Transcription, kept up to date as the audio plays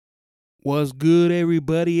What's good,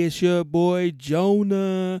 everybody? It's your boy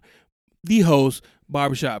Jonah, the host,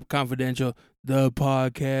 Barbershop Confidential, the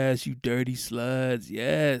podcast, you dirty sluts.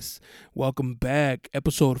 Yes, welcome back.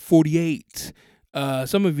 Episode 48.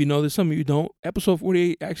 Some of you know this, some of you don't. Episode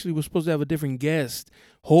 48 actually was supposed to have a different guest.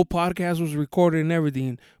 Whole podcast was recorded and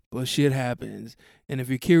everything, but shit happens. And if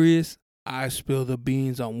you're curious, I spill the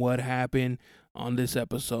beans on what happened on this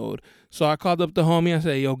episode. So I called up the homie. I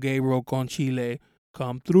said, yo, Gabriel con Chile,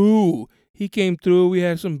 come through. He came through. We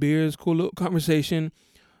had some beers, cool little conversation.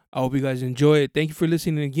 I hope you guys enjoy it. Thank you for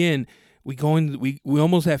listening again. We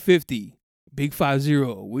almost had 50. Big 50.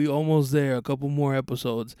 We almost there. A couple more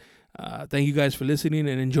episodes. Thank you guys for listening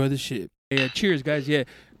and enjoy the shit. Yeah, cheers, guys. Yeah,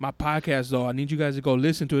 my podcast though. I need you guys to go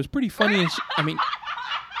listen to it. It's pretty funny. And I mean,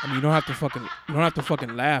 you don't have to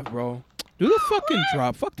fucking laugh, bro. Do the fucking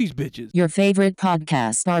drop. Fuck these bitches. Your favorite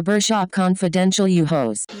podcast, Barbershop Confidential, you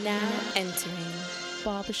host. Now entering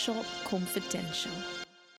Barbershop Confidential.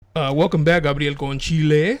 Welcome back, Gabriel con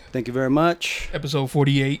Chile. Thank you very much. Episode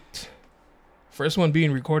 48. First one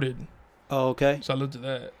being recorded. Oh, okay. Salute to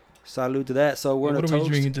that. Salute to that. So we're What gonna are toast. we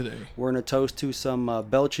drinking today? We're gonna toast to some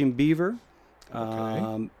Belching Beaver,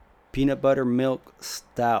 Okay. peanut butter milk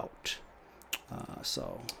stout.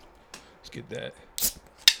 So. Let's get that.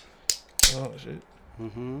 Oh shit.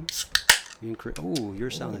 Oh,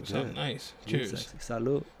 yours sounded Sound good. nice. Ooh, Cheers. sexy.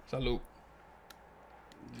 Salute. Salute.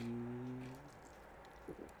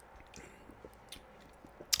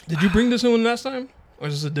 Did you bring this one last time, or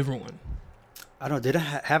is this a different one? I don't know. Did I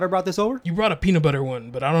have I brought this over? You brought a peanut butter one,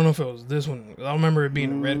 but I don't know if it was this one. I don't remember it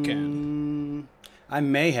being a red can. I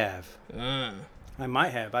may have. Ah. I might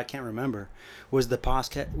have. I can't remember. Was it the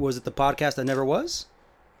podcast that never was?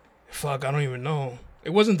 Fuck, I don't even know.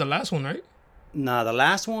 It wasn't the last one, right? Nah, the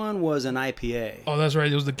last one was an IPA. Oh, that's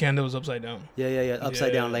right. It was the can that was upside down. Yeah.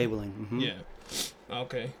 Upside down Yeah. labeling. Mhm. Yeah.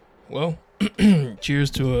 Okay. Well, cheers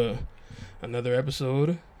to another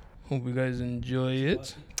episode. Hope you guys enjoy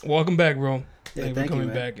it. Welcome back, bro. Yeah, Thank you thank for you, coming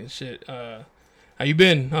man. back and shit. How you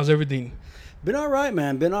been? How's everything? Been all right,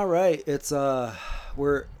 man. Been all right. It's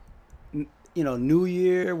we're New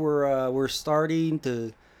Year. We're starting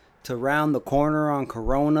to round the corner on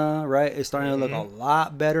Corona, right? It's starting to look a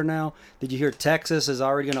lot better now. Did you hear Texas is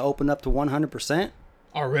already going to open up to 100%?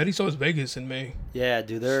 Already? So it's Vegas in May. Yeah,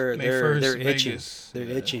 dude, they're May 1st, itching. Vegas. They're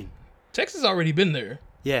Yeah. itching. Texas already been there.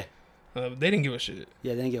 Yeah, They didn't give a shit. they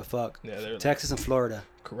didn't give a fuck. Yeah, they're like, Texas and Florida,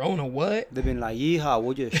 Corona, what? they've been like, yeehaw,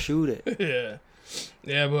 we'll just shoot it. Yeah.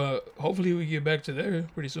 Yeah, but hopefully we get back to there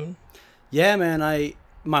pretty soon. Yeah, man.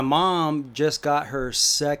 My mom just got her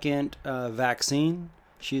second vaccine.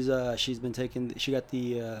 She got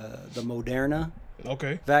the Moderna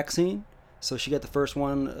Okay. vaccine. So she got the first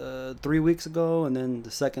one 3 weeks ago, and then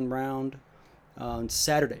the second round on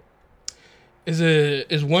Saturday.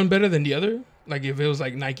 Is one better than the other? Like if it was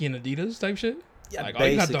like Nike and Adidas type shit? Yeah, Like, oh,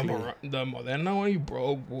 you got basically. the Moderna one, you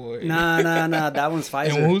broke boy. Nah. That one's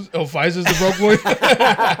And Pfizer. Pfizer's the broke boy?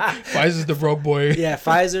 Pfizer's the broke boy. Yeah,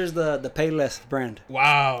 Pfizer's the Payless brand.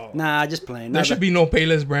 Wow. Nah, just playing. There should be no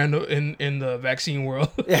Payless brand in the vaccine world.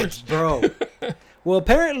 Yeah, bro. Well,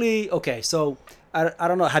 apparently, okay. So I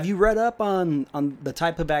don't know. Have you read up on the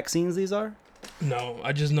type of vaccines these are? No,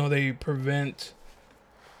 I just know they prevent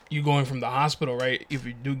you going from the hospital, right? If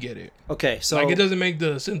you do get it. Okay, so Like it doesn't make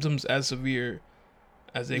the symptoms as severe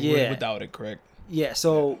as they would without it, correct? yeah,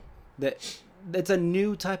 so it's a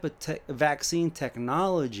new type of vaccine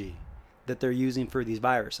technology that they're using for these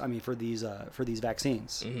virus. I mean, for these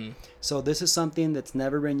vaccines. Mm-hmm. So this is something that's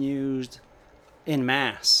never been used in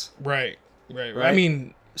mass. Right. I Right?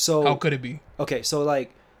 mean, So how could it be? okay, so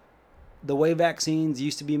like the way vaccines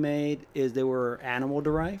used to be made is they were animal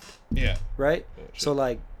derived, Yeah. right? Oh, shit. So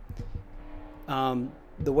like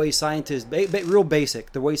the way scientists real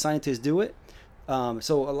basic, the way scientists do it.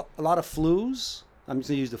 So a lot of flus, I'm just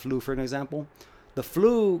gonna use the flu for an example. The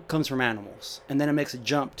flu comes from animals, and then it makes a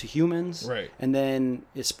jump to humans, Right. and then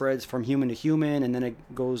it spreads from human to human, and then it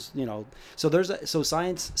goes, So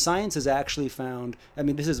science has actually found. I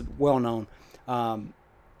mean, this is well known.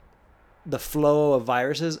 The flow of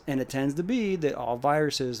viruses, and it tends to be that all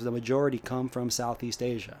viruses, the majority, come from Southeast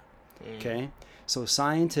Asia. Okay, so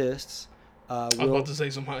scientists I was will about to say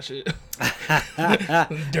some hot shit.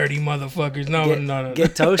 Dirty motherfuckers. No.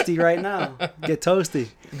 get toasty right now. Get toasty.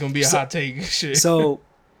 It's gonna be a hot take. Shit. So,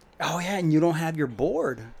 oh yeah, and you don't have your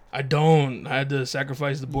board. I don't. I had to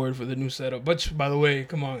sacrifice the board for the new setup. But by the way,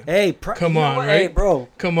 come on. Hey, Come on, Hey, right? bro.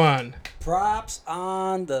 Come on. Props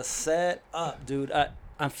on the set up, dude.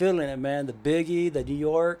 I'm feeling it, man. The Biggie, the New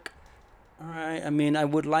York. All right. I mean, I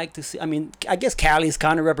would like to see. I mean, I guess Cali's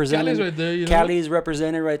kind of represented. Cali's right there, you know? Cali's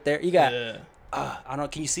represented right there. You got Yeah. I don't know.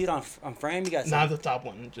 Can you see it on frame? You got some, Not the top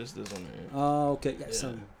one, just this one here. oh, okay.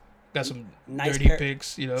 Yeah. Got some nice dirty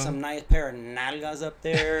pics, you know. Some nice pair of nalgas up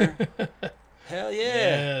there. Hell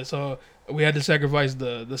yeah. Yeah, so we had to sacrifice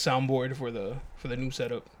the soundboard for the new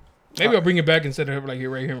setup. Maybe I'll bring it back instead of like it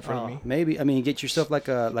right here in front of me. Maybe. I mean, get yourself like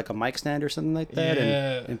a mic stand or something like that,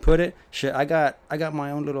 Yeah. and put it. Shit, I got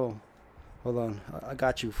my own little. Hold on, I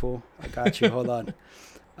got you, fool. I got you. Hold on,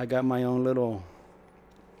 I got my own little.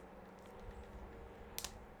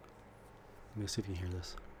 Let me see if you can hear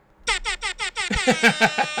this.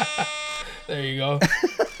 There you go.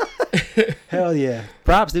 Hell yeah!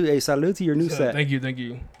 Props, dude. Hey, salute to your new set. Thank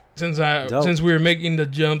you. Since Dope. since we were making the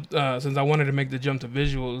jump, since I wanted to make the jump to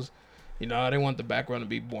visuals, you know, I didn't want the background to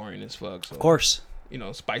be boring as fuck. So, Of course. you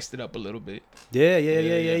know, spiced it up a little bit.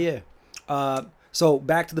 Yeah. So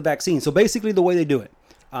back to the vaccine. So basically, the way they do it,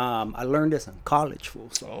 I learned this in college, fool.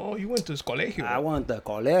 So Oh, you went to colegio. I went to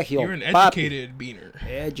colegio. You're an papi. educated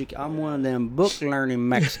beaner. I'm one of them book learning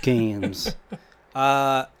Mexicans.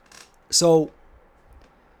 So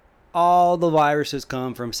all the viruses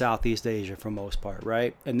come from Southeast Asia for most part,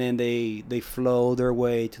 right? And then they flow their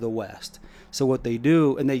way to the West. So what they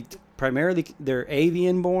do, and they primarily they're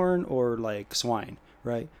avian born or like swine,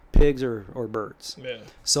 right? Pigs or birds. Yeah.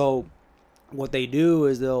 So what they do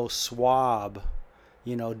is they'll swab,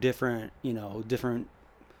 different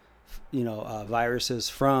viruses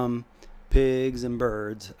from pigs and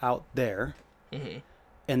birds out there. Mm-hmm.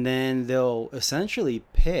 And then they'll essentially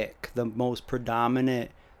pick the most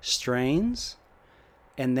predominant strains,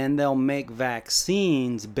 and then they'll make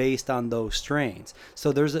vaccines based on those strains.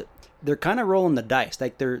 So they're kind of rolling the dice.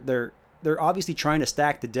 Like they're obviously trying to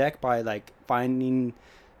stack the deck by like finding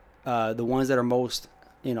the ones that are most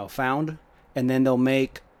found, and then they'll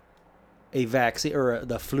make a vaccine or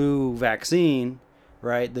the flu vaccine,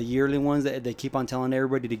 right? The yearly ones that they keep on telling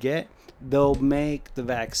everybody to get. They'll make the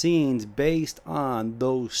vaccines based on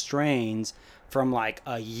those strains from like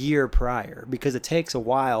a year prior, because it takes a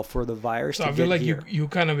while for the virus So to I feel get like here. you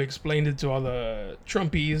kind of explained it to all the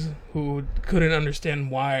Trumpies who couldn't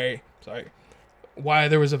understand why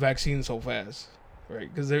there was a vaccine so fast,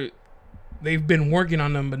 right? Because they've been working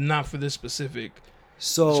on them, but not for this specific.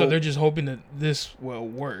 So they're just hoping that this will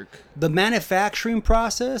work. The manufacturing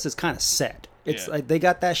process is kind of set. It's Yeah. like they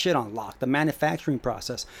got that shit on lock. The manufacturing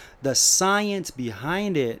process, the science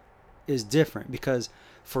behind it is different, because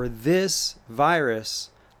for this virus,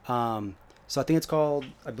 so I think it's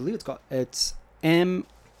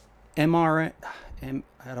mRNA.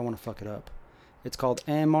 I don't want to fuck it up. It's called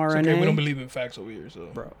mRNA. It's okay, we don't believe in facts over here, so.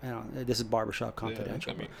 Bro, this is Barbershop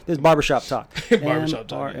Confidential. I mean- This is Barbershop Talk. Barbershop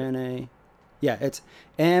Talk, yeah. mRNA. Yeah, it's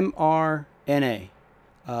mRNA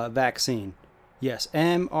vaccine. Yes,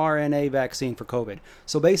 mRNA vaccine for COVID.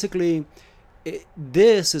 So basically,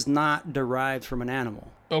 this is not derived from an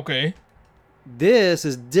animal. Okay. This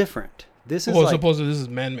is different. This is Well, like, supposedly this is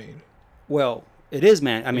man-made. well, it is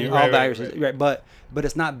man. I mean, Yeah, all right, viruses, right. but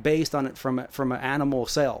it's not based on it from an animal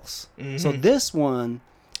cells. Mm-hmm. So this one,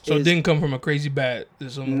 So is, it didn't come from a crazy bat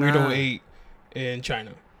that some Nah. weirdo ate in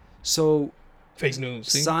China. so Fake news.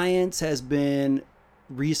 See? science has been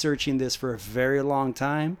researching this for a very long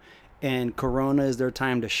time, and Corona is their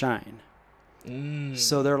time to shine. Mm.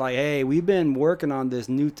 So they're like, hey, we've been working on this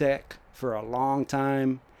new tech for a long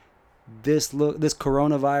time. This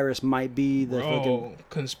coronavirus might be the fucking,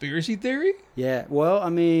 Conspiracy theory? yeah. Well, I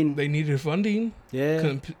mean, They needed funding. yeah.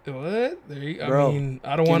 What? I Bro, mean,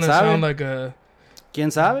 I don't ¿quién want to sabe? sound like a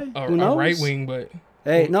 ¿Quién sabe? Who knows? right wing, but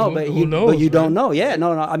Hey, no, who but knows, you right? don't know. Yeah,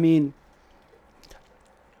 no. I mean,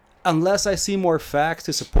 unless I see more facts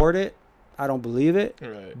to support it, I don't believe it.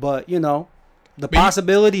 Right. But the But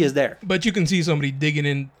possibility is there. But you can see somebody digging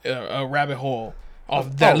in a rabbit hole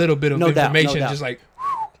off that Oh, little bit of no doubt, no information, doubt. just like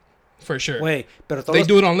for sure. Wait, pero They todos,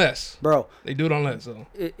 do it on less. bro. They do it on less. So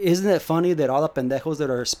Isn't it funny that all the pendejos that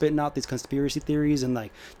are spitting out these conspiracy theories and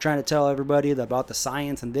like trying to tell everybody about the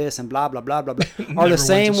science and this and blah blah blah blah blah are Never went the to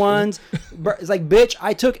same school. ones? Bro, it's like, bitch,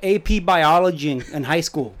 I took AP biology in high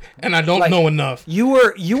school. and I don't Like, know enough. You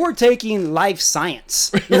were taking life science.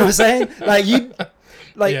 You know what I'm saying?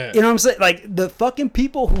 Yeah. You know what I'm saying? Like the fucking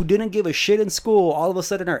people who didn't give a shit in school all of a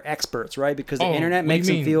sudden are experts, right? Because the internet what do you makes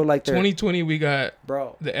them mean? feel like they're 2020. We got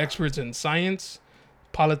bro. the experts in science,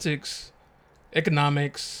 politics,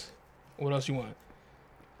 economics. What else you want?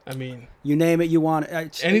 I mean, You name it, you want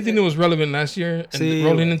anything that was relevant last year and See,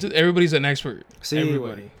 rolling into everybody's an expert. See,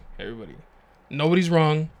 Everybody. Nobody's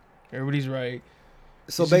wrong. Everybody's right.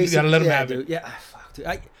 So You just basically, gotta let 'em yeah, have it. dude. Yeah, fuck,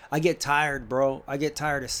 dude. I get tired, bro. I get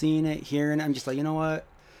tired of seeing it, hearing it. I'm just like, you know what?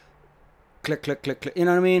 Click, click, click, click. You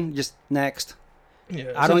know what I mean? Just next.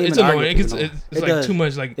 Yeah, I don't it's even argue annoying. with people It's no more. like does. too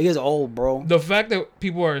much. Like It gets old, bro. the fact that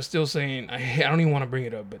people are still saying, I don't even want to bring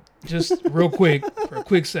it up, but just real quick for a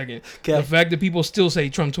quick second, Okay. the fact that people still say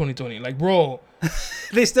Trump 2020, like bro,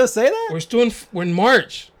 They still say that? we're in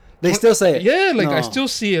March. They still say it. Yeah, like I No. still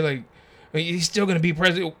see it. Like he's still gonna be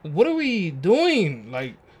president. What are we doing?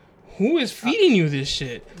 Like, who is feeding you this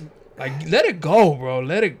shit? Like, let it go, bro.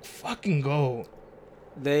 Let it fucking go.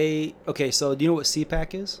 So do you know what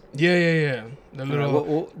CPAC is? Yeah. The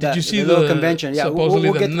little. Did you see the little convention? Yeah, supposedly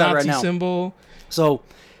we'll get the to that right Nazi now. symbol. So,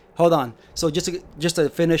 hold on. So just to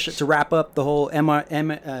finish, to wrap up the whole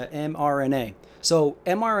mRNA. So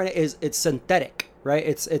mRNA it's synthetic, right?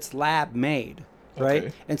 It's lab made, right?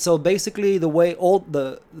 Okay. And so basically the way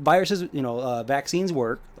the viruses, vaccines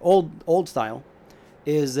work, old style,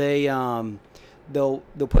 is they'll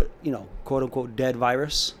put quote unquote dead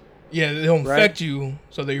virus. Yeah, they'll infect Right? you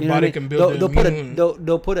so that your You know what I body mean? can build they'll the put immune.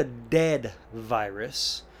 they'll put a dead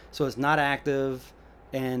virus, so it's not active,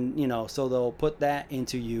 and so they'll put that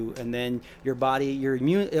into you, and then your body, your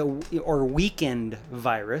immune or weakened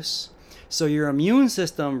virus, so your immune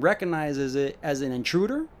system recognizes it as an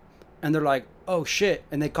intruder, and they're like, oh shit,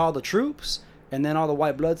 and they call the troops, and then all the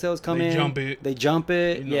white blood cells come They in. They jump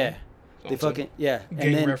it. You know, Yeah. They fucking Gang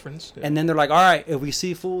and then reference. Yeah. and then they're like, all right, if we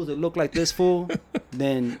see fools that look like this fool,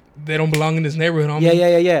 then They don't belong in this neighborhood,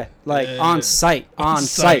 homie. yeah. Like Yeah. on site. You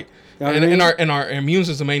know what I mean? and our immune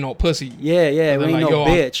system ain't no pussy. Yeah, So we they're ain't like, no yo,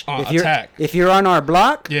 bitch. on If attack. you're on our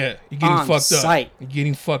block, Yeah, you're getting on fucked site. up. You're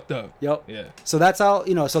getting fucked up. Yep. Yeah. So that's how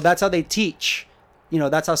that's how they teach.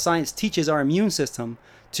 That's how science teaches our immune system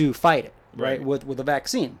to fight it, right? Right. With a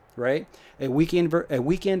vaccine, right? A weakened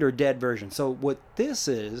or dead version. So what this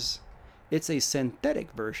is, it's a synthetic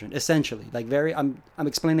version, essentially. Like I'm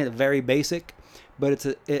explaining it very basic, but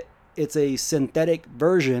it's a synthetic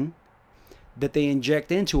version that they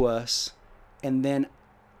inject into us, and then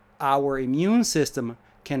our immune system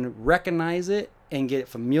can recognize it and get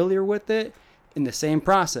familiar with it in the same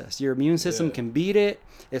process. Your immune system Yeah. can beat it.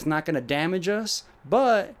 It's not going to damage us,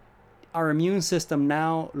 but our immune system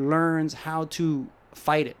now learns how to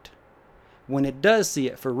fight it when it does see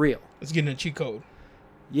it for real. It's getting a cheat code.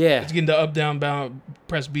 Yeah. It's getting the up, down, bound,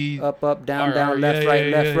 press B. Up, down, R, down, R, left, yeah, right,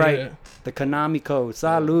 yeah, left, yeah, right. yeah. The Konami code.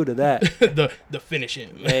 Salute to that. the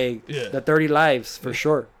finishing. Hey, Yeah. the 30 lives for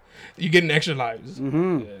sure. You're getting extra lives.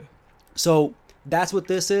 Mm-hmm. Yeah. So that's what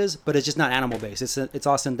this is, but it's just not animal based. It's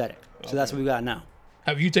all synthetic. So that's what we got now.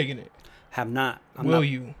 Have you taken it? Have not. Will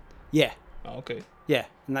you? Yeah, Oh, okay. yeah.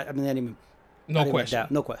 Not even. No not even question.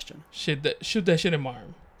 doubt. No question. Shoot that shit in my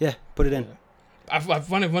arm. Yeah, put it in. I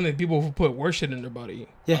find it funny that people who put worse shit in their body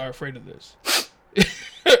Yeah. are afraid of this.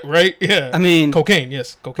 Right? Yeah. I mean, cocaine.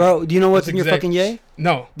 Yes, cocaine. bro, do you know what's That's in your exact- fucking yay?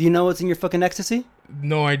 No, Do you know what's in your fucking ecstasy?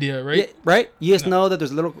 no idea. Right? Yeah, right? You just know that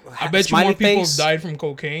there's a little I bet you smiley more people face. have died from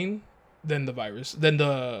cocaine than the virus, than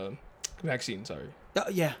the vaccine. Sorry.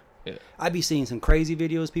 Yeah. Yeah. I'd be seeing some crazy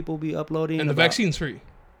videos people be uploading. And the about- vaccine's free.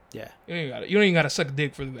 Yeah. You don't even gotta suck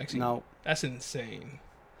dick for the vaccine. No. That's insane.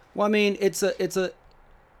 Well, I mean, Imagine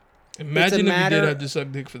if you matter- did have to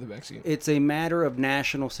suck dick for the vaccine. it's a matter of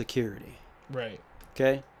national security. Right.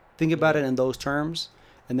 Okay, think about it in those terms,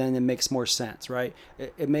 and then it makes more sense, right?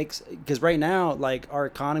 It makes, because right now, like, our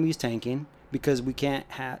economy's tanking because we can't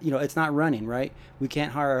have, it's not running, right? We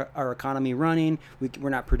can't have our economy running. We're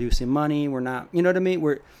not producing money. We're not, you know what I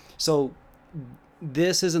mean? So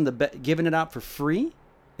this isn't giving it out for free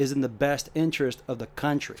is in the best interest of the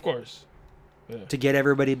country Of course. Yeah. to get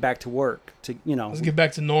everybody back to work. Let's get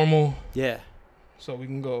back to normal yeah. so we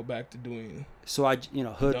can go back to doing So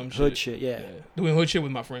dumb hood shit, yeah. doing hood shit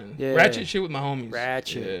with my friends. Yeah. Ratchet shit with my homies.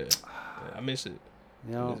 Ratchet. Yeah. I miss it.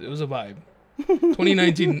 You know, It was a vibe.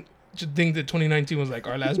 2019. Should think that 2019 was like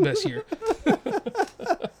our last best year.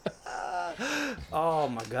 oh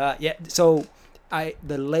my god, yeah. So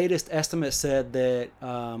the latest estimate said that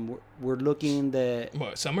we're looking that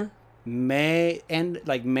What, summer? end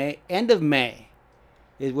of May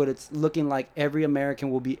is what it's looking like. Every American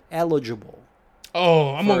will be eligible.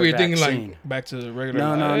 Oh, I'm For over a here thinking vaccine. like back to the regular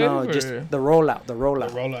No, life, or just the rollout. the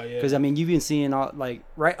rollout. Yeah. Because I mean, you've been seeing all like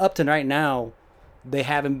right up to right now, they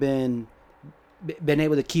haven't been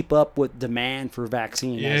able to keep up with demand for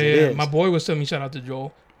vaccine. Yeah, as it yeah. is. My boy was telling me, shout out to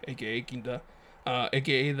Joel, aka Quinta,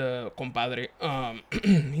 aka the compadre.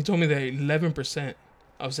 He told me that 11%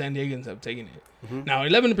 of San Diegans have taken it. Mhm. Now,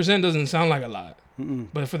 11% doesn't sound like a lot, Mm-mm.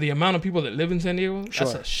 but for the amount of people that live in San Diego, Sure.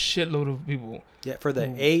 that's a shitload of people Yeah, for the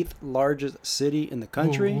Ooh. 8th largest city in the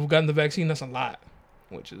country. who've gotten the vaccine. That's a lot,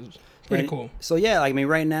 which is pretty And cool. So yeah, like, I mean,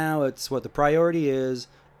 right now it's what the priority is: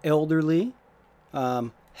 elderly,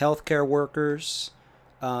 healthcare workers.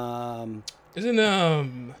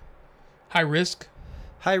 Isn't high risk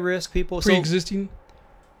high risk people. Pre-existing.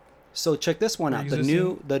 So check this one out.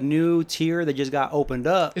 Pre-existing? The new tier that just got opened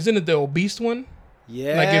up. Isn't it the obese one?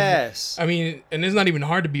 Yes. I mean, and it's not even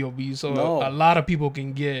hard to be obese, so No. a lot of people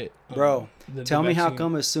can get. Bro, tell me how vaccine.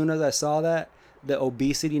 come as soon as I saw that, the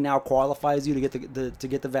obesity now qualifies you to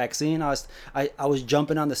get the vaccine. I was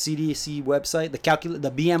jumping on the CDC website,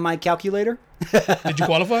 the BMI calculator. Did you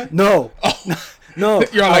qualify? No, no.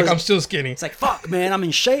 You're all I like, was- I'm still skinny. It's like fuck, man. I'm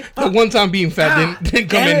in shape. The Fuck. one time being fat didn't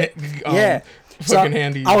come Damn in. it. Yeah. Fucking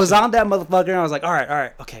handy. I was on that motherfucker and I was like, all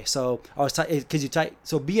right, okay. So I was because you type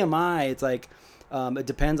so BMI. It's like it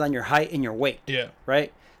depends on your height and your weight. Yeah.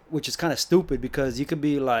 Right? Which is kind of stupid because you could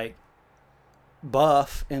be like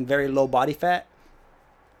buff and very low body fat,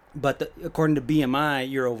 but according to BMI,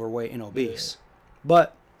 you're overweight and obese.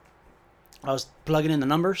 But I was plugging in the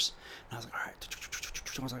numbers and I was like, all right.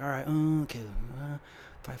 I was like, all right, okay,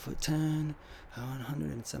 5'10",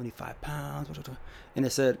 175 pounds, and it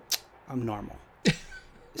said I'm normal.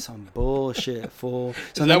 Some bullshit, fool.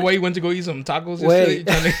 So Is that why you went to go eat some tacos Wait.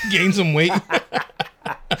 yesterday? Trying to gain some weight?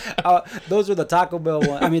 those were the Taco Bell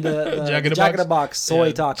one. I mean, the Jack in the Jack in Box? the Box soy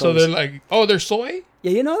Yeah. tacos. So they're like, oh, they're soy?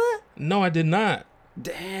 Yeah, you know that? No, I did not.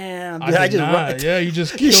 Damn, I dude, did not. Yeah, you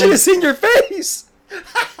just You killed. should have seen your face,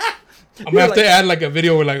 I'm gonna have to add like a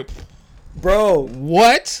video where like, bro.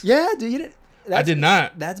 what? Yeah, dude, you did. I did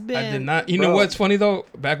not. That's been. I did not. You know bro. what's funny though?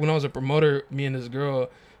 Back when I was a promoter, me and this girl,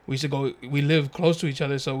 we used to go. We lived close to each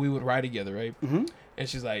other, so we would ride together, right? Mm-hmm. And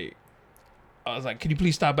she's like, I was like, "Can you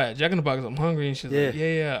please stop by Jack in the Box? I'm hungry." And she's like, Yeah.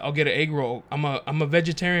 "Yeah, I'll get an egg roll. I'm a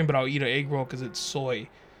vegetarian, but I'll eat an egg roll because it's soy."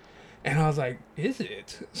 And I was like, "Is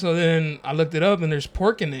it?" So then I looked it up, and there's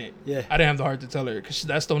pork in it. Yeah. I didn't have the heart to tell her because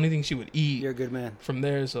that's the only thing she would eat You're a good man. from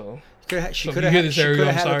there. So She So if could you have hear had, this, she Ariel, could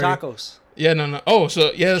have I'm had the sorry. tacos. yeah, no. Oh,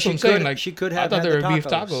 so yeah, that's She what I'm saying. could- Like she could I have thought had they were the beef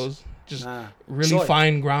tacos. tacos, just Nah. really Soy.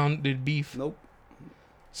 fine grounded beef. Nope.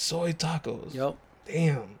 Soy tacos. Yep.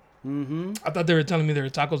 Damn. Mm-hmm. I thought they were telling me there were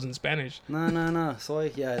tacos in Spanish. No.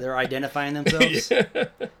 Soy. Yeah, they're identifying themselves. Yeah.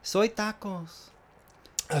 Soy tacos.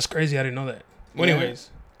 That's crazy. I didn't know that. Well, Yeah. anyways.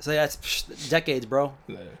 So yeah, it's decades, bro.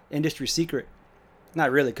 Yeah. Industry secret. Not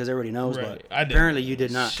really, because everybody knows, Right. but I didn't. apparently you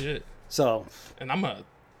did not. Shit. So, And I'm a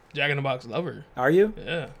Jack in the Box lover. are you?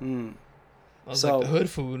 Yeah. Mm. I was So- like the hood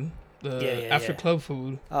food, the Yeah, after yeah. club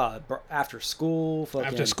food. After school, fucking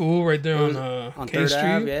After school, right there It was on K Third Street.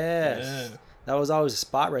 Ave, yes. That was always a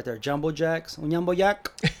spot right there. Jumbo Jacks, un Jumbo Jack,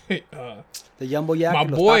 Yeah. the Jumbo Jack. My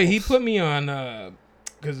los boy, he tacos. put me on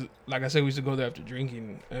because, like I said, we used to go there after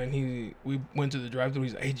drinking, and we went to the drive-thru.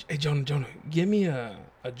 He's like, "Hey, Jonah, give me a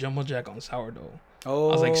jumbo jack on sourdough." Oh,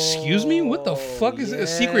 I was like, "Excuse me, what the fuck is it? A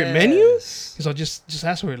secret menu?" yes. He's like, "Just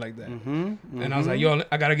ask for it like that." Mm-hmm, And I was like, "Yo,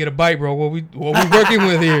 I gotta get a bite, bro. What we working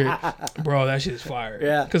with here, bro? That shit's fire."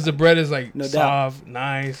 Yeah. because the bread is like No doubt. soft,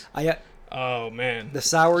 nice. I Oh man, the Shout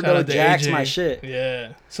sourdough out to Jack's AJ. my shit.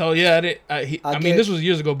 Yeah. So yeah, I didn't. I mean, get- this was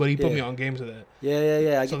years ago, but he put Yeah. me on games of that.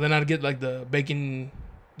 Yeah. So then I'd get like the bacon,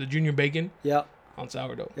 the junior bacon Yep. on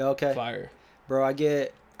sourdough. Yeah, okay. Fire. Bro, I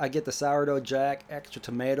get the sourdough Jack, extra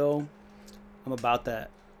tomato. I'm about that.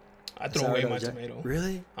 I throw away Sourdough my Jack. tomato.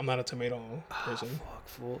 Really? I'm not a tomato Ah, person. fuck,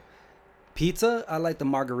 fool. Pizza, I like the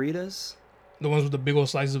margaritas The ones with the big old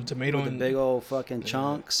slices of tomato with the and big old fucking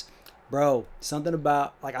chunks. Bro, something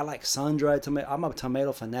about like I like sun-dried tomato. I'm a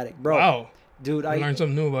tomato fanatic, bro. wow. Dude, I I learned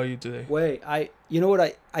something new about you today. wait. You know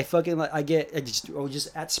what I fucking like? I was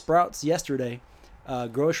just at Sprouts yesterday,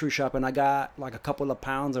 grocery shop, and I got like a couple of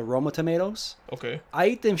pounds of Roma tomatoes. Okay. I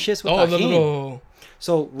eat them shits with Oh, the tahini. little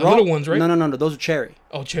So the little ones, right? No, those are cherry.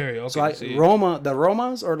 cherry. Okay. So see. the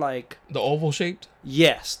Romas are like the oval shaped.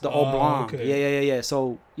 yes, the Oh, oblong. okay. Yeah.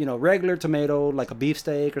 So regular tomato, like a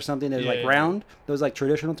beefsteak or something that's like Yeah. round. Those like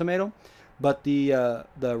traditional tomato, but the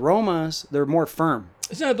Romas they're more firm.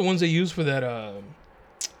 Isn't that the ones they use for that?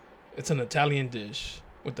 It's an Italian dish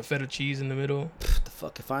with the feta cheese in the middle. What the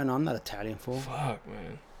fuck if I know? I'm not Italian fool. Fuck,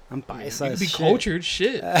 man. I'm You paisa. could be as shit. cultured.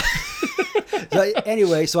 Shit. So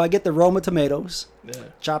anyway, so I get the Roma tomatoes, Yeah.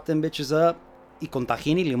 chop them bitches up, y con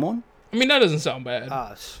tahini limon. I mean, that doesn't sound bad.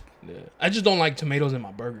 Ah, Yeah. I just don't like tomatoes in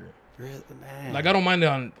my burger. really, man. Like I don't mind it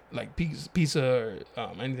on like pizza or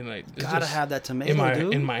anything like. It's gotta just have that tomato,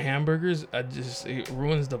 dude. in my hamburgers. It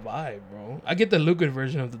ruins the vibe, bro. I get the liquid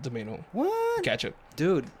version of the tomato What, ketchup.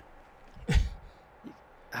 dude?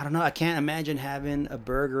 I don't know. I can't imagine having a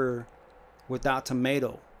burger without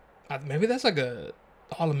tomato. Maybe that's like a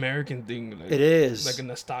all American thing. Like, It is like a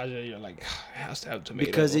nostalgia. You're like, it has to have tomato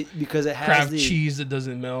because it has Kraft the cheese that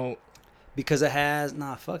doesn't melt. because it has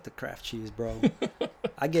fuck the Kraft cheese, bro.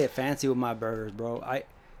 I get fancy with my burgers, bro. I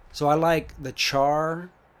like the char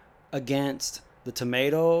against the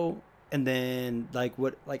tomato And then like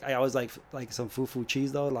what like I always like some fufu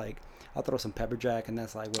cheese though. Like I'll throw some pepper jack and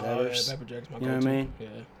that's like whatever. Oh, yeah, pepper jack's my You know what I mean? Yeah.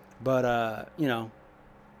 But you know,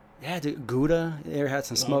 yeah, dude, Gouda. You ever had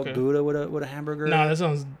some smoked Okay. Gouda with a hamburger? Nah, that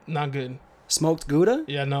sounds not good. Smoked Gouda?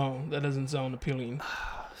 Yeah, no, that doesn't sound appealing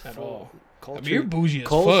at all. Culture. I mean, you're bougie as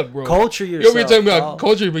Cul- fuck, bro. Culture You're yourself. over here talking about dog.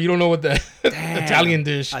 culture, but you don't know what the Damn. Italian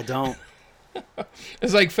dish. I don't.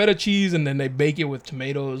 It's like feta cheese, and then they bake it with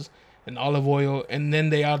tomatoes and olive oil, and then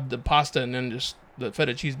they add the pasta, and then just the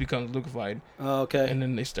feta cheese becomes liquefied, Oh, okay. and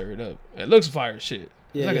then they stir it up. It looks fire as shit.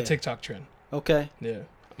 Yeah, It's like yeah. a TikTok trend. Okay. Yeah,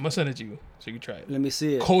 I'm gonna send it to you so you can try it. Let me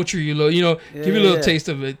see it. Culture, you know, give you a little Yeah. taste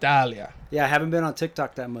of Italia. Yeah, I haven't been on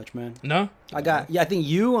TikTok that much, man. No, I think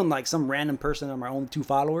you and like some random person are my only 2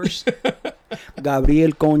 followers.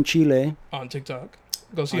 Gabriel Conchile. on TikTok.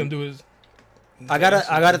 Go see him do his. I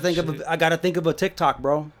gotta think shit. of a TikTok,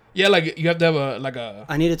 bro. Yeah, like you have to have a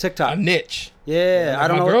I need a TikTok. niche. Yeah, Like, I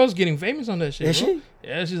don't my know. girl's getting famous on that shit. Is bro. she?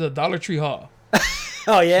 Yeah, she's a Dollar Tree haul.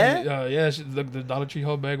 Oh yeah. Yeah. Look, the Dollar Tree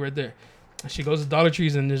haul bag right there. She goes to Dollar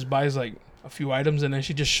Trees and just buys like a few items, and then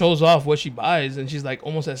she just shows off what she buys, and she's like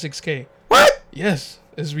almost at 6K. What? Yes,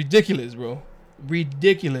 it's ridiculous, bro.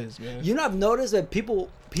 Ridiculous, man. You know, I've noticed that people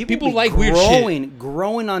People be like weird shit.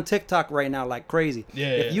 growing on TikTok right now like crazy. Yeah,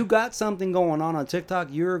 If yeah. you got something going on TikTok,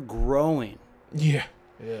 you're growing. Yeah.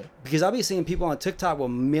 Because I'll be seeing people on TikTok with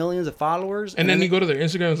millions of followers, And then you go to their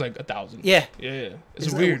Instagram, it's like 1,000. yeah, Yeah. It's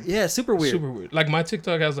like- weird. yeah, super weird. Super weird. Like my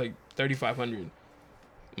TikTok has like 3,500.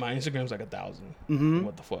 My Instagram's like 1,000. Mm-hmm.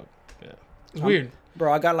 What the fuck? Yeah. It's weird.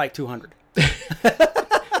 Bro, I got like 200.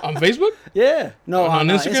 On Facebook? Yeah, no, on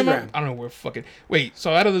on Instagram? I don't know where fucking. Wait,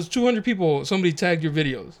 so out of those 200 people, somebody tagged your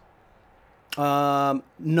videos. No,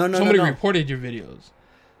 Somebody no. reported your videos.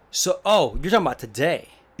 So, you're talking about today.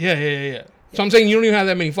 Yeah. So I'm saying you don't even have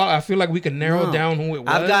that many followers. I feel like we could narrow No. down who it was.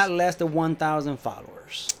 I've got less than 1,000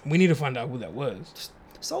 followers. We need to find out who that was.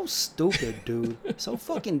 So stupid, dude. So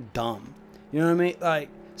fucking dumb. You know what I mean? Like,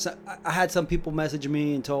 so I had some people message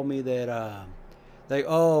me and told me that, like,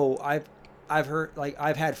 I've heard, like,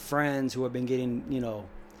 I've had friends who have been getting,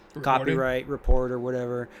 Reported? copyright report or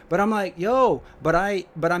whatever. But I'm like, but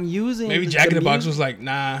I'm using Maybe Jack in the Box was like,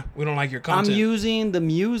 nah, we don't like your content. I'm using the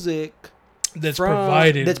music that's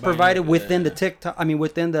provided within the TikTok. I mean,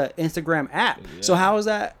 within the Instagram app. Yeah. So how is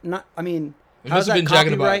that not? I mean, It how is must have that been Jack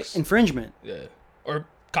in the copyright Box. infringement? Yeah. Or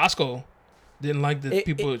Costco didn't like the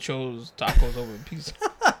people that chose tacos over pizza.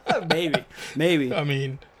 Maybe. I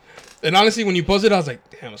mean, and honestly, when you posted it, I was like,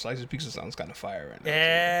 damn, a slice of pizza sounds kind of fire right now.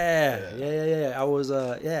 Yeah. I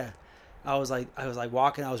was like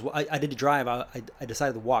walking. I did the drive. I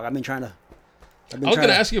decided to walk. I've been trying to. I was gonna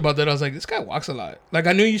ask you about that. I was like, this guy walks a lot. Like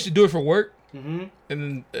I knew you used to do it for work, Mm-hmm.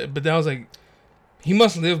 and then, but then I was like, he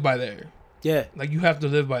must live by there. Yeah. Like you have to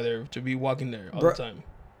live by there to be walking there all the time.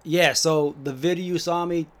 Yeah. So the video you saw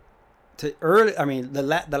me to early. I mean, the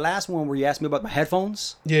last one where you asked me about my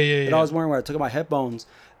headphones. Yeah. That I was wearing when I took out my headphones.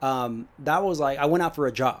 That was like I went out for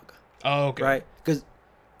a jog. Oh, okay. Right? Because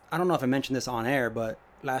I don't know if I mentioned this on air, but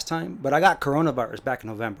last time, but I got coronavirus back in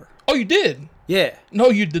November. Oh, you did? Yeah. No,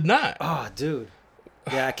 you did not. Oh, dude.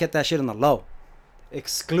 Yeah, I kept that shit on the low.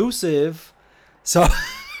 Exclusive. So.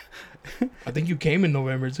 I think you came in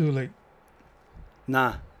November too. Like,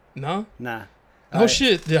 Nah. no? Nah. No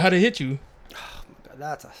shit. How'd it hit you?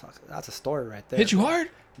 That's a story right there. Hit you hard?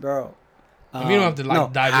 Bro. I mean, you don't have to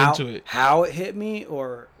like dive into it. How it hit me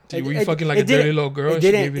or. Were you fucking like a dirty little girl? It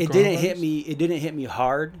didn't hit me. It didn't hit me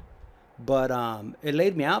hard, but it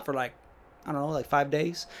laid me out for like, I don't know, like 5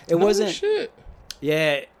 days. It wasn't. Shit.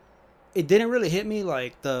 Yeah, it didn't really hit me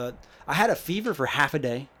like I had a fever for half a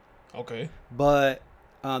day, Okay. but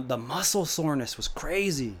the muscle soreness was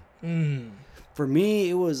crazy. For me,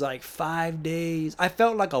 it was like 5 days. I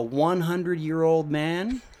felt like a 100-year-old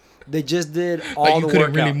man that just did all Like you the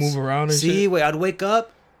couldn't workouts. really move around and See, shit? wait, I'd wake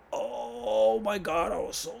up. Oh my God, I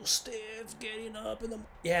was so stiff getting up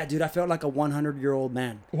Yeah, dude, I felt like a 100-year-old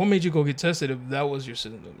man. What made you go get tested if that was your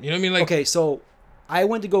symptom? You know what I mean? Like, Okay, so I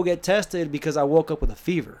went to go get tested because I woke up with a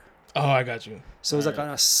fever. oh, I got you. So it was like on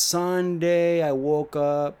a Sunday, I woke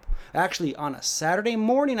up. Actually, on a Saturday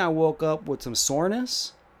morning, I woke up with some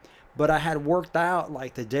soreness. But I had worked out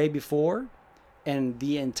like the day before. And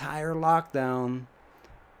the entire lockdown,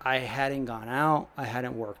 I hadn't gone out. I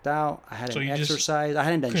hadn't worked out. I hadn't So you just exercised. I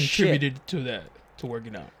hadn't done shit. Contributed to that, to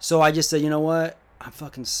working out. So I just said, you know what? I'm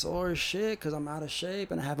fucking sore as shit because I'm out of shape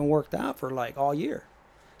and I haven't worked out for like all year.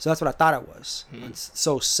 So that's what I thought it was.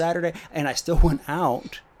 So Saturday, and I still went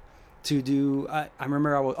out to do. I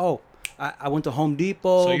remember I went to Home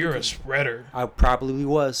Depot. So you're a spreader. I probably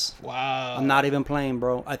was. Wow. I'm not even playing,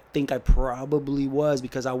 bro. I think I probably was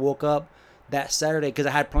because I woke up that Saturday because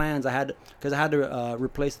I had plans. I had to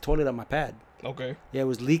replace the toilet on my pad. Okay. Yeah, it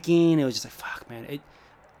was leaking. It was just like, fuck, man. It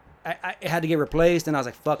had to get replaced, and I was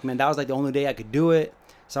like, fuck, man. That was like the only day I could do it.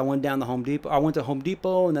 So I went down to Home Depot. I went to Home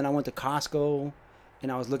Depot, and then I went to Costco,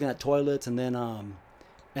 and I was looking at toilets, and then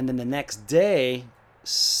the next day,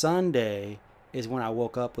 Sunday, is when I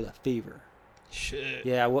woke up with a fever. Shit.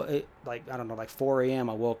 Yeah, like 4 a.m.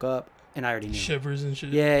 I woke up, and I already knew. Shivers and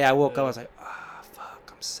shit. Yeah, I woke up. I was like,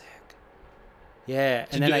 fuck, I'm sick. Yeah,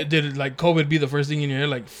 and then did it like COVID be the first thing in your head?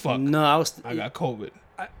 Like, fuck. No, I got COVID.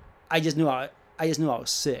 I just knew I was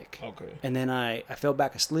sick. Okay. And then I fell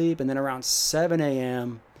back asleep, and then around 7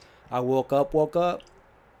 a.m. I woke up,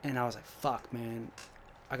 and I was like, fuck, man,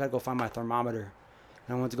 I gotta go find my thermometer.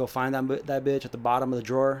 And I went to go find that bitch at the bottom of the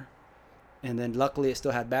drawer, and then luckily it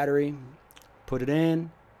still had battery. Put it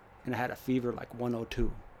in, and I had a fever like 102.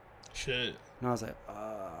 Shit. And I was like,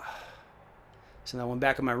 So then I went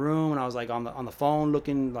back in my room, and I was like on the phone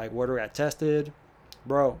looking like where do I got tested,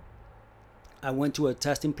 bro. I went to a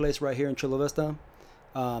testing place right here in Chula Vista.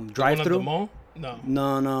 Drive through. The mall?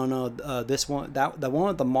 No. No. This one, the one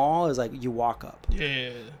at the mall is like you walk up.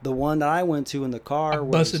 Yeah. The one that I went to in the car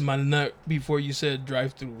was busted my nut before you said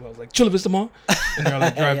drive through. I was like, Chula Vista Mall, and they're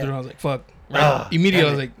like drive through. And I was like, fuck. Right. Immediately,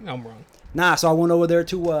 I was like, I'm wrong. Nah, so I went over there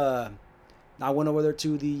to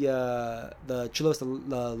the Chula Vista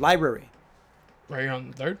library. Right here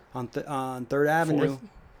on Third. On 3rd Avenue. Fourth?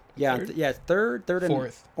 Yeah, Third and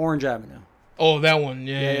Fourth. Orange Avenue. Oh, that one.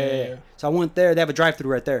 Yeah. So I went there. They have a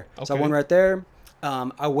drive-through right there. Okay. So I went right there.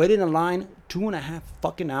 I waited in line 2.5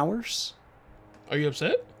 fucking hours. Are you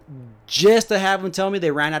upset? Just to have them tell me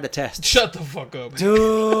they ran out of tests. Shut the fuck up,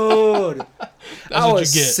 dude. I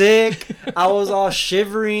was you get. sick. I was all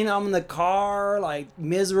shivering. I'm in the car, like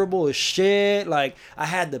miserable as shit. Like I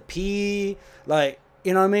had to pee. Like,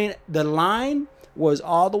 you know what I mean? The line was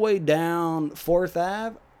all the way down 4th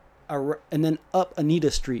Ave, and then up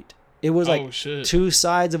Anita Street. It was like two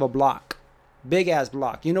sides of a block, big ass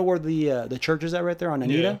block. You know where the church is at right there on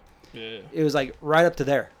Anita? Yeah. It was like right up to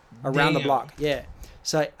there, around the block. Yeah.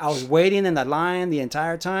 So I was waiting in that line the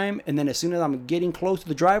entire time, and then as soon as I'm getting close to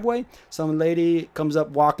the driveway, some lady comes up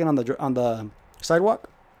walking on the sidewalk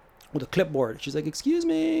with a clipboard. She's like, "Excuse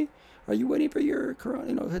me, are you waiting for your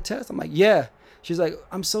corona, test?" I'm like, "Yeah." She's like,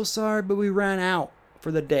 "I'm so sorry, but we ran out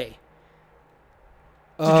for the day."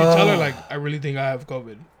 Did you tell her like, I really think I have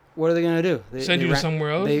COVID? What are they gonna do? Send you to somewhere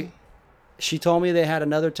else? She told me they had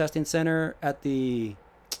another testing center at the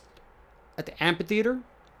amphitheater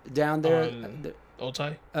down there.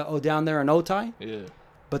 Otay? Down there in Otay. Yeah.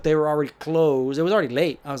 But they were already closed. It was already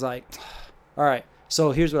late. I was like, all right.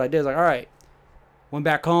 So here's what I did. I was like, all right. Went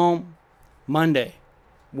back home Monday.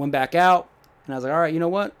 Went back out. And I was like, all right, you know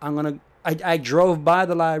what? I drove by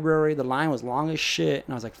the library. The line was long as shit.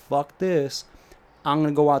 And I was like, fuck this. I'm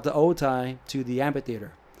going to go out to Otay to the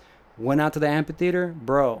amphitheater. Went out to the amphitheater.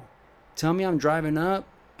 Bro, tell me I'm driving up.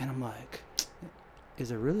 And I'm like, is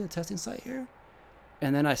there really a testing site here?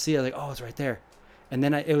 And then I see it like, oh, it's right there. And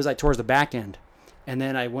then it was like towards the back end. And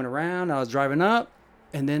then I went around. I was driving up.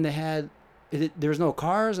 And then they had, there was no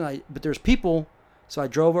cars. But there's people. So I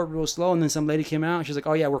drove up real slow. And then some lady came out. And she's like,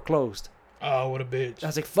 oh, yeah, we're closed. Oh, what a bitch. I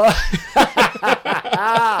was like, fuck.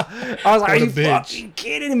 I was like, are you fucking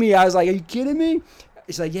kidding me? I was like, are you kidding me?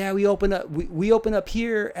 It's like, yeah, we open up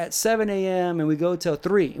here at 7 a.m. and we go till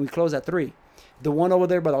 3 and we close at 3. The one over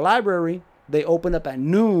there by the library, they open up at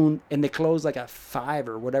noon and they close like at 5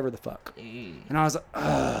 or whatever the fuck. And I was like,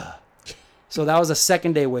 ugh. So that was a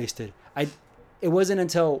second day wasted. It wasn't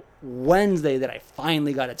until Wednesday that I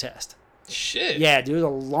finally got a test. Shit. Yeah, dude, it was a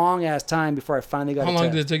long ass time before I finally got a test. How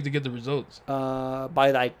long did it take to get the results?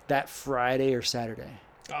 By like that Friday or Saturday.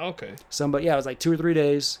 Oh, okay. It was like 2 or 3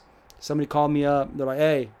 days. Somebody called me up. They're like,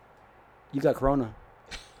 "Hey, you got corona."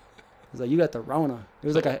 I was like, "You got the Rona." It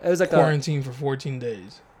was like quarantine for 14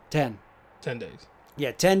 days. 10 days.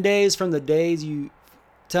 Yeah, 10 days from the days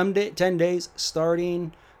 10 days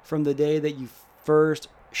starting from the day that you first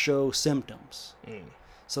show symptoms.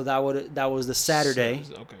 So that was the Saturday.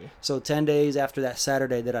 Okay. So 10 days after that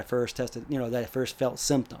Saturday that I first tested, that I first felt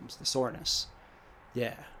symptoms, the soreness.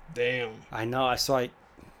 Yeah. Damn. I know.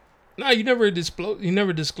 No, you never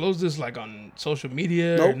disclosed this like on social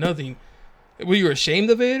media or nothing. Were you ashamed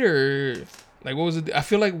of it or like what was it? I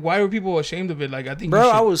feel like why were people ashamed of it? Like I think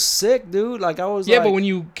I was sick, dude. Like I was. Yeah, but when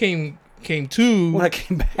you came to when I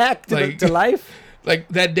came back to life. Like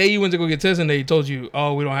that day you went to go get tested and they told you,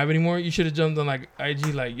 oh, we don't have any more. You should have jumped on like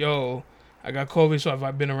IG like, yo, I got COVID, so if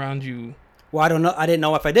I've been around you. Well, I don't know. I didn't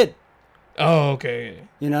know if I did. Oh, okay.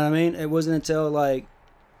 You know what I mean? It wasn't until like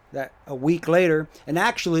that a week later. And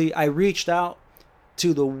actually, I reached out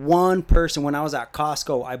to the one person when I was at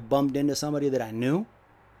Costco, I bumped into somebody that I knew,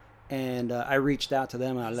 and I reached out to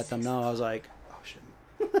them and I let them know. I was like, oh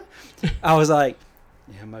shit. I was like,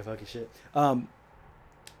 yeah, my fucking shit.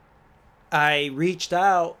 I reached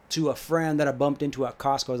out to a friend that I bumped into at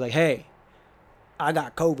Costco. I was like, hey, I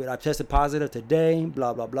got COVID. I tested positive today,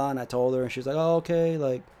 blah, blah, blah. And I told her, and she's like, oh, okay.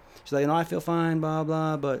 Like, she's like, I feel fine, blah,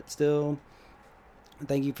 blah, but still,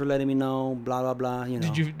 thank you for letting me know, blah, blah, blah, you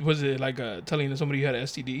know. Was it like telling somebody you had an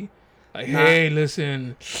STD? Like, hey,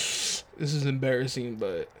 listen, this is embarrassing,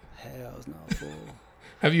 but. Hell's no, fool.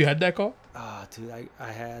 Have you had that call? Ah, dude,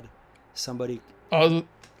 I had somebody. Oh,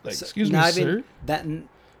 like, excuse me, sir?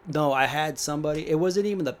 No, I had somebody. It wasn't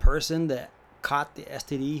even the person that caught the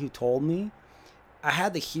STD who told me. I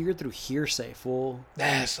had to hear through hearsay, fool.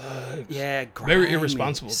 That sucks. Yeah, very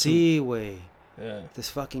irresponsible, too. See, way. Yeah.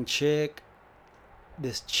 This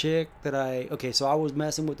chick that okay, so I was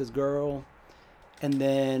messing with this girl, and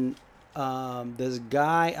then this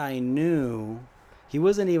guy I knew, he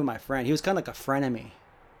wasn't even my friend. He was kind of like a friend of me.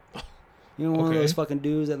 You know, one of those fucking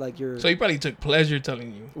dudes that like you're. So he probably took pleasure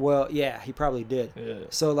telling you. Well, yeah, he probably did. Yeah.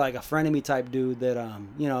 So like a friend of me type dude that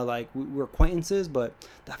you know, like we're acquaintances, but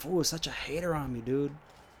that fool was such a hater on me, dude.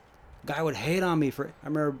 Guy would hate on me for. I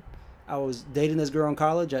remember I was dating this girl in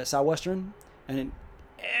college at Southwestern, and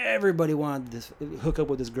everybody wanted to hook up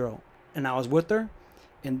with this girl, and I was with her,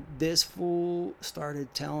 and this fool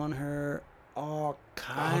started telling her all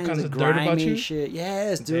kinds of dirt about you? shit.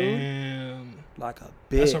 Yes, dude. Damn. Like a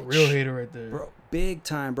bitch. That's a real hater right there. Bro, big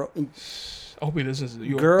time, bro. And I hope he listens to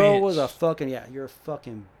you. Girl was a fucking, you're a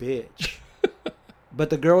fucking bitch. But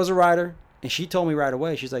the girl was a writer, and she told me right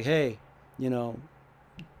away, she's like, hey, you know,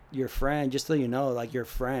 your friend, just so you know, like your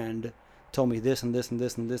friend told me this and this and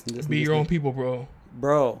this and this and this. Be your own people, bro.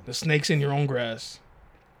 Bro. The snake's in your own grass.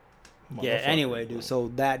 Yeah, anyway, dude.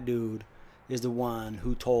 So that dude is the one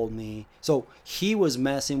who told me. So he was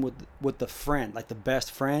messing with the friend, like the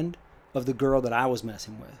best friend of the girl that I was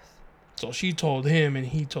messing with. So she told him and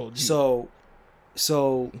he told you. So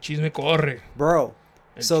Chisme corre. Bro.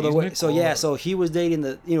 So he was dating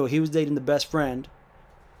the best friend,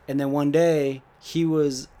 and then one day he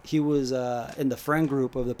was in the friend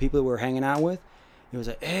group of the people that we were hanging out with. He was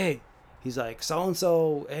like, hey, he's like, so and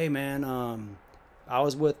so, hey man, I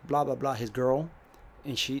was with blah blah blah, his girl,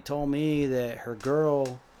 and she told me that her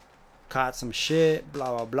girl caught some shit,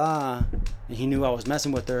 blah blah blah, and he knew I was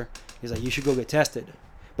messing with her. He's like, you should go get tested.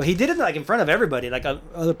 But he did it like in front of everybody, like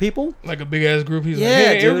other people. Like a big ass group. He's like,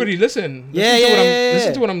 hey, dude. Everybody, listen.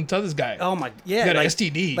 Listen to what I'm telling this guy. Oh my, yeah. You got like, an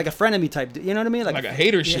STD. Like a friend of me type. You know what I mean? Like a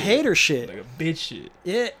hater shit. Hater shit. Like a bitch shit.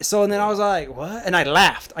 Yeah. So and then I was like, what? And I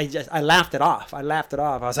laughed. I laughed it off. I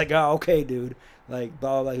was like, oh, okay, dude. Like,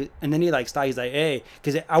 blah, blah, blah. And then he like stopped. He's like, hey,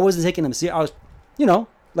 because I wasn't taking him serious. I was, you know,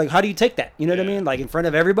 like, how do you take that? You know what I mean? Like in front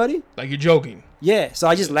of everybody. Like you're joking. Yeah. So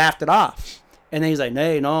I just laughed it off. And then he's like,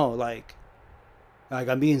 hey, no, like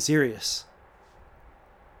I'm being serious.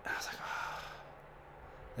 I was like, oh.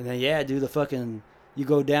 And then dude, you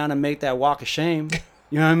go down and make that walk of shame.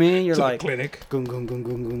 You know what I mean? You're like clinic. Gung, gung, gung,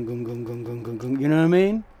 gung, gung, gung, gung, gung, gung, gung, gung. You know what I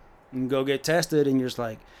mean? And go get tested, and you're just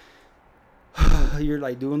like, you're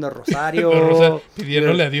like doing the rosario.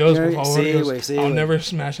 Pidiéndole a Dios, por favor, Dios. Sí, I'll never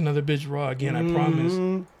smash another bitch raw again. I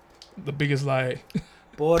promise. The biggest lie.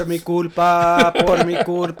 Por mi culpa, por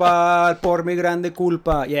mi grande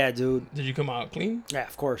culpa. Yeah, dude. Did you come out clean? Yeah,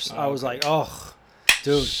 of course. I was like, oh,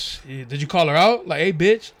 dude. Did you call her out? Like, hey,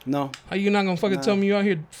 bitch? No. How you not gonna fucking tell me you out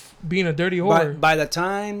here being a dirty whore? By the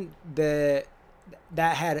time that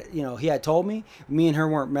had, you know, he had told me and her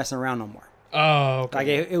weren't messing around no more. Oh, okay. Like,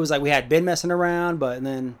 it was like we had been messing around, but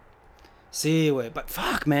then, but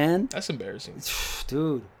fuck, man. That's embarrassing.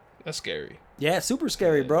 Dude. That's scary. Yeah, super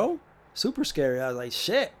scary, bro. Super scary. I was like,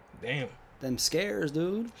 shit. Damn. Them scares,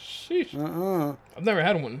 dude. Sheesh. I've never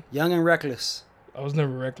had one. Young and reckless. I was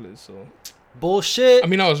never reckless, so. Bullshit. I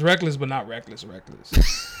mean, I was reckless, but not reckless.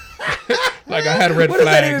 Like, I had red what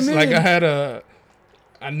flags. Does that even mean?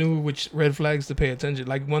 I knew which red flags to pay attention.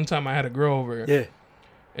 Like, one time I had a girl over. Yeah.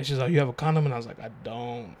 And she's like, you have a condom? And I was like, I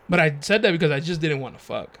don't. But I said that because I just didn't want to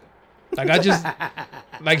fuck. Like, I just,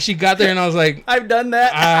 like, she got there and I was like, I've done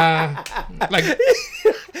that. Like,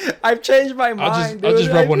 I've changed my mind. I'll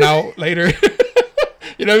just rub one out later.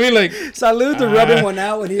 You know what I mean? Like, salute to rubbing one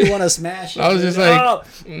out when you want to smash it. I was just like,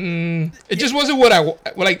 it just wasn't what I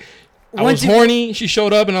was horny. She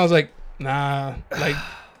showed up and I was like, nah.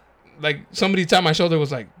 Like somebody tapped my shoulder,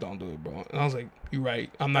 was like, don't do it, bro. And I was like, you're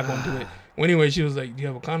right. I'm not going to do it. Well, anyway, she was like, do you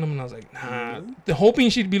have a condom? And I was like, nah. Hoping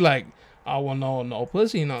she'd be like, oh, well, no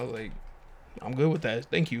pussy. And I was like, I'm good with that.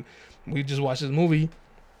 Thank you. We just watched this movie.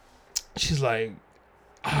 She's like,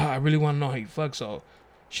 I really want to know how you fuck. So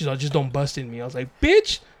she's like, just don't bust in me. I was like,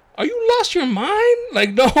 bitch, are you lost your mind?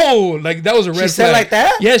 Like, no. Like, that was a red flag. She said like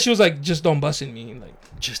that? Yeah, she was like, just don't bust in me. Like,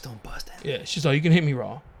 just don't bust in. Yeah, she's like, you can hit me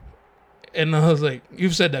raw. And I was like,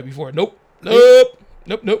 you've said that before. Nope. No,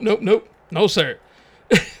 sir.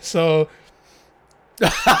 So she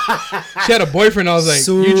had a boyfriend. I was like,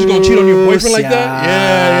 you just gonna cheat on your boyfriend like that?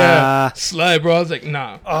 Yeah. Slut, bro. I was like,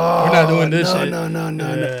 nah, we're not doing this shit.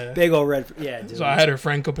 No. Big old red. Yeah, dude. So I had her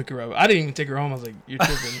friend go pick her up. I didn't even take her home. I was like, you're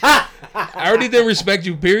tripping. I already didn't respect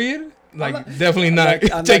you, period. Like, definitely not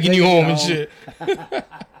taking you home and shit.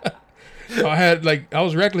 So I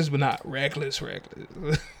was reckless, but not reckless.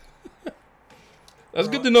 That's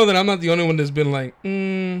good to know that I'm not the only one that's been like,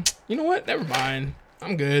 you know what? Never mind.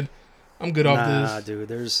 I'm good off this. Nah, dude.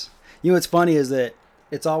 There's, you know what's funny is that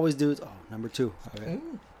it's always dudes. Oh, number 2. Okay.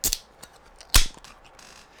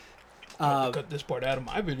 Cut this part out of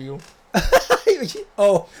my video.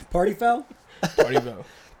 Oh, party foul.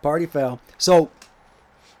 Party foul. So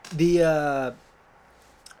the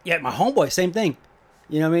my homeboy, same thing.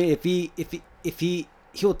 You know what I mean? If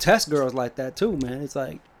he'll test girls like that too, man. It's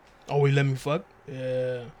like, oh, he let me fuck.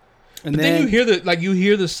 Yeah. And but then you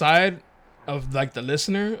hear the side of like the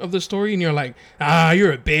listener of the story, and you're like,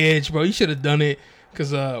 you're a bitch, bro. You should have done it.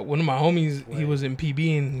 Because one of my homies, he was in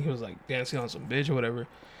PB and he was like dancing on some bitch or whatever.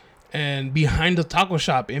 And behind the taco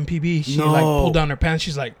shop in PB, she like pulled down her pants.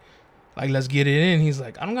 She's like, let's get it in. He's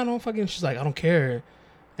like, I don't got no fucking. She's like, I don't care.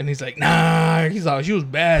 And he's like, nah. He's like, she was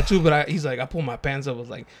bad too, but he's like, I pulled my pants up. I was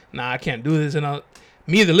like, nah, I can't do this. And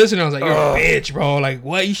me, the listener, I was like, you're a bitch, bro. Like,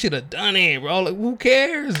 what? You should have done it, bro. Like, who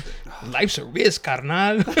cares? Life's a risk,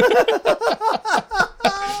 carnal.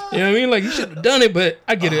 You know what I mean? Like, you should have done it, but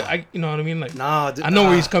I get it. You know what I mean? Like, nah, dude, I know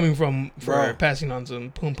where he's coming from for passing on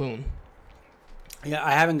some poon. Yeah,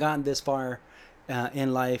 I haven't gotten this far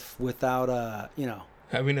in life without,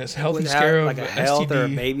 having a healthy scare of like a health STD. or a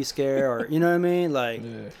baby scare, or you know what I mean? Like,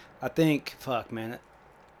 I think, fuck, man.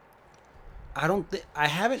 I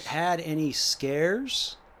haven't had any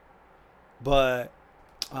scares, but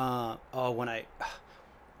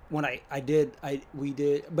we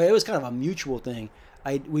did, but it was kind of a mutual thing.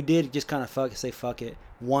 We did just kind of say fuck it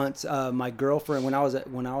once. My girlfriend, when I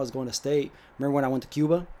was going to state, remember when I went to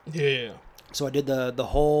Cuba? Yeah. So I did the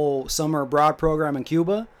whole summer abroad program in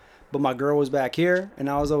Cuba, but my girl was back here and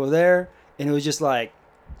I was over there, and it was just like,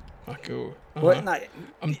 cool. What? Not,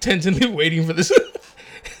 I'm tentatively waiting for this.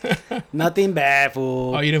 Nothing bad,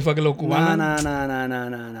 fool. Oh, you didn't fucking local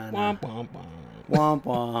cubano? Nah. Womp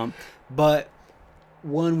womp. But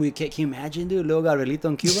one week, can you imagine, dude? Little Gabrielito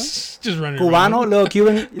in Cuba? Just running Cubano, around. little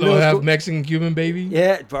Cuban. Little half Mexican Cuban baby.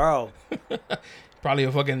 Yeah, bro. Probably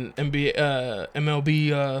a fucking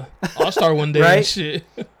MLB All-Star one day right? and shit.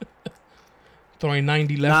 Throwing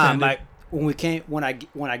 90 left-handed. Nah, like when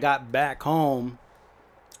I got back home,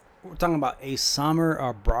 we're talking about a summer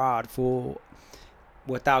abroad, fool,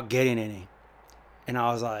 without getting any. And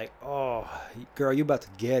I was like, oh, girl, you about to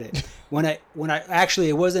get it. when I actually,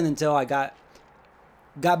 it wasn't until I got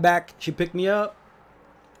back, she picked me up,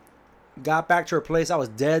 got back to her place. I was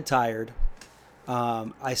dead tired.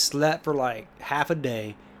 I slept for like half a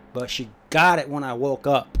day, but she got it when I woke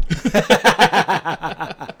up.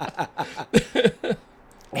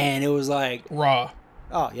 And it was like raw.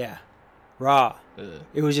 Oh yeah, raw.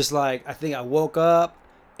 It was just like, I think I woke up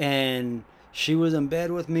and she was in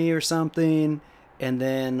bed with me or something, and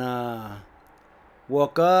then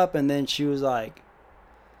woke up, and then she was like,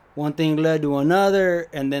 one thing led to another,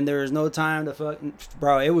 and then there was no time to fucking,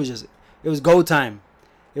 bro. It was go time.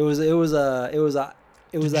 It was Did like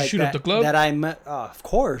you shoot that, up the club? that I met. Of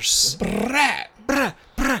course. A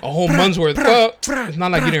whole month's worth. Well, it's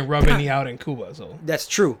not like you didn't rub any out in Cuba, so That's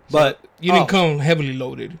true, but you didn't come heavily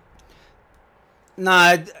loaded.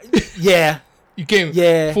 Nah, yeah, You came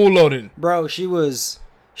Yeah. full loaded. bro. She was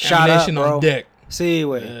shot up, Ammunition bro. on deck. See,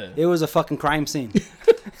 way. Yeah. It was a fucking crime scene.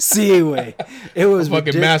 See, way. It was A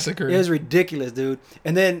fucking massacre. It was ridiculous, dude.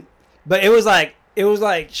 And then, but it was like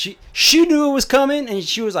she knew it was coming, and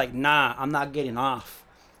she was like, "Nah, I'm not getting off."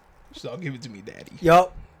 So give it to me, daddy.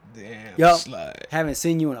 Yup. Damn, Yup. slide. Haven't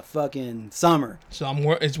seen you in a fucking summer. So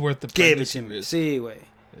it's worth the Give it pregnancy to me. risk. See, way.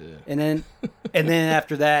 Yeah. And then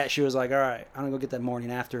after that, she was like, "All right, I'm gonna go get that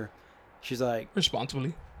morning after." She's like,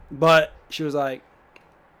 Responsibly. but she was like,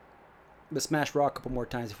 "But smash raw a couple more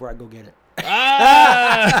times before I go get it."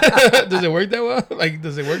 Does it work that well? Like,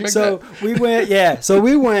 does it work like So that? we went, yeah. So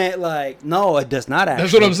we went like, no, it does not actually.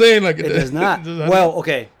 That's what I'm saying. Like, It does not. does Well,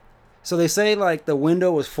 okay. So they say like the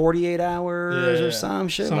window was 48 hours Yeah, or some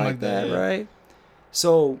shit something like like that, that, yeah. right?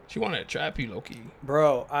 So, She wanted to trap you, low key.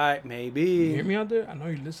 bro, You hear maybe. me out there? I know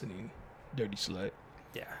you're listening, dirty slut.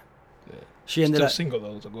 Yeah. Yeah. She ended Still up. single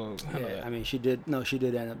though, so go handle Yeah, that. I mean, she did. No, she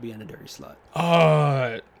did end up being a dirty slut,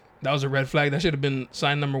 That was a red flag. That should have been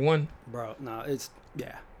sign number 1. bro. No, it's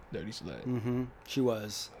yeah. Dirty slut. Mm-hmm. She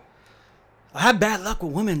was. I have bad luck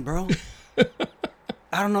with women, bro.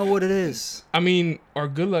 I don't know what it is. I mean, or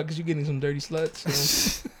good luck because you're getting some dirty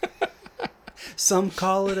sluts. You know? Some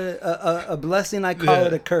call it a blessing. I call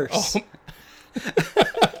it a curse. Oh,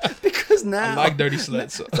 Because now I like dirty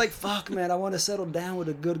sluts. So. it's like, fuck, man. I want to settle down with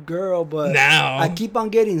a good girl, but Now I keep on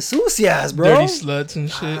getting sucias, bro. dirty sluts and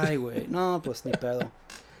shit. Ay, güey. No, pues ni pedo.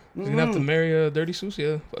 You're gonna have to marry a dirty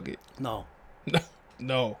sucia. Fuck it. No.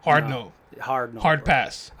 No. Hard no. Hard no. Hard bro.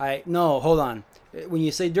 pass. No, hold on. When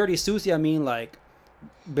you say dirty sucia, I mean like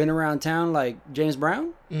been around town like James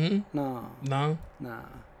Brown? Mm-hmm. No. No. Nah.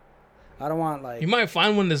 I don't want like You might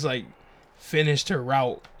find one that's like finished her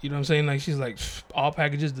route. You know what I'm saying? Like she's like all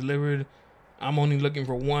packages delivered. I'm only looking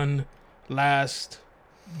for one last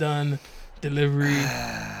done delivery.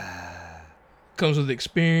 Comes with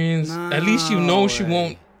experience. At least you know she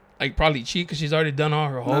won't like probably cheat because she's already done all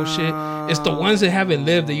her whole shit. It's the ones that haven't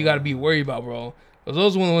lived that you got to be worried about, bro. Because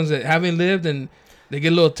those are the ones that haven't lived and they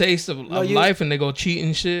get a little taste of life and they go cheat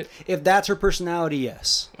and shit. if that's her personality,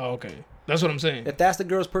 yes. Oh, okay. That's what I'm saying. If that's the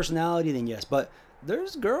girl's personality, then yes. But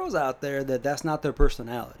there's girls out there that's not their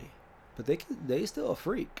personality, but they still a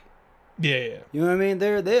freak. Yeah. You know what I mean?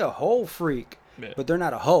 They're a whole freak, Yeah. but they're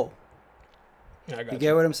not a hoe. I got You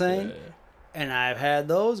get what I'm saying? Yeah. And I've had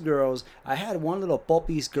those girls. I had one little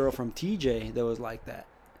poppies girl from TJ that was like that.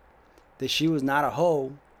 That she was not a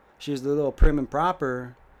hoe. She was a little prim and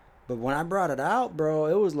proper. But when I brought it out, bro,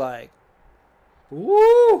 it was like,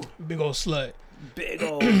 woo! Big old slut. Big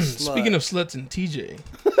old slut. Speaking of sluts and TJ,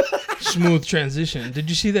 smooth transition. Did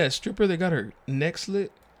you see that stripper that got her neck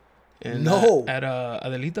slit? And, No. At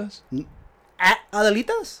Adelitas? At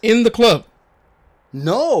Adelitas? In the club.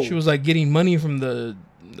 No. She was like getting money from the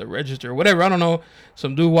register or whatever. I don't know.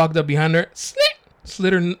 Some dude walked up behind her,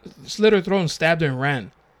 slit her throat and stabbed her and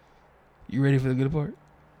ran. You ready for the good part?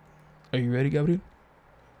 Are you ready, Gabriel?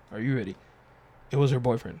 Are you ready? It was her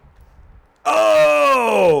boyfriend.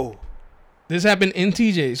 Oh! This happened in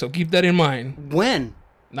TJ, so keep that in mind. When?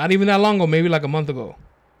 Not even that long ago, maybe like a month ago.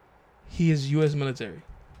 He is U.S. military.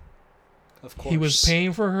 Of course. He was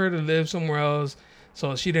paying for her to live somewhere else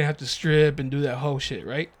so she didn't have to strip and do that whole shit,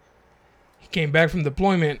 right? He came back from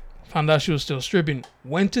deployment, found out she was still stripping,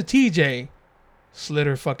 went to TJ, slit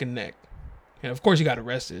her fucking neck. And of course he got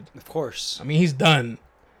arrested. Of course. I mean, he's done.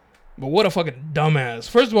 But what a fucking dumbass.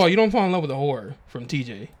 First of all, you don't fall in love with a whore from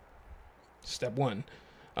TJ. Step one.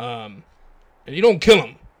 And you don't kill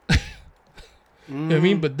him. You know what I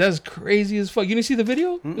mean? But that's crazy as fuck. You didn't see the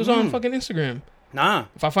video? It was on fucking Instagram. Nah.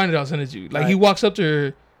 If I find it, I'll send it to you. Like, Right. he walks up to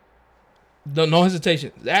her, no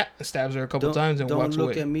hesitation. That stabs her a couple times and walks Don't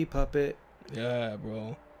away. look at me, puppet. Yeah,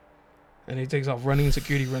 bro. And he takes off running.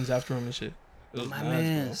 Security runs after him and shit. It was My nuts,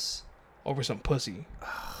 man's. bro. Over some pussy.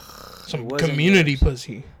 Some wasn't community yours.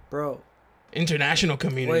 pussy. Bro. International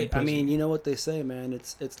community Wait, pussy. I mean, you know what they say, man.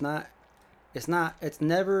 It's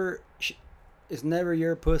never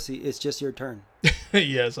your pussy. It's just your turn.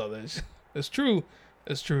 yeah, I saw that. That's true.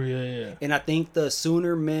 That's true. Yeah. And I think the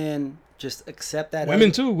sooner men just accept that.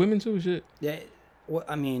 Women too. Shit. Yeah. Well,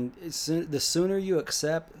 I mean, the sooner you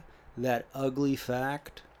accept that ugly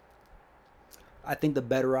fact, I think the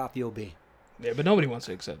better off you'll be. Yeah, but nobody wants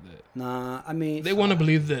to accept that. Nah, I mean, They want to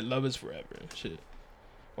believe that love is forever and shit.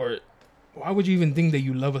 Or why would you even think that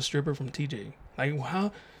you love a stripper from TJ? Like,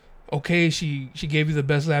 how? Okay, she gave you the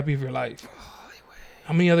best lappy of your life.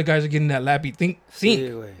 How many other guys are getting that lappy? Think.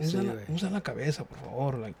 Usa la cabeza,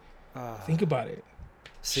 por favor. Like, think about it.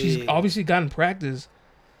 She's obviously gotten practice.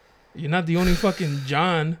 You're not the only fucking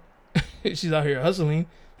John. She's out here hustling.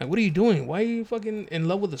 Like, what are you doing? Why are you fucking in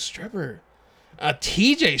love with a stripper? A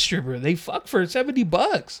TJ stripper. They fuck for $70.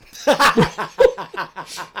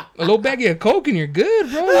 A little baggie of coke and you're good,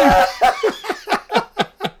 bro.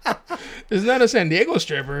 It's not a San Diego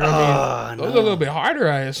stripper. I mean, those are a little bit harder,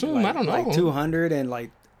 I assume. I don't know. Like 200 and like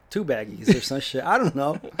 2 baggies or some shit. I don't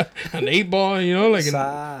know. An 8-ball, you know, like in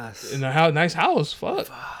a nice house. Fuck,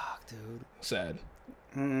 dude. sad.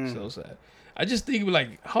 So sad. I just think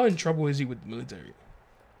like, how in trouble is he with the military?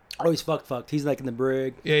 Oh, he's fucked. He's like in the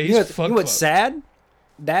brig. Yeah, he's you know fucked. what's sad?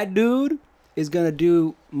 That dude is gonna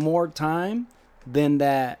do more time than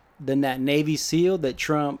that Navy SEAL that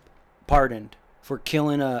Trump pardoned for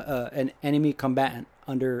killing an enemy combatant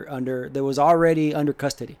under that was already under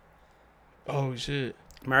custody. Oh shit!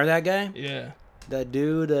 Remember that guy? Yeah. That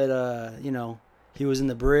dude that he was in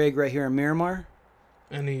the brig right here in Miramar.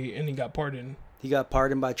 And he got pardoned. He got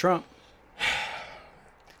pardoned by Trump.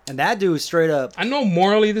 And that dude straight up. I know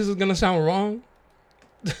morally this is gonna sound wrong,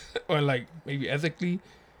 or like maybe ethically,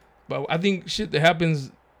 but I think shit that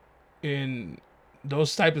happens in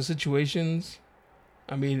those type of situations,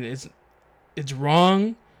 I mean, it's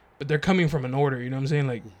wrong, but they're coming from an order. You know what I'm saying?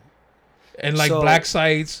 Like, and like So- black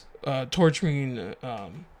sites, torturing,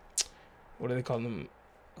 what do they call them?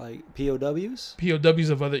 Like POWs? POWs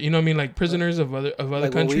of other, you know what I mean? Like prisoners of other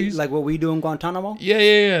Like countries. what we do in Guantanamo?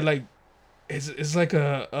 Yeah. Like, it's like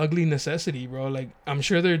a ugly necessity, bro. Like, I'm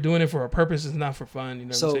sure they're doing it for a purpose. It's not for fun. You know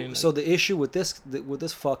what I'm saying? Like, So the issue with this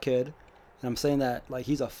fuckhead, and I'm saying that like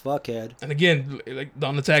he's a fuckhead. and again, like,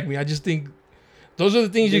 don't attack me. I just think those are the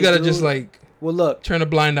things you This gotta just dude- like Well, look, turn a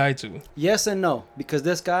blind eye to. yes and no, because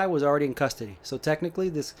this guy was already in custody. So technically,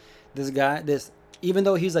 this guy, even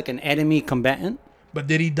though he's like an enemy combatant, But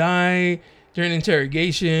did he die during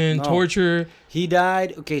interrogation, No. torture? he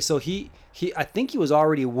died. Okay, so he I think he was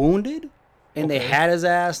already wounded, and they Okay. had his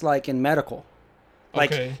ass like in medical.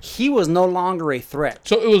 Like Okay. he was no longer a threat.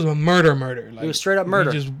 So it was a murder. Like, It was straight up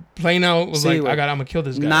murder. He just plain out was See, like, I'm gonna kill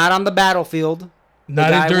this guy. Not on the battlefield. Not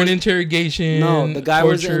guy during was- interrogation. No, the guy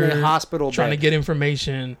was in torture, a hospital trying bed. to get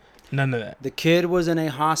information. None of that. The kid was in a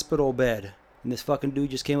hospital bed, and this fucking dude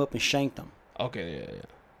just came up and shanked him. Okay,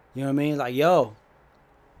 You know what I mean? Like, yo,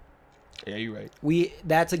 yeah, you're right.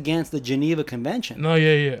 that's against the Geneva Convention. No,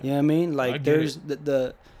 yeah. You know what I mean? I Like, get there's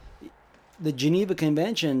the Geneva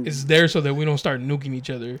Convention. It's there so that we don't start nuking each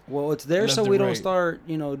other. Well, it's there left so and we don't right. start,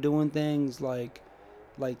 doing things like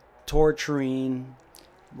torturing,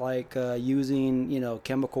 like using,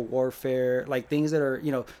 chemical warfare, like things that are,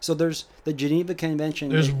 So there's the Geneva Convention.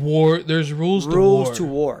 There's like, war. There's rules to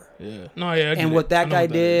war. Yeah. No, yeah. I get And it. what I that know guy what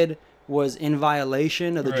that is. did was in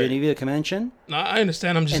violation of the Right. Geneva Convention. No, I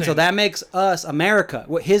understand. I'm just And saying. so that makes us America.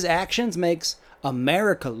 What his actions makes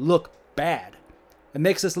America look bad. It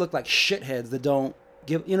makes us look like shitheads that don't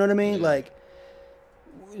give. You know what I mean? Yeah. Like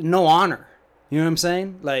no honor. You know what I'm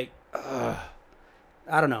saying? Like I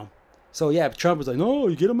don't know. So yeah, Trump was like, "No,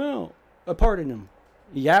 you get him out. I pardon him."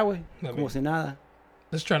 Yahweh, I como si nada.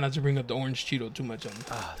 Let's try not to bring up the orange Cheeto too much on.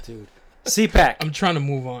 Ah, dude. CPAC. I'm trying to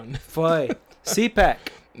move on. Foy. CPAC.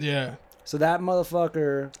 Yeah. So that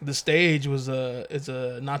motherfucker. The stage was it's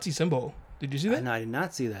a Nazi symbol. Did you see that? No, I did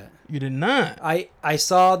not see that. You did not. I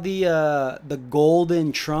saw the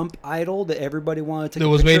golden Trump idol that everybody wanted to take That a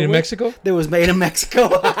was made picture in with. Mexico. That was made in Mexico.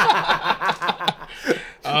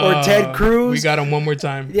 Or Ted Cruz. We got him one more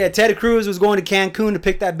time. Yeah, Ted Cruz was going to Cancun to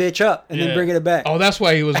pick that bitch up and Yeah. then bring it back. Oh, that's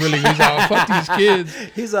why he was really. He's like, fuck these kids.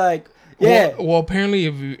 He's like, yeah. Well, apparently,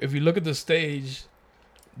 if you look at the stage,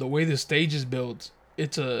 the way the stage is built,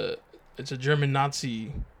 it's a German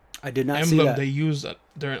Nazi I did not see emblem that. they use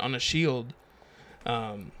during on a shield.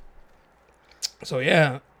 So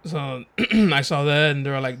yeah, so I saw that and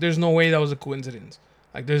they were like, "There's no way that was a coincidence.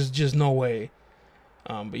 Like, there's just no way."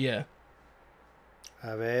 But yeah,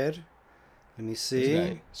 A ver. Let me this see.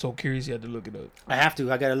 guy, so curious, you had to look it up. I have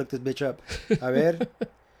to. I gotta look this bitch up. A ver.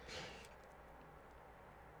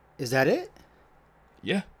 Is that it?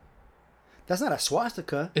 Yeah, That's not a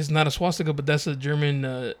swastika, it's not a swastika, but that's a German.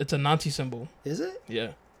 It's a Nazi symbol. is it?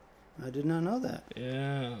 Yeah, I did not know that.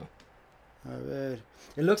 yeah, A ver.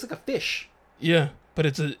 It looks like a fish. yeah. But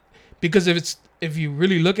it's because if you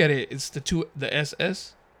really look at it, it's the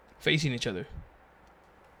SS facing each other.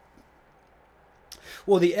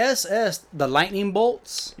 Well, the SS, the lightning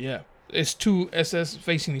bolts. Yeah, it's two SS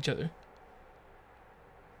facing each other.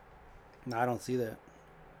 No, I don't see that.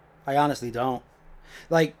 I honestly don't.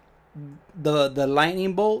 Like the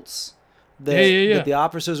lightning bolts that, Yeah. that the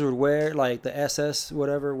officers would wear, like the SS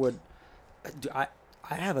whatever would. I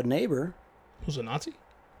have a neighbor, Who's a Nazi?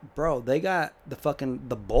 bro. They got the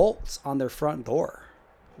bolts on their front door.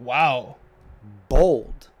 Wow.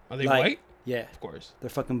 Bold. Are they Like, white? Yeah, Of course. they're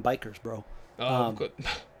fucking bikers, bro. Oh, good.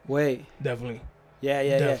 Wait. Definitely. Yeah.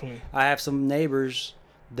 Definitely. I have some neighbors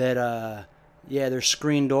that their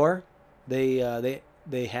screen door, they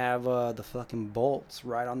have the fucking bolts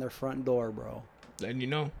right on their front door, bro. Then you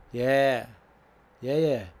know. Yeah.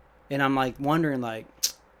 And I'm like wondering, like,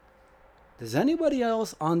 does anybody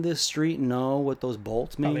else on this street know what those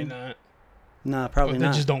bolts mean? Probably not. Nah, probably Or they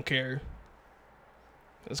not. just don't care.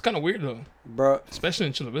 It's kind of weird though, Bro, especially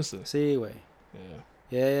in Chula Vista. see, wait.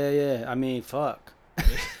 Yeah. Yeah. I mean, fuck.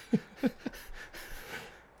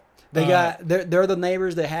 They got they're the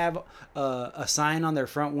neighbors that have a sign on their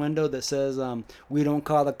front window that says "We don't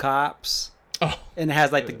call the cops," Oh, and it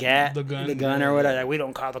has like the gun yeah, or whatever. yeah. Like, we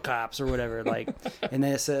don't call the cops or whatever. Like, and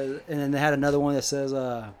then it says, and then they had another one that says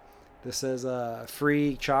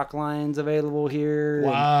free chalk lines available here.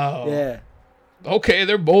 wow. Yeah. Okay,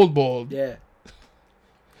 they're bold. Yeah.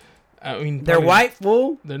 I mean, They're probably white,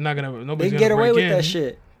 fool. They're not gonna. They Nobody's can gonna get away break with in. that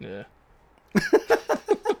shit. Yeah.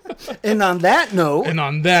 And on that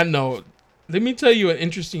note, let me tell you an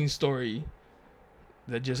interesting story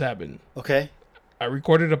that just happened. okay. I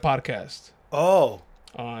recorded a podcast Oh,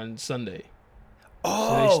 on Sunday.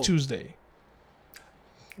 oh, Today's Tuesday.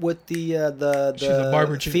 with the She's a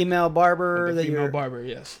barber chick. female barber The that female you're barber,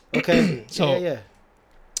 yes. okay. So- yeah.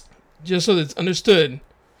 Just so that's understood,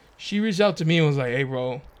 she reached out to me and was like, "Hey,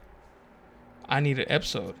 bro, I need an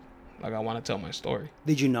episode. Like, I want to tell my story."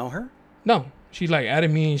 Did you know her? No, she like added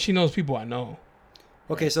me. She knows people I know.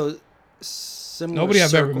 Okay, so similar Nobody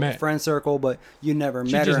I've ever circle, met. friend circle, but you never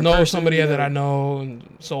She met her just in knows person, somebody you that I never- know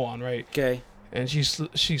and so on, right? Okay, And she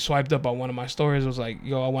swiped up on one of my stories. Was like,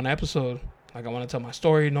 "Yo, I want an episode. Like, I want to tell my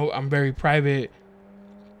story. No, I'm very private.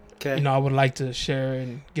 okay, You know, I would like to share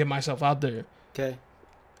and get myself out there." okay.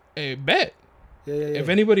 Hey, bet. Yeah. If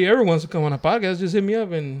anybody ever wants to come on a podcast, just hit me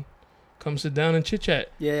up and come sit down and chit chat.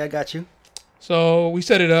 Yeah, I got you. So we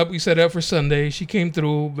set it up. We set it up for Sunday. She came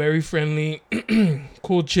through, very friendly,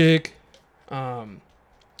 cool chick.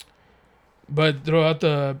 But throughout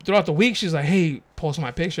the week, she's like, "Hey, post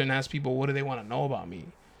my picture and ask people what do they want to know about me."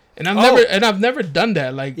 And I've never done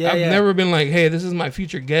that. Like, Yeah, I've yeah. never been like, "Hey, this is my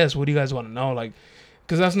future guest. What do you guys want to know?" Like,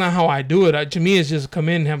 because that's not how I do it. To me, it's just come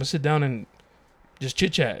in, have a sit down, and just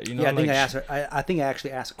chit chat. You know, Yeah, I think like, I asked her. I think I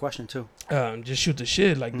actually asked a question too. just shoot the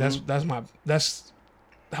shit. Like that's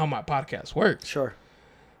how my podcast works. Sure.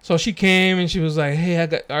 So she came and she was like, "Hey, I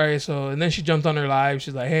got all right." So and then she jumped on her live.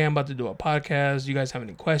 She's like, "Hey, I'm about to do a podcast. You guys have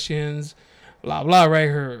any questions?" Blah blah. Right.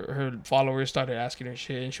 Her followers started asking her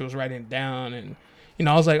shit, and she was writing it down. And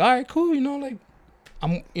I was like, "All right, cool. You know, like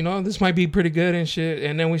this might be pretty good and shit."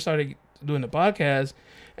 And then we started doing the podcast,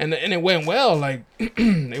 and it went well. Like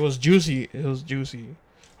it was juicy. It was juicy.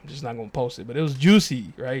 I'm just not gonna post it, but it was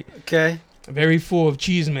juicy, right? Okay. Very full of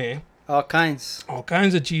cheese, man. All kinds. All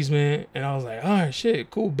kinds of cheese, man. And I was like, all right, shit,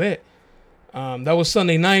 cool, bet. That was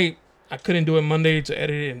Sunday night. I couldn't do it Monday to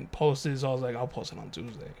edit it and post it, so I was like, I'll post it on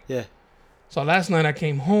Tuesday. Yeah. So last night I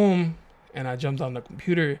came home and I jumped on the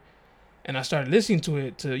computer and I started listening to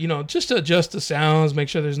it to, just to adjust the sounds, make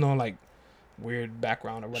sure there's no like weird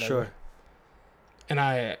background or whatever. Sure. And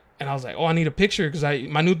I was like, oh, I need a picture because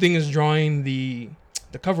my new thing is drawing the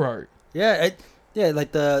cover art. Yeah.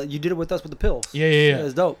 Like you did it with us with the pills. Yeah.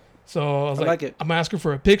 It's dope. So I was like it. I'm asking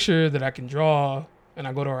for a picture that I can draw, and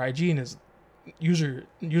I go to her IG and it's user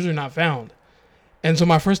not found. And so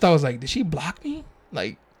my first thought was like, did she block me?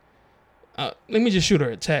 Like, let me just shoot her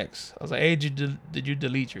a text. I was like, hey, did you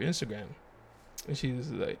delete your Instagram? And she was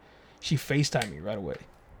like, she FaceTimed me right away.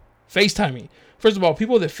 FaceTime me. First of all,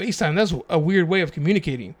 people that FaceTime, that's a weird way of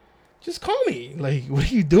communicating. Just call me. Like, what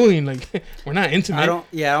are you doing? Like, we're not intimate. I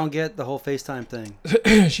don't get the whole FaceTime thing.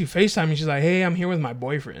 She FaceTimed me. She's like, hey, I'm here with my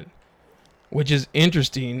boyfriend. Which is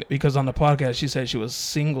interesting because on the podcast she said she was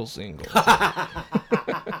single.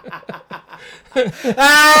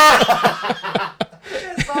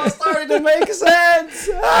 It's all starting to make sense.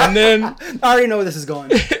 And then I already know where this is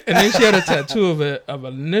going. and then she had a tattoo of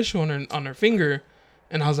an initial on her finger,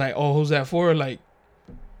 and I was like, oh, who's that for? Like,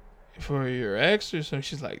 for your ex or something?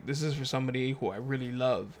 She's like, this is for somebody who I really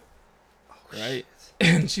love, right?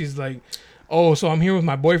 And she's like, oh, so I'm here with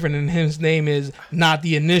my boyfriend, and his name is not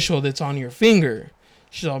the initial that's on your finger.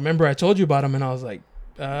 She's like, remember I told you about him, and I was like,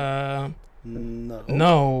 no,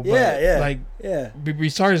 but Yeah. like, Yeah. we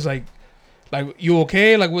started like, you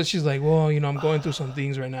okay? Like, what? She's like, well, I'm going through some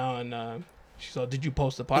things right now, and she's like, did you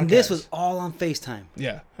post the podcast? And this was all on FaceTime.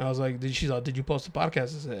 Yeah. I was like, she's like, did you post the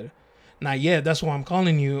podcast? I said, not yet. That's why I'm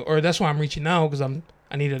calling you, or that's why I'm reaching out because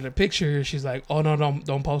I needed a picture. She's like, oh no,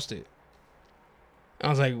 don't post it. I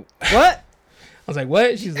was like, What? I was like,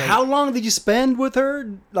 what? She's like, How long did you spend with her?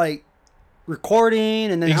 Like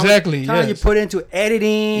recording, and then Exactly, how much time you yes. put into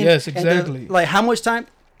editing? Yes, and then, exactly. like how much time?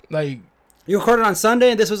 like You recorded on Sunday,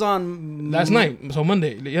 and this was on last night, so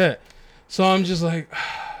Monday, yeah. So I'm just like,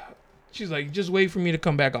 she's like, just wait for me to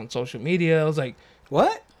come back on social media. I was like,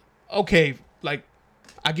 What? okay, like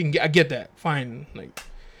I get that, fine, like.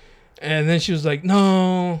 And then she was like,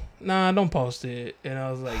 nah, don't post it. And I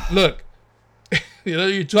was like, look,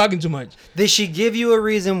 you're talking too much. Did she give you a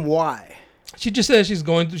reason why? She just said she's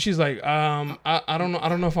going through. She's like, I don't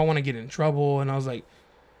know if I want to get in trouble. And I was like,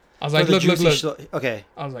 For the look. juicy okay.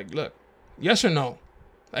 I was like, look, yes or no.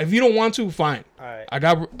 Like, if you don't want to, fine. All right.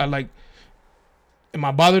 I like. Am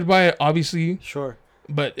I bothered by it? Obviously. Sure.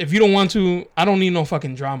 But if you don't want to, I don't need no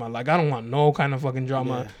fucking drama. Like, I don't want no kind of fucking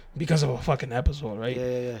drama Yeah. because of a fucking episode, right?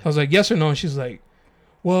 Yeah. I was like, yes or no. And she's like,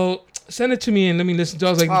 well, send it to me and let me listen to it.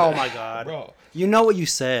 I was like, Oh my God, bro. You know what you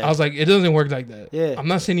said. I was like, it doesn't work like that. Yeah. I'm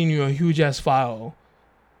not sending you a huge ass file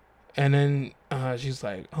And then she's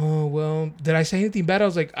like, oh, well, did I say anything bad? I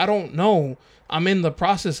was like, I don't know. I'm in the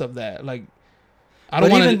process of that. Like, I don't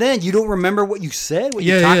want to. Even then, you don't remember what you said? What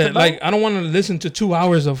Yeah, you talked yeah. about? Like, I don't want to listen to 2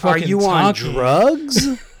 hours of Are fucking you on talking. drugs?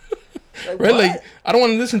 Right? what? Like, I don't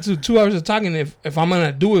want to listen to 2 hours of talking if I'm going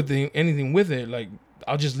to do anything with it. Like,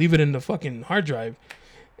 I'll just leave it in the fucking hard drive.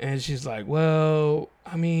 And she's like, well,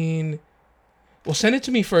 I mean, well, send it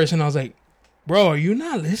to me first. And I was like, bro, are you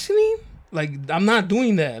not listening? Like, I'm not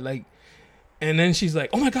doing that. Like, and then she's like,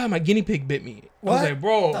 oh my God, my guinea pig bit me. What? I was like,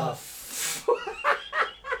 bro,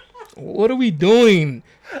 what are we doing?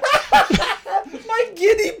 My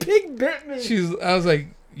guinea pig bit me. I was like,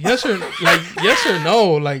 yes or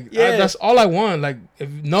no. Like, Yeah. that's all I want. Like, if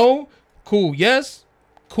no, cool. Yes,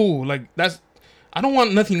 cool. Like, I don't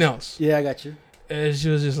want nothing else. Yeah, I got you. And she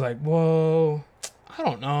was just like, whoa, I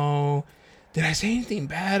don't know. Did I say anything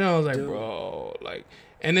bad? And I was like, Dude. bro, like,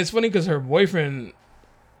 and it's funny because her boyfriend,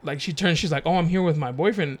 like, she's like, oh, I'm here with my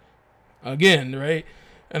boyfriend again, right?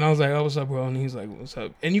 And I was like, oh, what's up, bro? And he's like, what's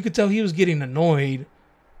up? And you could tell he was getting annoyed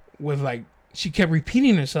with, like, she kept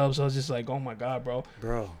repeating herself. So I was just like, oh my God,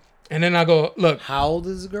 bro. And then I go, look, How old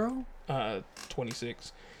is the girl?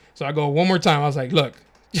 26. So I go one more time. I was like, look,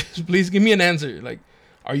 just please give me an answer. Like,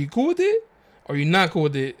 are you cool with it? Or are you not cool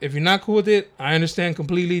with it? If you're not cool with it, I understand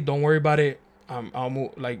completely. Don't worry about it. I'll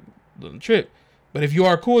move, like, the trip. But if you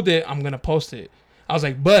are cool with it, I'm going to post it. I was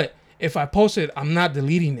like, but if I post it, I'm not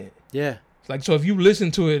deleting it. Yeah. Like, so if you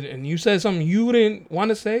listen to it and you said something you didn't want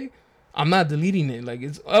to say, I'm not deleting it. Like,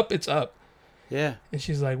 it's up, it's up. Yeah. And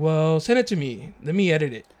she's like, well, send it to me. Let me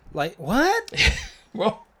edit it. Like, what?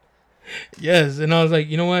 Bro. Yes. And I was like,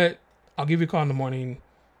 you know what? I'll give you a call in the morning.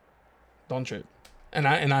 Don't trip. And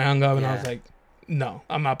I hung up and I was like, no,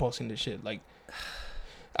 I'm not posting this shit. Like,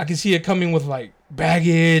 I can see it coming with, like,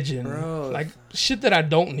 baggage and like shit that I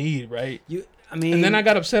don't need, right? And then I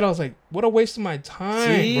got upset. I was like, what a waste of my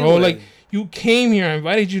time, bro. Like, you came here, I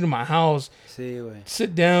invited you to my house.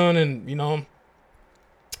 Sit down and, you know,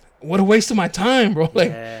 what a waste of my time, bro.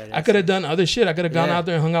 Like, I could have done other shit. I could have gone out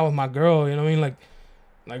there and hung out with my girl, you know what I mean?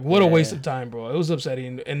 Like what a waste of time, bro. It was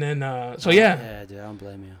upsetting. And then, yeah, dude, I don't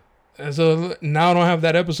blame you. And so now I don't have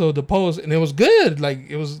that episode to post, and it was good. Like,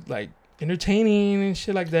 it was, like, entertaining and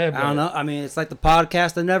shit like that. But, I don't know. I mean, it's like the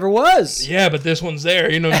podcast that never was. Yeah, but this one's there.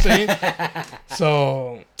 You know what I'm saying?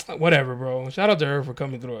 So, whatever, bro. Shout out to her for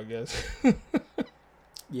coming through, I guess.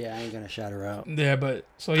 Yeah, I ain't going to shout her out. Yeah, but,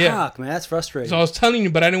 so, yeah. Fuck, man, that's frustrating. So, I was telling you,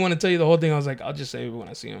 but I didn't want to tell you the whole thing. I was like, I'll just say it when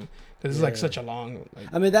I see him. Because it's, like, such a long... Like,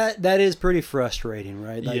 I mean, that is pretty frustrating,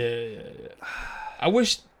 right? Like, yeah. I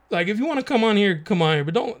wish... Like, if you want to come on here, come on here.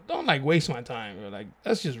 But don't like, waste my time. Or, like,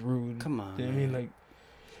 that's just rude. Come on, you know what I mean? Like,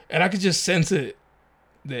 and I could just sense it,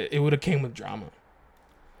 that it would have came with drama.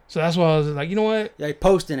 So that's why I was like, you know what? Yeah, like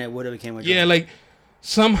posting it would have came with drama. Yeah, like,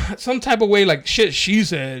 some type of way, like, shit she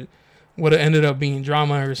said would have ended up being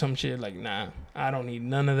drama or some shit. Like, nah, I don't need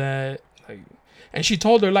none of that. Like, and she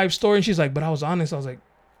told her life story, and she's like, but I was honest. I was like,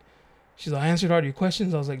 she's like, I answered all your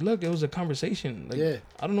questions. I was like, look, it was a conversation. Like,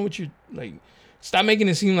 I don't know what you, like... Stop making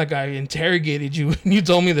it seem like I interrogated you and you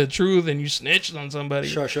told me the truth and you snitched on somebody.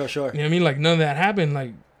 Sure. You know what I mean? Like, none of that happened.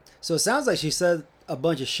 Like, so it sounds like she said a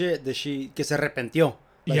bunch of shit that que se arrepintió.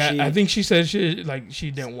 Like yeah, I think she said shit like she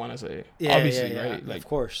didn't want to say. Yeah, obviously, yeah, right? Like, of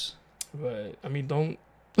course. But I mean, don't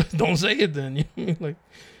say it then. You know what I mean? Like,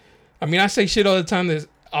 I mean, I say shit all the time that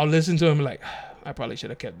I'll listen to and be like, I probably should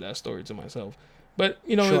have kept that story to myself. But,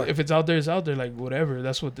 you know, if it's out there, it's out there. Like, whatever.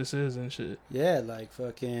 That's what this is and shit. Yeah, like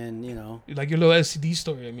fucking, you know. Like your little STD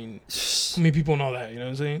story. I mean, how many people know that? You know what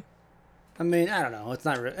I'm saying? I mean, I don't know. It's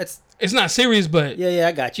not real. It's not serious, but... Yeah,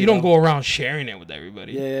 I got you. You don't go around sharing it with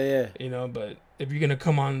everybody. Yeah. You know, but if you're going to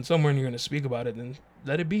come on somewhere and you're going to speak about it, then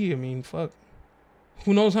let it be. I mean, fuck.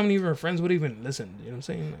 Who knows how many of our friends would even listen? You know what I'm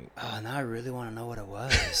saying? Like, oh, now I really want to know what it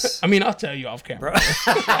was. I mean, I'll tell you off camera.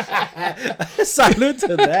 Salute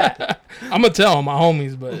to that. I'm going to tell my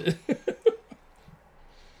homies, but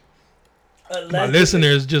my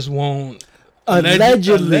listeners just won't.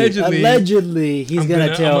 Allegedly, he's going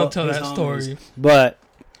to tell that story. But,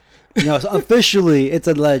 you know, officially, it's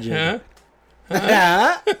a legend.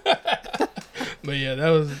 Huh? But yeah,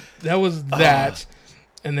 that was that.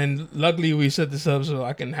 And then, luckily, we set this up so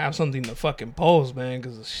I can have something to fucking post, man,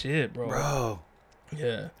 because of shit, bro.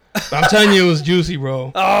 Yeah. But I'm telling you, it was juicy,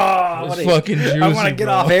 bro. Oh, it was fucking juicy, I want to get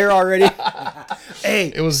off air already.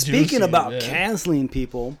 Hey, it was speaking juicy, about canceling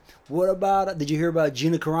people, what about, did you hear about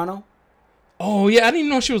Gina Carano? Oh, yeah, I didn't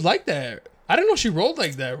even know she was like that. I didn't know she rolled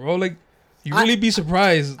like that, bro. Like, you really be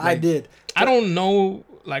surprised. Like, I did. I don't know,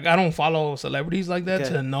 like, I don't follow celebrities like that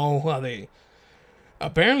to know how they...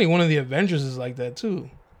 Apparently, one of the Avengers is like that, too.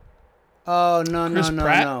 Oh,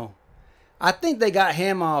 no. I think they got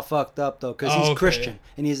him all fucked up though, because he's Christian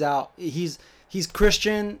and he's out. He's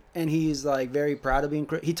Christian and he's like very proud of being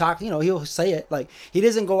Christian. He talk, he'll say it like he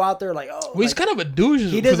doesn't go out there like Well, he's kind of a douche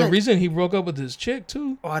for the reason he broke up with his chick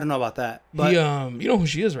too. Oh, I don't know about that. But he, you know who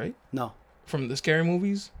she is, right? No. From the scary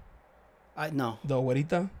movies. No. The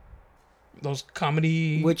güerita. Those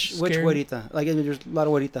comedy. Which güerita? Like there's a lot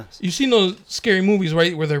of güeritas. You've seen those scary movies,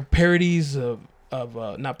 right? Where they're parodies of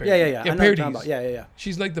not parodies. Yeah. Yeah, I know parodies. what you're talking about. Yeah.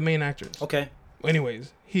 She's like the main actress. Okay.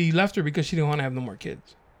 Anyways, he left her because she didn't want to have no more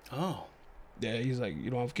kids. Oh. Yeah, he's like,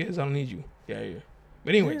 you don't have kids, I don't need you. Yeah.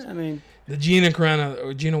 But anyways, I mean, the Gina Carano,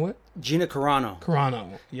 or Gina what? Gina Carano.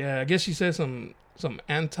 Carano. Yeah, I guess she said some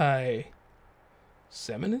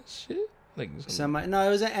anti-Semitist shit. Like No, it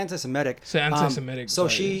was anti-Semitic. Anti-Semitic. So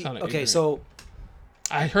so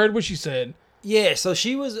I heard what she said. Yeah, so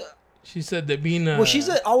she was. She said that being. She's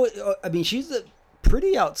a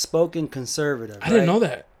pretty outspoken conservative. I didn't know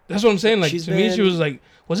that. That's what I'm saying. Like to me, she was like,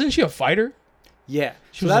 wasn't she a fighter? Yeah,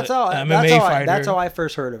 she was MMA fighter. That's how I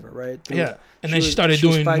first heard of her, right? Yeah, and then she started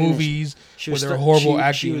doing movies with her horrible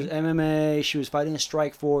acting. She was MMA. She was fighting a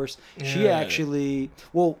strike force. Yeah.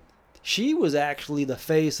 She was actually the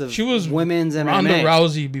face of women's MMA. Ronda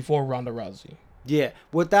Rousey before Ronda Rousey. Yeah,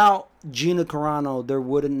 without Gina Carano, there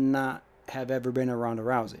would not have ever been a Ronda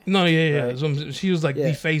Rousey. No, yeah. Right? She was like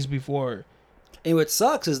the face before. And what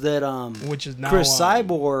sucks is that which is now Chris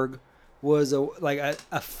Cyborg was a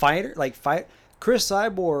fighter. Chris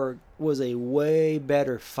Cyborg was a way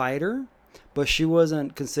better fighter, but she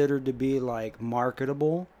wasn't considered to be like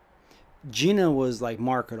marketable. Gina was like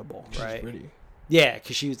marketable, right? She's pretty. Yeah,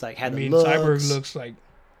 because she was like had the looks. Cyborg looks like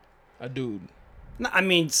a dude. No, I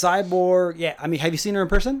mean Cyborg. Yeah, I mean, have you seen her in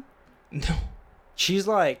person? No. She's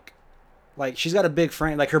like she's got a big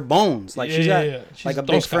frame, like her bones. Like she's got like a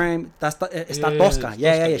big frame. It's not tosca.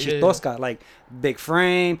 Yeah. She's tosca. Like big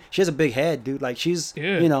frame. She has a big head, dude. Like she's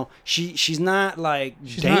she's not like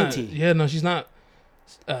dainty. She's not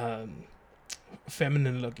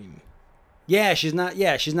feminine looking. Yeah, she's not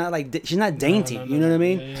like she's not dainty. You know what I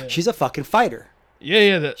mean? Yeah. She's a fucking fighter.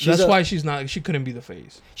 Yeah. That's why she's not. She couldn't be the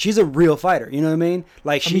face. She's a real fighter. You know what I mean?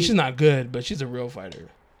 Like she's not good, but she's a real fighter.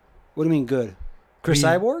 What do you mean good? Chris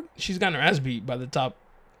Cyborg? She's gotten her ass beat by the top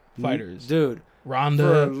fighters. Dude. Ronda.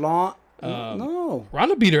 For a long... no.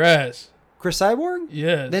 Ronda beat her ass. Chris Cyborg?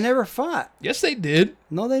 Yes. They never fought. Yes, they did.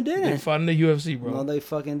 No, they didn't. They fought in the UFC, bro. No, they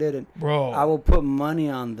fucking didn't. Bro. I will put money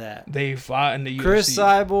on that. They fought in the UFC. Chris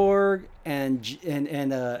Cyborg and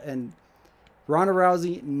Ronda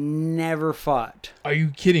Rousey never fought. Are you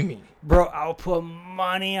kidding me? Bro, I'll put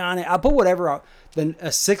money on it. I'll put whatever. Then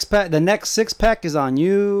a six-pack. The next six-pack is on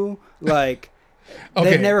you. Like... Okay.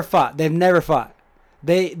 They've never fought. There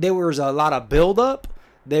was a lot of build-up.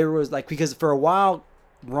 There was because for a while,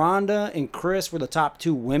 Ronda and Chris were the top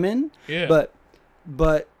two women. Yeah.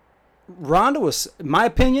 But Ronda was, in my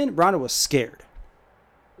opinion, Ronda was scared.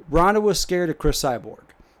 Ronda was scared of Chris Cyborg,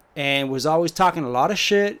 and was always talking a lot of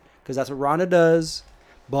shit because that's what Ronda does.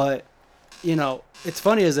 But it's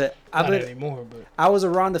funny is that not anymore. But I was a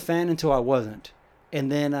Ronda fan until I wasn't,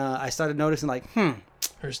 and then I started noticing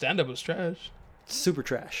her stand-up was trash. Super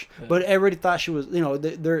trash. Yeah. But everybody thought she was,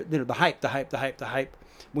 the hype.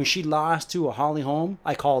 When she lost to a Holly Holm,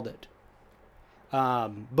 I called it.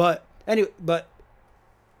 But anyway,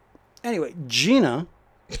 Gina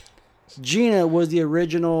was the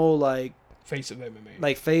original face of MMA.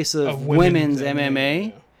 Like face of women's MMA.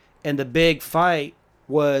 Yeah. And the big fight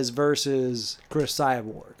was versus Chris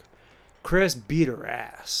Cyborg. Chris beat her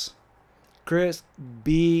ass.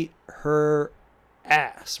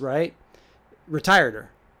 Right? Retired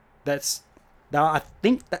her.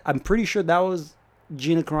 I'm pretty sure that was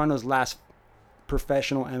Gina Carano's last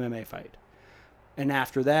professional MMA fight. And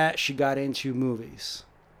after that, she got into movies.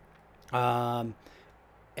 And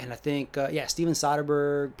I think Steven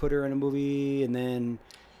Soderbergh put her in a movie, and then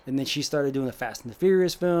she started doing the Fast and the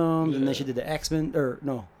Furious films, and then she did the X-Men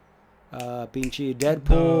Deadpool,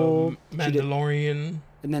 Mandalorian.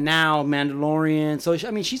 And then now Mandalorian. So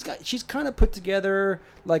she's kind of put together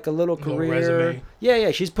like a little career. Resume.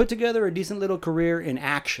 Yeah. She's put together a decent little career in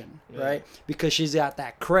action, right? Because she's got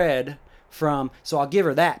that cred from. So I'll give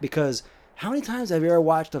her that, because how many times have you ever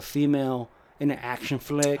watched a female in an action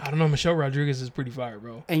flick? I don't know. Michelle Rodriguez is pretty fire,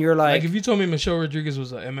 bro. And you're like if you told me Michelle Rodriguez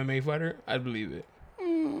was an MMA fighter, I'd believe it.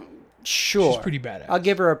 Sure. She's pretty badass. I'll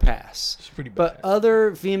give her a pass. She's pretty badass. But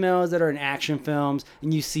other females that are in action films,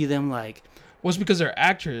 and you see them like. Well, it's because they're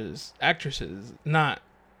actresses, not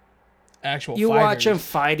actual you fighters. Watch them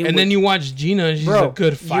fighting. And then you watch Gina, she's a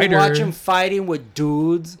good fighter. You watch them fighting with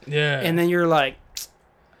dudes. Yeah. And then you're like,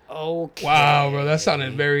 Okay. Wow, bro, that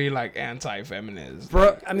sounded very like anti-feminist.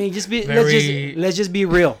 Bro, I mean, just be Very- let's just be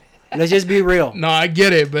real. Let's just be real. No, I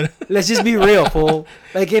get it, but Let's just be real, fool.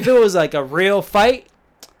 Like if it was like a real fight,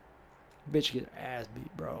 bitch get her ass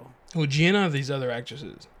beat, bro. who Gina or these other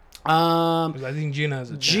actresses? 'Cause I think Gina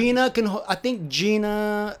has a chance. I think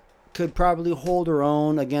Gina could probably hold her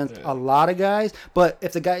own against a lot of guys. But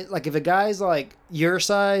if a guy's like your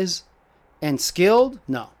size and skilled,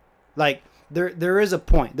 no. Like there is a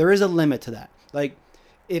point. There is a limit to that. Like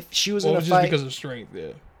if she was Well, in a just fight, because of strength,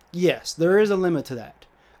 yeah. yes, there is a limit to that.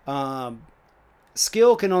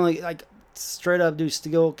 Skill can only like straight up do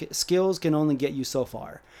skills can only get you so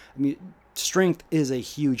far. I mean, strength is a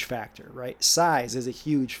huge factor, right? Size is a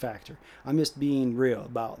huge factor. I'm just being real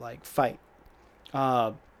about like fight.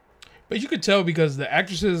 But you could tell because the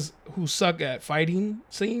actresses who suck at fighting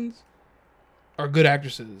scenes are good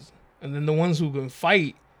actresses, and then the ones who can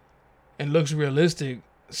fight and looks realistic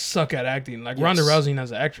suck at acting. Like Ronda Rousey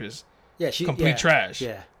as an actress, Yeah, she complete trash.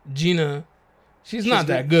 Yeah, Gina, she's not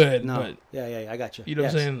that good, No, but yeah, I got you. you know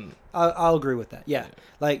what I'm saying? I'll agree with that. Yeah,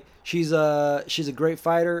 like she's a great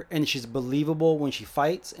fighter and she's believable when she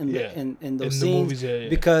fights in Yeah. those In the scenes movies, yeah.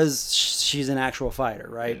 because she's an actual fighter,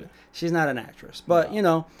 right? Yeah. She's not an actress, but you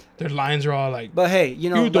know. Their lines are all like, But hey, you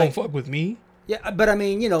know, you don't like, fuck with me. yeah, but I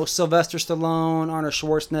mean, you know, Sylvester Stallone, Arnold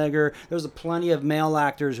Schwarzenegger. There's plenty of male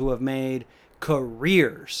actors who have made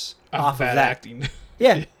careers off of bad that. acting.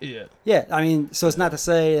 Yeah, Yeah. yeah. I mean, so it's not to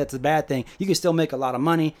say that's a bad thing. You can still make a lot of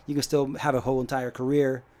money. You can still have a whole entire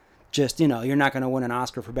career. Just, you know, you're not going to win an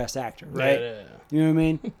Oscar for Best Actor, right? Yeah. You know what I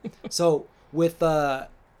mean? So with Ronda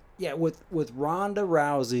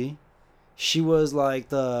Rousey, she was like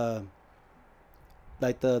the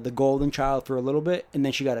golden child for a little bit, and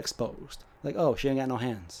then she got exposed. Like, oh, she ain't got no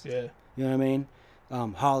hands. Yeah. You know what I mean?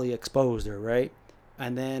 Holly exposed her, right?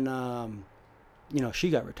 And then, you know, she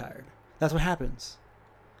got retired. That's what happens.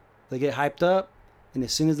 They get hyped up, and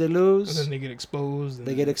as soon as they lose, And then they get exposed. And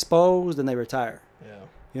they get exposed, and they retire. Yeah.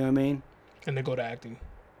 You know what I mean? And they go to acting.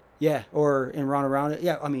 Yeah, or in Ronda Rousey.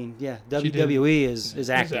 Yeah, I mean, yeah, She did. WWE is acting. It's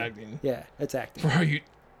acting. Yeah, it's acting. Bro,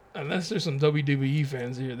 unless there's some WWE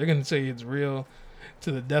fans here, they're gonna say it's real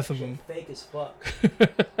to the death of them. Fake as fuck.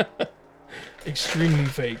 Extremely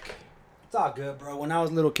fake. It's all good, bro. When I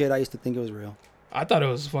was a little kid, I used to think it was real. I thought it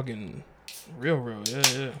was fucking real.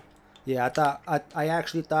 Yeah. Yeah, I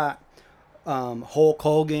actually thought Hulk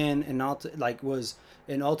Hogan and was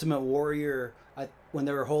an Ultimate Warrior. When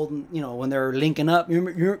they were holding, you know, when they were linking up. You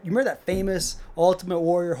remember that famous Ultimate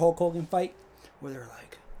Warrior Hulk Hogan fight where they're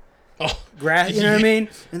like, you know what I mean?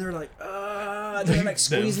 And they're like, they're like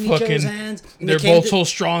squeezing each other's hands. And they're both so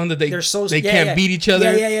strong that they can't beat each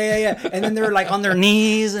other. Yeah. And then they're like on their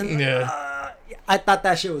knees and Yeah. I thought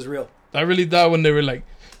that shit was real. I really thought when they were like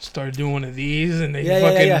start doing one of these and they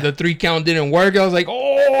the 3 count didn't work. I was like,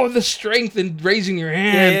 oh, the strength in raising your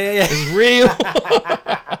hand is real.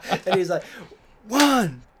 And he's like,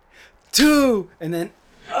 1, 2, and then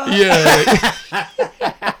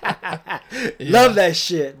love that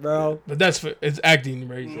shit, bro. But it's acting,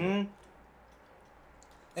 right? Mm-hmm.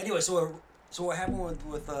 Anyway, so what happened with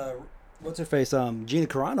what's her face? Gina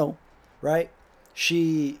Carano, right?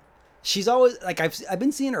 She's always like I've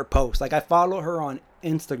been seeing her post. Like I follow her on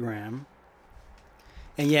Instagram,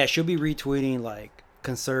 and yeah, she'll be retweeting like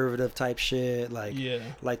conservative type shit, like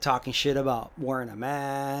talking shit about wearing a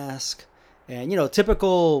mask, and you know,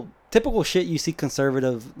 typical shit you see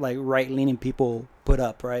conservative like right leaning people put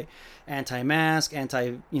up, right? Anti-mask,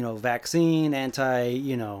 vaccine,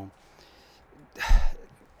 anti-abortion.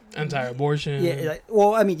 Yeah,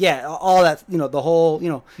 well, I mean, yeah, all that, you know, the whole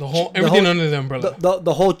everything under the umbrella.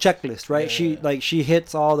 The whole checklist, right? Yeah. She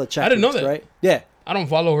hits all the checklists. I didn't know that. Right? Yeah. I don't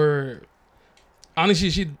follow her. Honestly,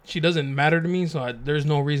 she doesn't matter to me, so there's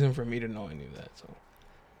no reason for me to know any of that. So.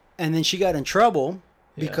 And then she got in trouble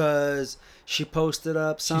because she posted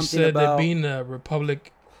up something she said about that being a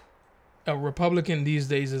Republican these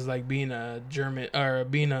days is like being a German or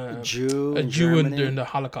being a Jew during the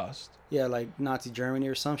Holocaust. Yeah, like Nazi Germany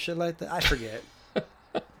or some shit like that. I forget.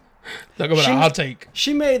 Talk about a hot take.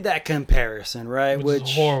 She made that comparison, right? Which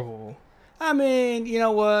is horrible. I mean, you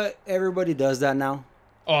know what? Everybody does that now.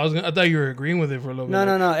 Oh, I thought you were agreeing with it for a little bit.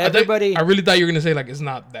 No. Everybody. I really thought you were gonna say like it's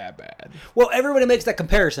not that bad. Well, everybody makes that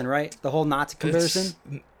comparison, right? The whole Nazi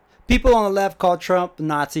comparison. People on the left call Trump a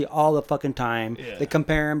Nazi all the fucking time. Yeah. They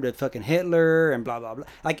compare him to fucking Hitler and blah blah blah.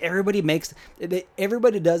 Like everybody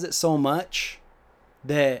does it so much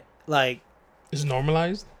that like it's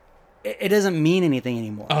normalized. It doesn't mean anything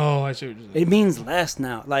anymore. Oh, I see what you're saying. It means less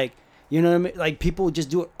now. Like, you know what I mean? Like people just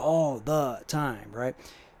do it all the time, right?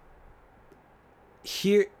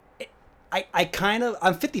 Here, I kind of,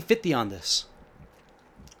 I'm 50-50 on this.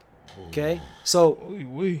 Okay? So,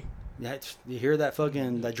 Wee. yeah, you hear that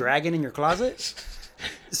fucking, the dragon in your closet?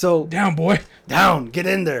 So, Down, boy. down, get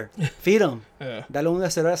in there. Feed him. Yeah. Dale una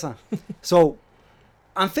cerveza. So,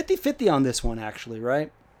 I'm 50-50 on this one, actually,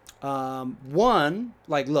 right? One,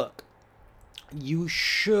 like, look, you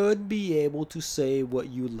should be able to say what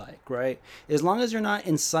you like, right? As long as you're not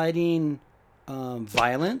inciting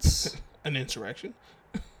violence. An insurrection.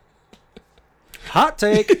 Hot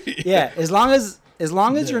take. Yeah, as long as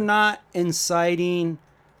you're not inciting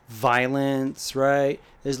violence, right?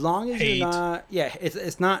 As long as Hate. you're not, yeah,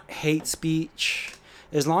 it's not hate speech.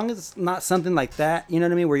 As long as it's not something like that, you know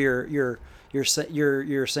what I mean, where you're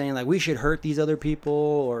saying like we should hurt these other people,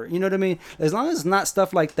 or you know what I mean. As long as it's not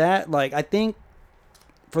stuff like that, like I think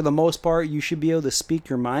for the most part you should be able to speak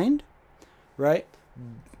your mind, right?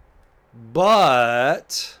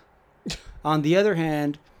 But on the other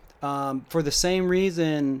hand, for the same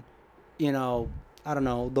reason, you know, I don't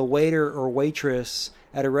know, the waiter or waitress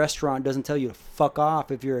at a restaurant doesn't tell you to fuck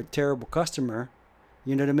off if you're a terrible customer.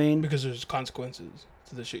 You know what I mean? Because there's consequences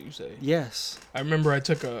to the shit you say. Yes. I remember I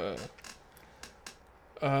took it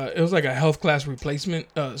was like a health class replacement,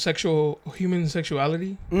 human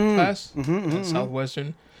sexuality class at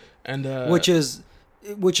Southwestern, and Which is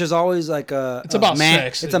always like it's about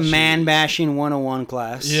sex. It's a man bashing 101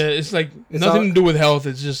 class. Yeah, it's like nothing to do with health.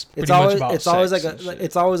 It's just pretty much about it's sex. always like and shit.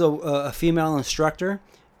 it's always a female instructor.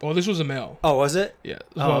 Well, this was a male. Oh, was it? Yeah.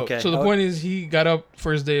 Oh, okay. So the point is, he got up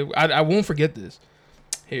first day. I won't forget this.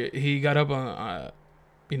 He got up on,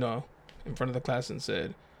 in front of the class and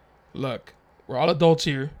said, "Look, we're all adults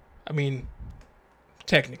here. I mean,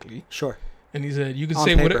 technically." Sure. And he said, "You can On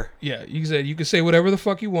say paper. whatever. Yeah, you can say whatever the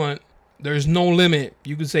fuck you want. There's no limit.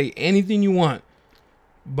 You can say anything you want,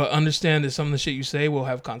 but understand that some of the shit you say will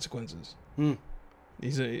have consequences." He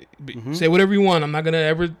said, "Say whatever you want. I'm not gonna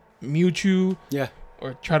ever mute you." Yeah.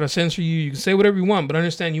 Or try to censor you. You can say whatever you want, but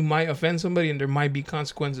understand you might offend somebody, and there might be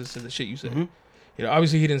consequences to the shit you say. You know,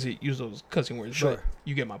 obviously he didn't use those cussing words, Sure. but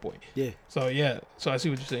you get my point. Yeah. So I see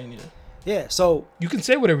what you're saying. Yeah, Yeah. So you can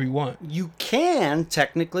say whatever you want, you can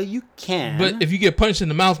technically, you can. but if you get punched in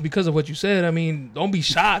the mouth because of what you said, I mean, don't be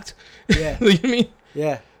shocked. Yeah. You know what I mean?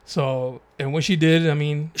 Yeah. So, and what she did, I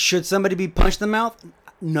mean, Should somebody be punched in the mouth?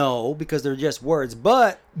 No, because they're just words.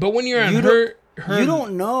 But when you're at you her, you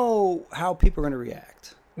don't know how people are going to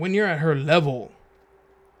react. When you're at her level,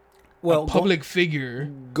 Well, a public figure.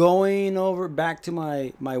 Going over back to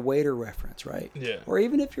my waiter reference, right? Yeah. Or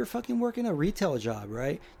even if you're fucking working a retail job,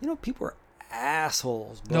 right? You know, people are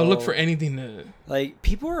assholes, bro. They'll look for anything to. Like,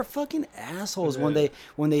 people are fucking assholes when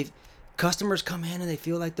they customers come in and they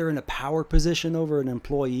feel like they're in a power position over an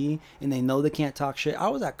employee and they know they can't talk shit. I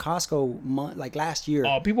was at Costco like last year.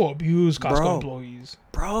 Oh, people abuse Costco Bro. employees.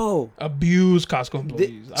 Bro. Abuse Costco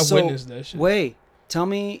employees. I've witnessed that shit. Wait, tell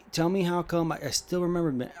me how come I still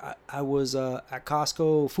remember, man, I was at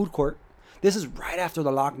Costco food court. This is right after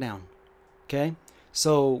the lockdown. Okay?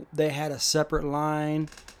 So they had a separate line.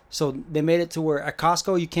 So they made it to where at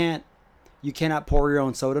Costco you cannot pour your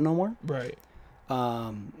own soda no more. Right.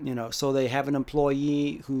 So they have an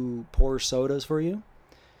employee who pours sodas for you.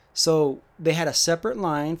 So they had a separate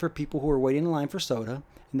line for people who are waiting in line for soda,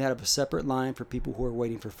 and they had a separate line for people who are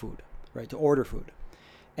waiting for food, right, to order food.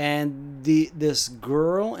 And this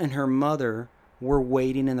girl and her mother were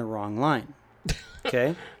waiting in the wrong line.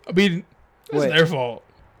 Okay? I mean, it's their fault.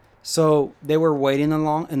 So they were waiting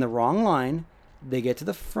in the wrong line. They get to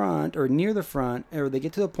the front or near the front, or they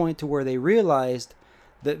get to the point to where they realized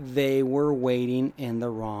that they were waiting in the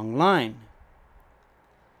wrong line.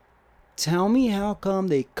 Tell me how come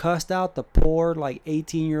they cussed out the poor like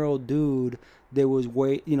 18-year-old dude that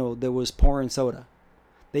was pouring soda.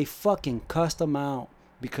 They fucking cussed him out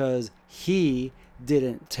because he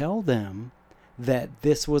didn't tell them that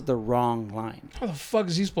this was the wrong line. How the fuck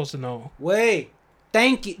is he supposed to know? Wait,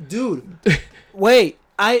 thank you, dude. Wait,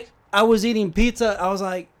 I was eating pizza. I was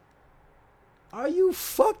like, are you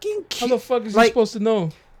fucking How the fuck is he supposed to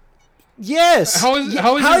know? Yes. How is he it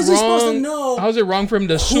wrong? supposed to know? How is it wrong for him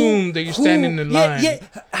to assume that you're standing in line? Yeah.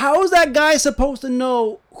 How is that guy supposed to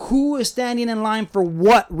know who is standing in line for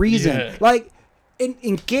what reason? Yeah. Like, en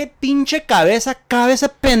qué pinche cabeza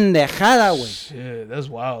pendejada, güey. Shit, that's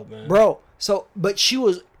wild, man. Bro, but she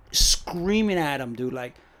was screaming at him, dude.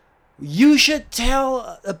 Like, you should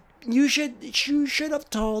have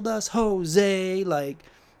told us, Jose. Like,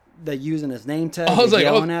 they're using his name tag. I was like,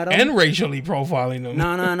 yelling at him. and racially profiling him.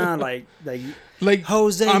 No. Like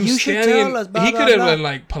Jose, I'm you should standing, tell us. Blah, he blah, could have blah. been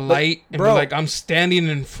like polite and bro. be like, I'm standing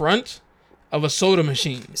in front of a soda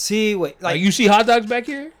machine. See, wait, Like, you see hot dogs back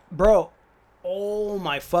here? bro, Oh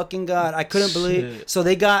my fucking god! I couldn't believe. Shit. So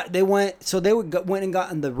they went and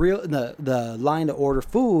got in the line to order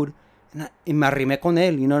food, and me arrimé con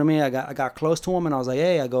él. You know what I mean? I got close to him, and I was like,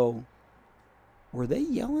 hey, I go, were they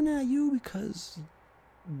yelling at you because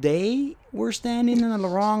they were standing in the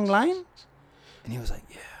wrong line? And he was like,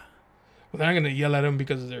 yeah. Well, they're not gonna yell at him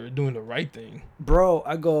because they're doing the right thing. Bro,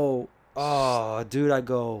 I go, oh, dude, I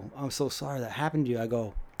go, I'm so sorry that happened to you. I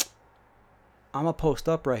go, I'm gonna post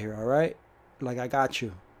up right here, all right? Like, I got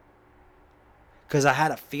you. Because I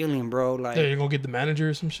had a feeling, bro, like... Yeah, you're gonna get the manager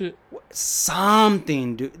or some shit?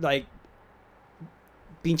 Something, dude. Like,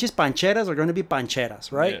 pinches pancheras are gonna be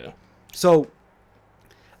pancheras, right? Yeah. So,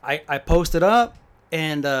 I posted up,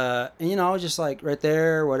 and you know, I was just like right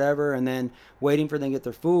there, whatever, and then waiting for them to get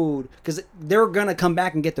their food. Because they were gonna come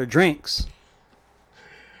back and get their drinks.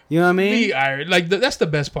 You know what I mean? That's the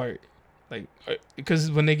best part. Like,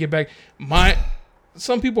 because when they get back,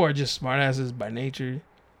 some people are just smartasses by nature.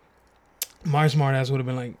 My smartass would have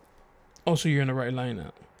been like, "Oh, so you're in the right line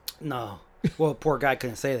now." No, well, poor guy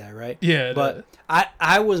couldn't say that, right? Yeah, but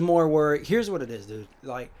I was more worried. Here's what it is, dude.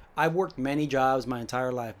 Like, I've worked many jobs my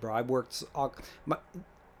entire life, bro. I've worked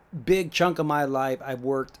big chunk of my life. I've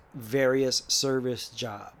worked various service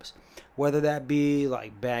jobs, whether that be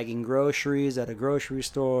like bagging groceries at a grocery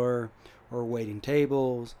store, or waiting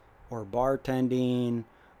tables, or bartending,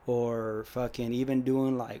 or fucking even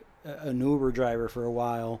doing like an Uber driver for a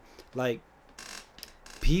while. Like,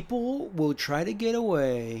 people will try to get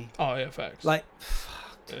away. Oh yeah, facts. Like,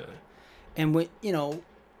 fuck. Yeah. And when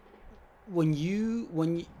your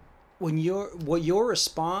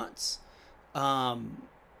response, when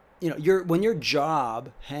your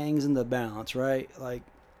job hangs in the balance, right? Like,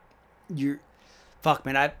 fuck,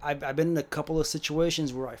 man. I've been in a couple of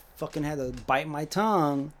situations where I fucking had to bite my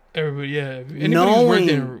tongue. Everybody, yeah. Anybody worked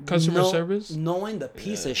in customer service, knowing the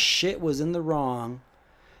piece of shit was in the wrong,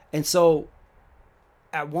 and so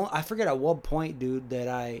I forget at what point, dude, that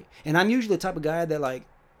I'm usually the type of guy that like,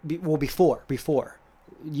 before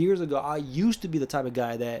years ago, I used to be the type of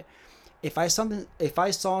guy that if I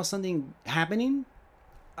saw something happening,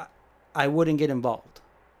 I wouldn't get involved.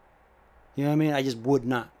 You know what I mean? I just would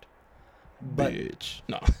not. But, bitch,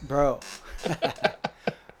 no, bro.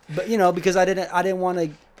 But because I didn't want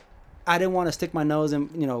to stick my nose in,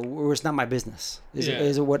 where it's not my business.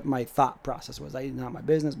 Is what my thought process was. It's not my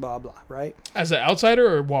business, blah, blah, right? As an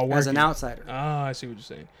outsider or while working? As an outsider. Ah, I see what you're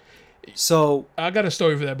saying. So... I got a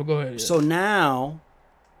story for that, but go ahead. Yeah. So now,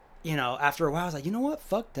 after a while, I was like, you know what?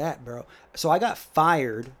 Fuck that, bro. So I got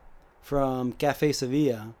fired from Cafe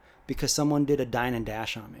Sevilla because someone did a dine and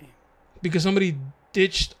dash on me. Because somebody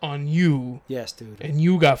ditched on you. Yes, dude. And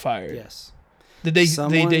you got fired. Yes. Did they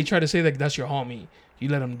try to say like that's your homie? You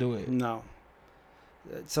let them do it. No.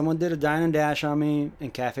 Someone did a dine and dash on me,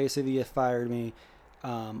 and Cafe Sevilla fired me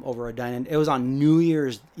over a dine and... It was on New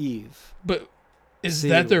Year's Eve. But is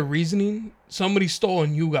that their reasoning? Somebody stole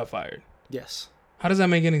and you got fired? Yes. How does that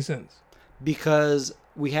make any sense? Because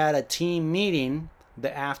we had a team meeting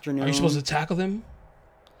the afternoon. Are you supposed to tackle them?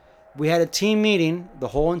 We had a team meeting, the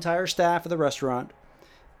whole entire staff of the restaurant,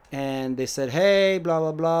 and they said, hey, blah,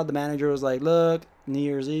 blah, blah. The manager was like, look, New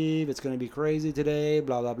Year's Eve, it's going to be crazy today,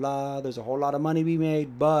 blah, blah, blah. There's a whole lot of money to be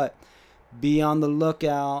made, but be on the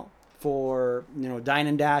lookout for, dine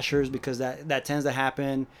and dashers, because that tends to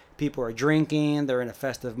happen. People are drinking, they're in a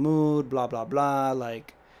festive mood, blah, blah, blah.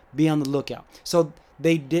 Like, be on the lookout. So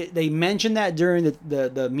they mentioned that during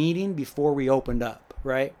the meeting before we opened up,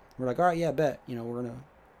 right? We're like, all right, yeah, bet. We're going to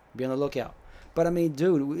be on the lookout. But I mean,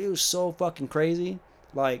 dude, it was so fucking crazy.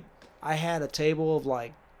 Like, I had a table of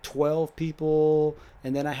like 12 people,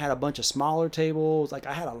 and then I had a bunch of smaller tables. Like,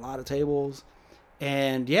 I had a lot of tables.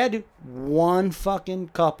 And yeah, dude, one fucking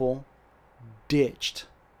couple ditched.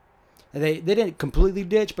 And they didn't completely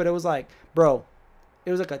ditch, but it was like, bro,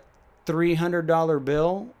 it was like a $300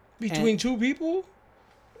 bill. Between two people?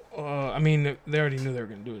 I mean, they already knew they were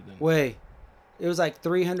going to do it then. Wait. It was like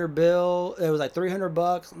 $300 bill. It was like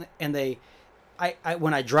 $300, and I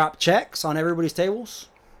when I dropped checks on everybody's tables,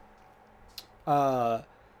 I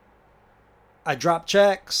dropped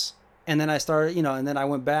checks, and then I started, and then I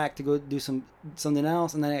went back to go do something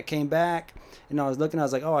else, and then I came back, and I was looking. I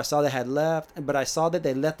was like, oh, I saw they had left, but I saw that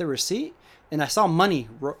they left the receipt, and I saw money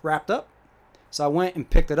wrapped up, so I went and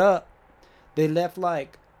picked it up. They left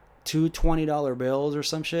like two $20 bills or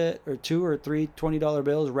some shit, or 2 or 3 $20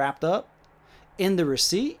 bills wrapped up in the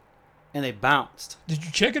receipt, and they bounced. Did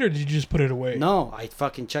you check it, or did you just put it away? No, I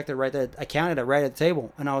fucking checked it right there. I counted it right at the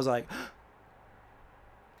table, and I was like,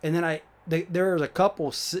 and then there was a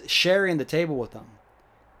couple sharing the table with them,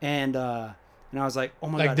 and I was like, oh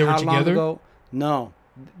my god, they were how together? long ago? No,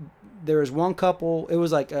 there was one couple. It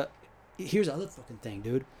was like here's the other fucking thing,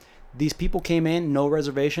 dude. These people came in, no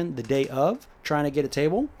reservation, the day of, trying to get a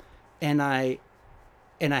table, and I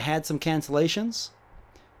had some cancellations,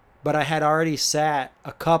 but I had already sat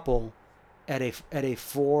a couple at a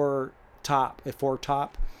four top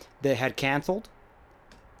that had canceled,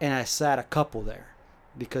 and I sat a couple there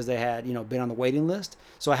because they had, been on the waiting list.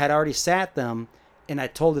 So I had already sat them, and I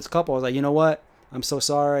told this couple, I was like, you know what? I'm so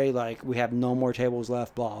sorry. Like, we have no more tables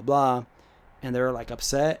left, blah, blah. And they were like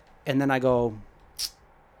upset. And then I go,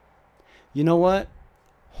 you know what?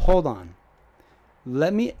 Hold on.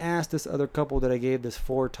 Let me ask this other couple that I gave this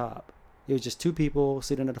four top. It was just two people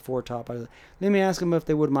sitting at a four top. Let me ask them if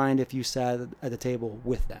they would mind if you sat at the table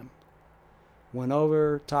with them. Went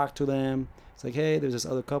over, talked to them. It's like, hey, there's this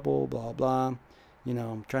other couple, blah, blah.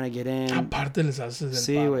 I'm trying to get in. Aparte les haces el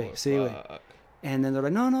Sí, paro. güey, sí, güey. And then they're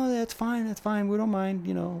like, no, that's fine. We don't mind,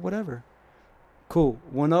 whatever. Cool.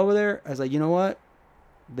 Went over there. I was like, you know what?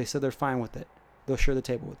 They said they're fine with it. They'll share the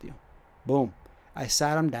table with you. Boom. I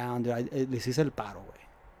sat them down. Dude. Les hice el paro, güey.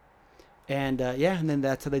 And, and then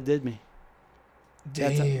that's how they did me.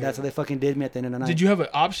 Damn. That's how they fucking did me at the end of the night. Did you have an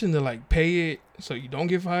option to, like, pay it so you don't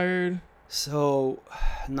get fired? So,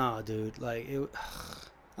 no, dude. Like, I'm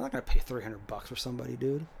not going to pay $300 for somebody,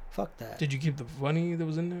 dude. Fuck that. Did you keep the money that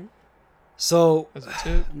was in there? So, As a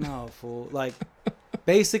tip? no, fool. Like,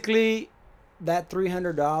 basically, that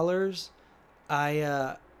 $300,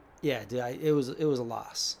 dude, it was a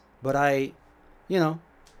loss. But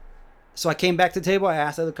so I came back to the table. I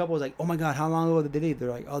asked the other couple, I was like, oh my God, how long ago did they leave? They're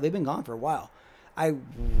like, oh, they've been gone for a while. I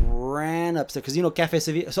ran upstairs because Cafe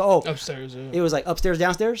Sevilla. So Upstairs, yeah. it was like upstairs,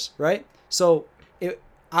 downstairs, right? So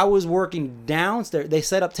I was working downstairs. They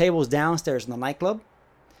set up tables downstairs in the nightclub,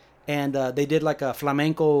 and they did like a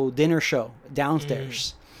flamenco dinner show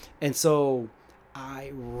downstairs. And so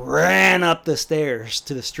I ran up the stairs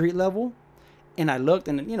to the street level, and I looked,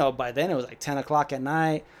 and by then it was like 10 o'clock at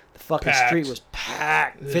night. The fucking street was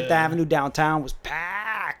packed. Yeah. Fifth Avenue downtown was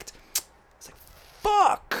packed. It's like,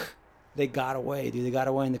 fuck. They got away, dude. They got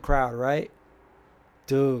away in the crowd, right?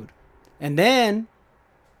 Dude. And then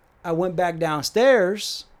I went back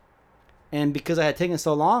downstairs, and because I had taken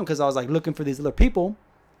so long, because I was like looking for these other people,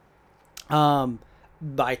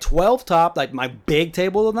 by 12 top, like my big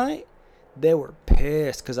table tonight, they were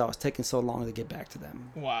pissed because I was taking so long to get back to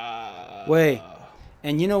them. Wow. Wait.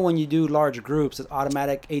 And when you do large groups, it's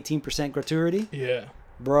automatic 18% gratuity. Yeah.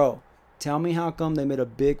 Bro, tell me how come they made a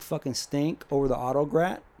big fucking stink over the auto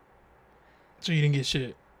grat, So you didn't get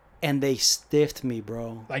shit? and they stiffed me,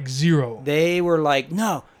 bro. Like zero. They were like,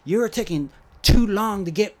 no, you're taking too long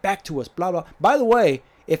to get back to us, blah, blah. By the way,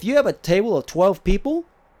 if you have a table of 12 people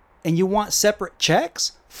and you want separate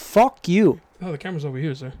checks, fuck you. Oh, the camera's over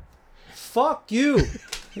here, sir. Fuck you.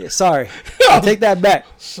 Yeah, sorry. I'll take that back.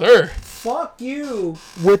 Sir. Fuck you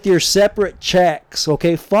with your separate checks,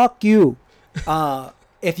 okay? Fuck you.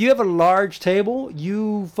 If you have a large table,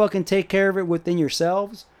 you fucking take care of it within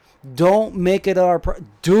yourselves. Don't make it our...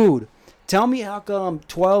 Dude, tell me how come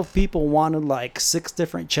 12 people wanted like 6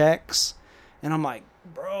 different checks? And I'm like,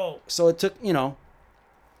 bro. So it took, You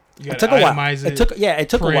it took a while. It took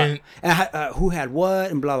a while. print. And who had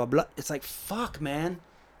what and blah, blah, blah. It's like, fuck, man.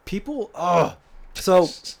 People, So,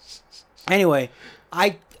 anyway,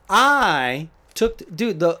 I took,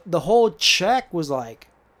 dude, the whole check was like,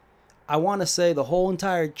 I want to say the whole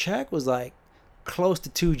entire check was like close to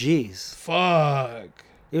 2 G's. Fuck.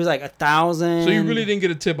 It was like 1,000. So you really didn't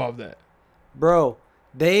get a tip off that? Bro,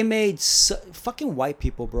 they made fucking white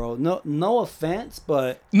people, bro. No offense,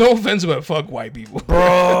 but... No offense, but fuck white people.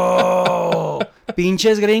 Bro.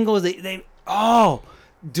 Pinches gringos, they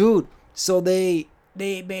dude. So they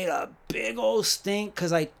made a big old stink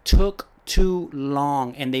because I took too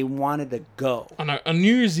long and they wanted to go. On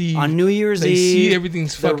New Year's Eve. On New Year's they Eve. see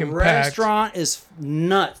everything's fucking The packed. restaurant is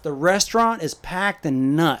nuts. The restaurant is packed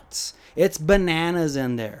and nuts. It's bananas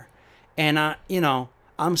in there. And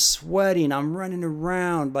I'm sweating. I'm running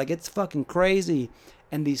around like it's fucking crazy.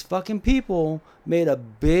 And these fucking people made a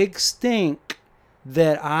big stink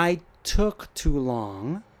that I took too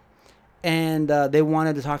long. And they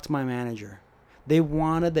wanted to talk to my manager. They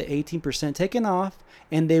wanted the 18% taken off,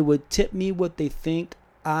 and they would tip me what they think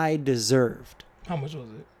I deserved. How much was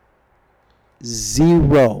it?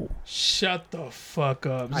 0. Shut the fuck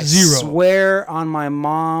up. I 0. swear on my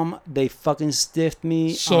mom, they fucking stiffed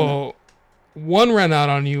me. So, one ran out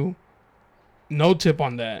on you. No tip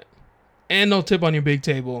on that. And no tip on your big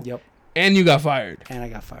table. Yep. And you got fired. And I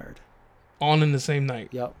got fired. All in the same night.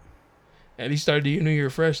 Yep. At least started your New Year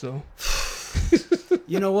fresh, though.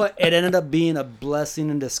 You know what? It ended up being a blessing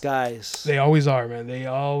in disguise. They always are, man. They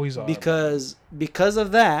always are. Because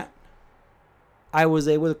of that, I was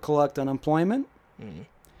able to collect unemployment,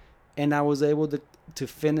 and I was able to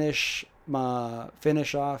finish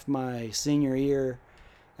off my senior year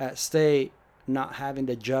at State, not having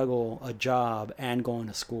to juggle a job and going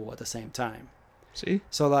to school at the same time. See?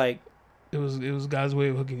 So like, it was God's way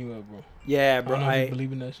of hooking you up, bro. Yeah, bro. I don't know if you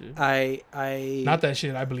believe in that shit. I not that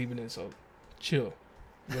shit. I believe in it. So, chill,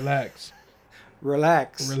 relax,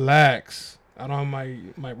 relax. I don't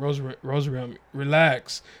have my rosary on me.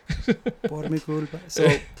 Relax. Por mi culpa.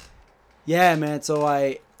 So, yeah, man. So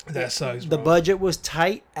that sucks. The bro. budget was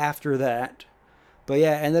tight after that, but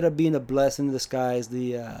yeah, it ended up being a blessing in disguise.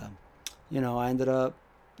 I ended up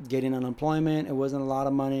getting unemployment. It wasn't a lot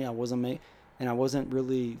of money. I wasn't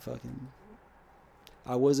really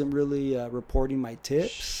reporting my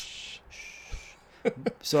tips.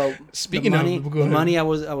 So Speaking the money I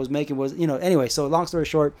was making was, anyway. So long story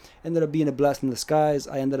short, ended up being a blessing in disguise.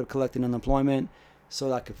 I ended up collecting unemployment so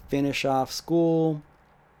that I could finish off school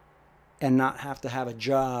and not have to have a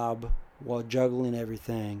job while juggling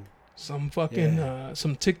everything. Some fucking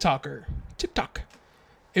some TikTok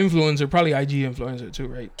influencer, probably IG influencer too,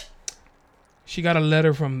 right? She got a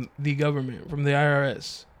letter from the government, from the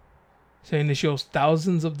IRS, saying that she owes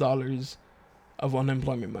thousands of dollars of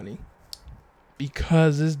unemployment money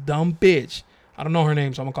because this dumb bitch, I don't know her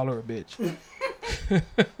name, so I'm gonna call her a bitch.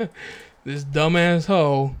 This dumbass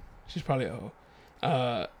hoe, she's probably a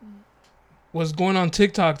hoe, was going on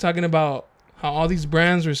TikTok talking about how all these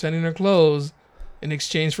brands were sending her clothes in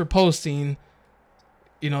exchange for posting,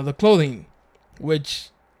 the clothing, which,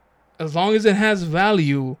 as long as it has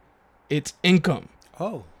value, it's income.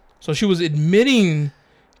 Oh. So she was admitting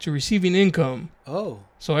to receiving income. Oh.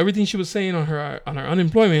 So everything she was saying on her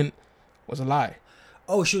unemployment was a lie.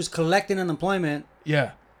 Oh, she was collecting unemployment.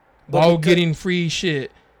 Yeah. While getting free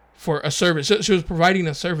shit for a service. So she was providing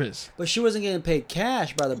a service. But she wasn't getting paid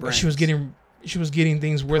cash by the brand. But she was getting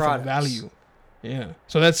things worth of value. Yeah.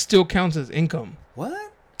 So that still counts as income.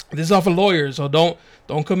 What? This is off a lawyer, so don't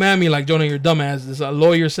come at me like, Jonah, you're dumbass. This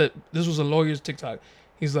was a lawyer's TikTok.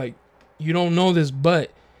 He's like, you don't know this,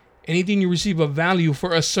 but anything you receive of value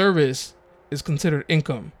for a service is considered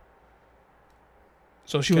income.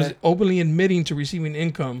 So she was openly admitting to receiving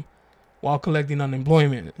income while collecting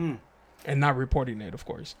unemployment and not reporting it, of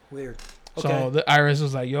course. Weird. Okay. So the IRS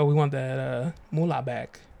was like, yo, we want that moolah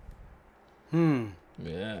back.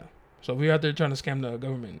 Yeah. So if you're out there trying to scam the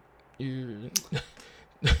government,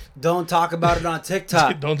 don't talk about it on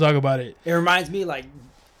TikTok. Don't talk about it. It reminds me, like,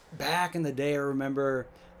 back in the day, I remember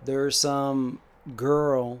there's some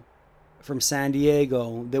girl from San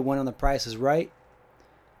Diego that went on The Price is Right,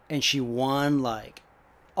 and she won, like,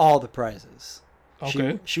 all the prizes.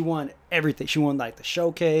 Okay. She won everything. She won, like, the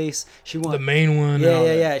showcase. She won the main one.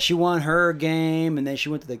 Yeah. She won her game, and then she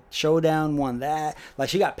went to the showdown, won that. Like,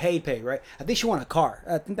 she got paid, right? I think she won a car.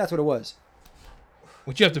 I think that's what it was.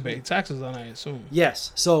 Which you have to pay taxes on, I assume.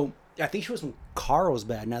 Yes. So I think she was from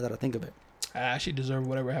Carlsbad, now that I think of it. She deserved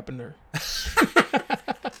whatever happened to her.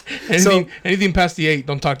 Anything past the 8,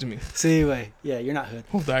 don't talk to me. See, anyway, yeah, you're not hood.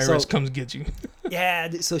 Hope the IRS comes get you. Yeah,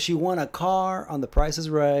 so she won a car on The Price is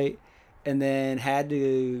Right, and then had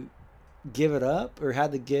to give it up or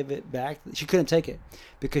had to give it back. She couldn't take it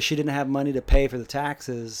because she didn't have money to pay for the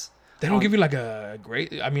taxes. They don't give you like a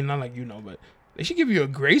not like but they should give you a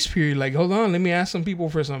grace period. Like, hold on, let me ask some people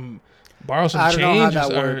for borrow some change. I don't know how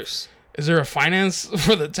that works. Is there a finance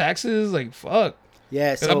for the taxes? Like, fuck.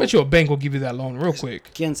 Yeah, so I bet you a bank will give you that loan real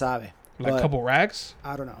quick. Quien sabe? Like a couple racks?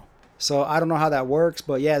 I don't know. So I don't know how that works,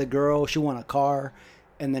 but yeah, the girl, she won a car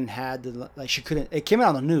and then had to, like, she couldn't, it came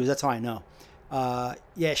out on the news, that's how I know.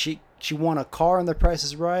 Yeah, she won a car on The Price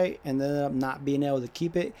is Right and ended up not being able to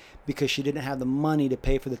keep it because she didn't have the money to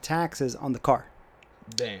pay for the taxes on the car.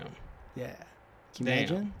 Damn. Yeah. Can you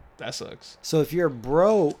imagine? That sucks. So if you're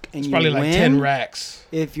broke and you win, probably like 10 racks.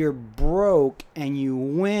 If you're broke and you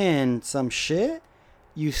win some shit,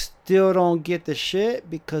 you still don't get the shit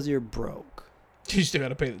because you're broke. You still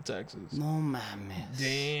gotta pay the taxes. No mames.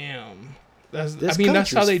 Damn. That's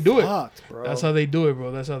how they do it. Bro. That's how they do it,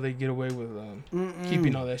 bro. That's how they get away with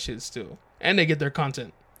keeping all that shit still. And they get their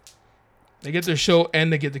content. They get their show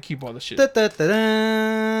and they get to keep all the shit. Yeah,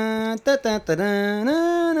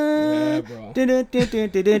 bro.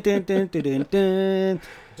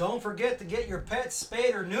 Don't forget to get your pet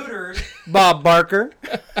spayed or neutered. Bob Barker.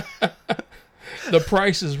 The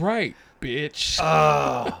Price is Right, bitch.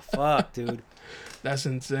 Oh, fuck, dude. That's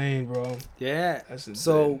insane, bro. Yeah. That's insane.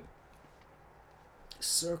 So,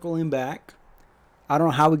 circling back, I don't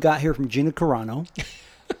know how we got here from Gina Carano,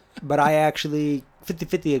 but I actually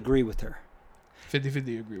 50-50 agree with her.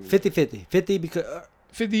 50-50 agree with 50-50. 50 because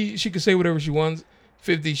 50, she could say whatever she wants.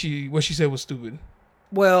 50, what she said was stupid.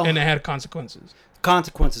 well, And it had consequences.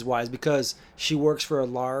 consequences wise, because she works for a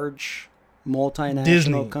large multinational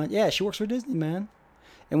Disney. Yeah, she works for Disney, man.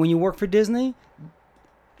 And when you work for Disney,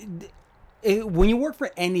 when you work for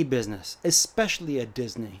any business, especially a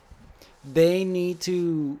Disney, they need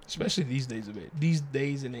to, Especially these days of it. These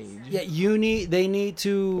days and age. yeah, they need What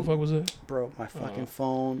to, the fuck was it? bro, my fucking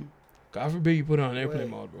phone. God forbid you put it on airplane Wait.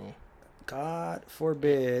 mode, bro. God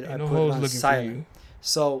forbid Ain't I no put it hoes on looking silent. for you.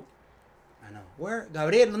 So, I know. Where?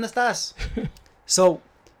 Gabriel, ¿dónde estás? So,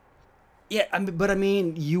 yeah, I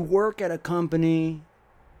mean, you work at a company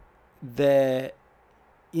that,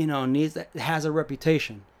 has a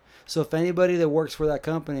reputation. So if anybody that works for that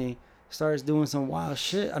company starts doing some wild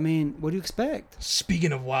shit, I mean, what do you expect?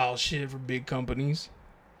 Speaking of wild shit for big companies,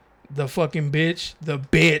 the fucking bitch, the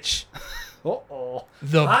bitch, Uh-oh.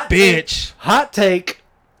 the Hot bitch, Hot take.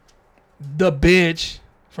 the bitch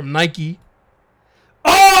from Nike,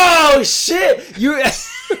 Oh, shit! You...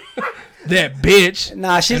 that bitch.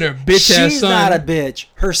 Nah, and her bitch ass she's son. not a bitch.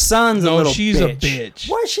 Her son's No, a little she's bitch. a bitch.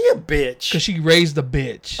 Why is she a bitch? Because she raised the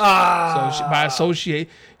bitch. So by associate,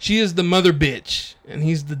 she is the mother bitch, and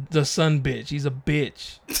he's the son bitch. He's a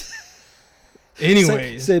bitch.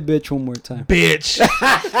 Anyways, Say bitch one more time. bitch.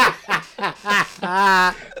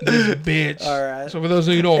 This bitch. All right. So for those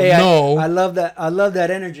of you who don't Hey, know, I love that. I love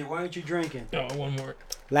that energy. Why aren't you drinking? oh, one more.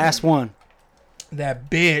 Last one. That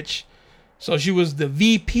bitch. So she was the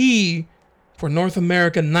VP for North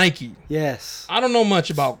America Nike. Yes. I don't know much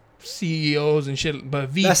about CEOs and shit, but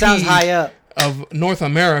VP That sounds high up of North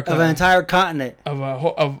America of an entire continent.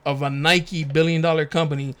 of a Nike $1 billion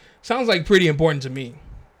company sounds like pretty important to me,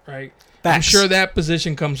 right? I'm Facts. sure that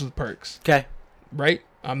position comes with perks, Okay. right?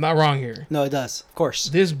 I'm not wrong here. No, it does. Of course.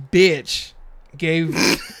 This bitch gave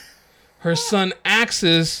her son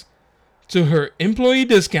access to her employee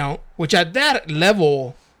discount, which at that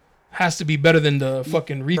level has to be better than the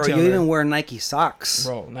fucking Bro, retailer. you even wear Nike socks.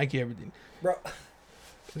 Bro, Nike everything. Bro,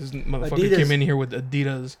 This motherfucker Adidas. came in here with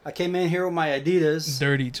Adidas, I came in here with my Adidas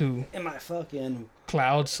dirty too, and my fucking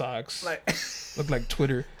cloud socks, like. look like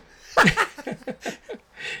Twitter.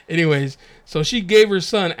 Anyways, so she gave her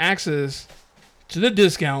son access to the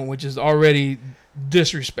discount, which is already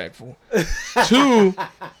disrespectful. Two,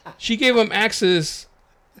 she gave him access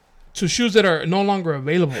to shoes that are no longer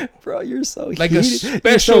available. Bro, you're so Like a heated. You're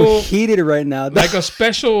special- so heated right now. Like a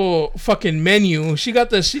special fucking menu. She got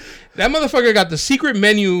that motherfucker got the secret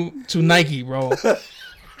menu to Nike, bro.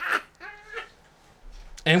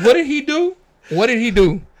 And what did he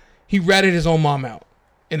do? He ratted his own mom out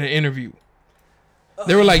in an interview.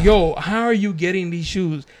 They were like, yo, how are you getting these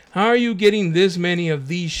shoes? How are you getting this many of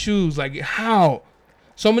these shoes? Like, how?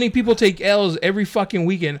 So many people take L's every fucking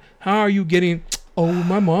weekend. How are you getting... Oh,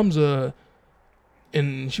 my mom's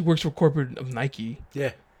and she works for corporate of Nike.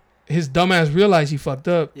 Yeah. His dumbass realized he fucked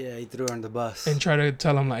up Yeah, he threw her on the bus. and tried to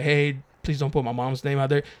tell him like, hey, please don't put my mom's name out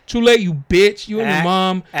there. Too late, you bitch. You and your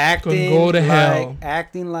mom acting can go to hell.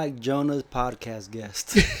 Acting like Jonah's podcast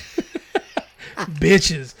guest.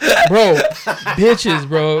 Bitches,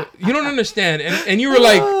 bro. You don't understand. And you were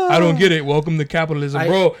like, I don't get it. Welcome to capitalism,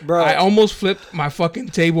 bro. I almost flipped my fucking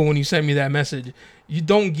table when you sent me that message. You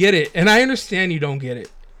don't get it. And I understand you don't get it.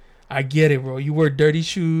 I get it, bro. You wear dirty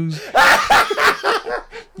shoes.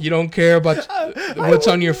 You don't care about what's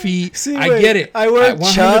on your feet. See, I get it. I wear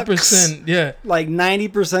 100%. Chucks, Yeah. like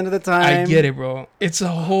 90% of the time. I get it, bro. It's a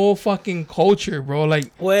whole fucking culture, bro. Like,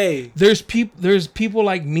 Wait. there's people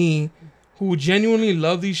like me who genuinely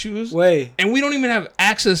love these shoes. Wait. And we don't even have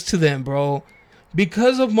access to them, bro.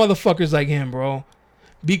 Because of motherfuckers like him, bro.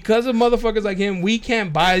 Because of motherfuckers like him, we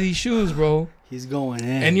can't buy these shoes, bro. He's going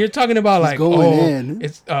in. And you're talking about like, going in.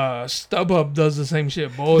 it's StubHub does the same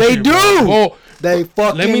shit. Bullshit, They do. Bro. Well, They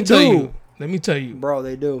fucking let me do. tell you. Bro,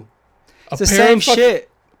 they do. A It's the pair same of fuck- shit.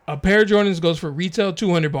 A pair of Jordans goes for retail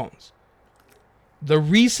 200 bones. The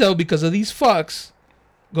resale, because of these fucks,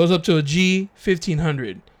 goes up to a G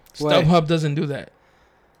 1500. Wait. StubHub doesn't do that.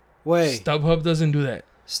 Wait. StubHub doesn't do that.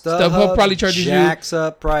 StubHub probably charges you jacks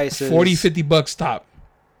up prices. $40-$50 top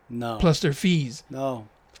No. plus their fees. No.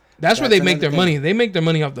 That's where That's they make their another money. thing. They make their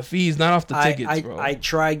money off the fees, not off the tickets, bro. I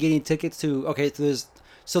tried getting tickets to. Okay,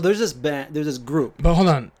 so there's this band. There's this group. But hold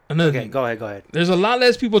on, another Okay, thing. go ahead. There's a lot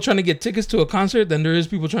less people trying to get tickets to a concert than there is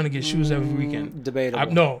people trying to get shoes every weekend.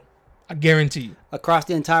 Debatable. I guarantee. Across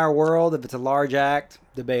the entire world, if it's a large act,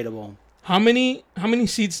 debatable. How many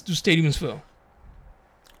seats do stadiums fill?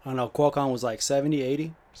 I don't know. Qualcomm was like 70,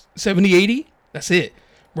 80. 70, 80? That's it.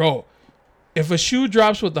 Bro, if a shoe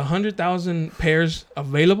drops with 100,000 pairs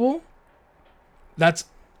available, That's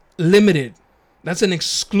limited. That's an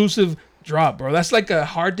exclusive drop, bro. That's like a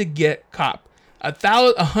hard to get cop.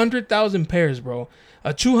 100,000 pairs, bro.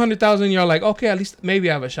 200,000, you're like, okay, at least maybe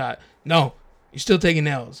I have a shot. No, you're still taking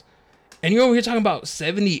L's. And you're over here talking about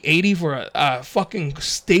 70, 80 for a fucking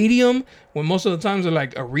stadium when most of the times they're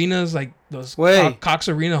like arenas, like those Cox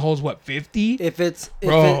Arena holds what, 50? If it's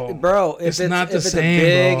it's not the same, a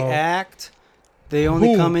big bro. act, they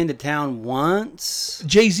only come into town once.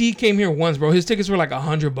 Jay-Z came here once, bro. His tickets were like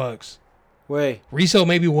 $100. Wait, resale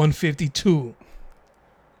maybe 152.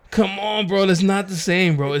 Come on, bro. That's not the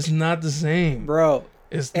same, bro. It's not the same, bro.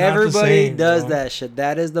 It's not everybody the same, does bro. that shit.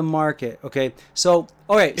 That is the market. Okay, so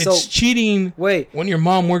it's cheating. Wait, when your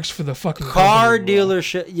mom works for the fucking car company,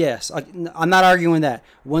 dealership. Yes, I'm not arguing that.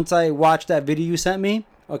 Once I watched that video you sent me,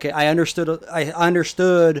 okay, I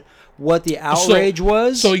understood. What the outrage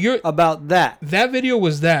was. So you're about that. That video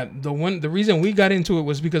was that the reason we got into it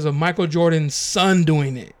was because of Michael Jordan's son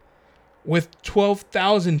doing it with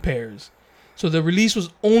 12,000 pairs. So the release was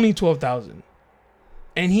only 12,000.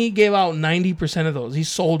 And he gave out 90% of those. He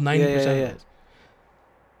sold 90% of those.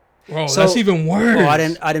 Bro, so, that's even worse. Oh, I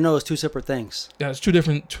didn't know it was two separate things. Yeah, it's two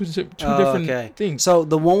different things. So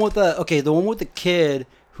the one with the kid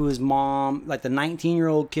whose mom, like the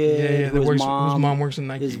 19-year-old kid whose mom works in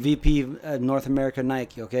Nike. Is VP of North America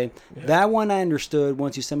Nike, okay? Yeah. That one I understood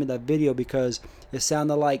once you sent me that video because it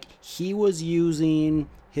sounded like he was using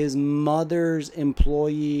his mother's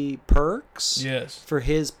employee perks for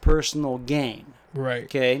his personal gain. Right.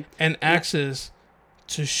 Okay. And access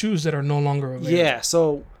to shoes that are no longer available. Yeah.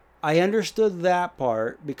 So I understood that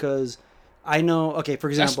part because I know. Okay. For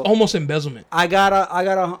example, that's almost embezzlement. I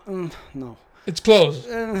gotta. No. It's closed.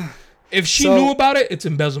 If she knew about it, it's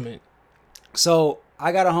embezzlement. So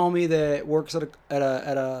I got a homie that works at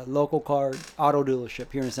a local car auto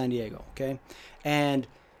dealership here in San Diego. Okay, and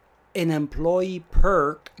an employee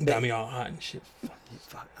perk got me all hot and shit.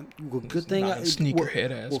 Well, good thing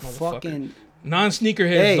sneakerhead ass motherfucker.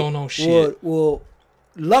 Non-sneakerheads don't know shit. Well,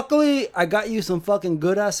 luckily, I got you some fucking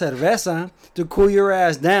good-ass cerveza to cool your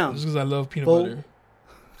ass down. Just because I love peanut butter.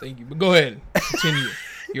 Thank you. But go ahead. Continue.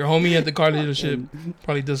 Your homie at the car dealership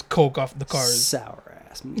probably does coke off the cars.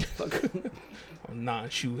 Sour-ass motherfucker.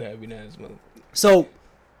 Non-shoe having ass motherfucker. So,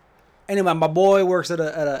 anyway, my boy works at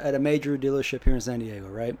a major dealership here in San Diego,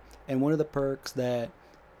 right? And one of the perks that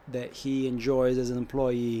he enjoys as an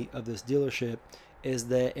employee of this dealership is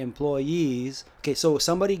that employees, okay, so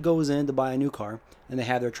somebody goes in to buy a new car and they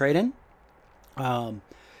have their trade-in.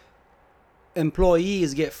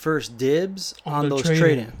 Employees get first dibs on those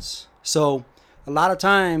trade-ins. So a lot of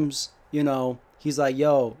times, he's like,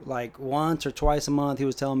 yo, like once or twice a month, he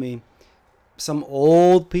was telling me some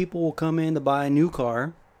old people will come in to buy a new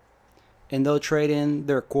car and they'll trade in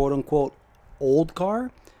their quote unquote old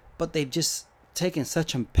car, but they've just taken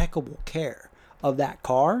such impeccable care of that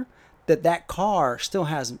car that car still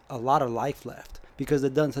has a lot of life left because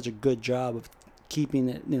they've done such a good job of keeping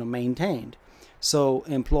it, maintained. So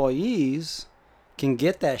employees can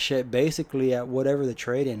get that shit basically at whatever the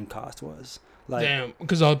trade-in cost was. Like, damn,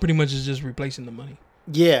 because all pretty much is just replacing the money.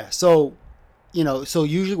 Yeah, so so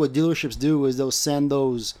usually what dealerships do is they'll send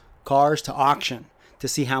those cars to auction to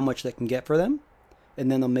see how much they can get for them,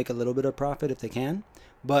 and then they'll make a little bit of profit if they can.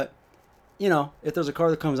 But if there's a car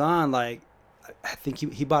that comes on, like I think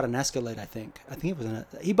he bought an Escalade. I think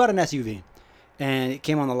he bought an SUV, and it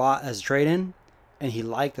came on the lot as a trade-in, and he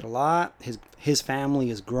liked it a lot. His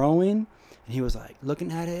family is growing, and he was like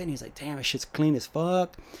looking at it, and he's like, "Damn, this shit's clean as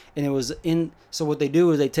fuck." And it was in. So what they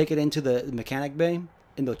do is they take it into the mechanic bay,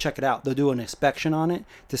 and they'll check it out. They'll do an inspection on it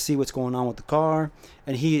to see what's going on with the car.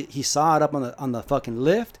 And he saw it up on the fucking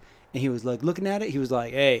lift, and he was like looking at it. He was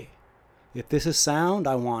like, "Hey, if this is sound,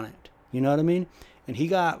 I want it." You know what I mean? And he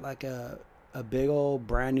got like a big old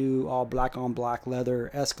brand new all black on black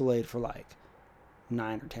leather Escalade for like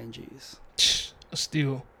 9 or 10 G's. A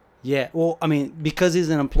steal. Yeah. Well, I mean, because he's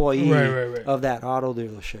an employee right. of that auto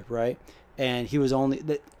dealership, right? And he was only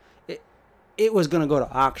it was gonna go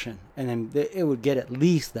to auction, and then it would get at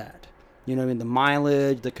least that. You know what I mean? The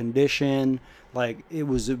mileage, the condition, like it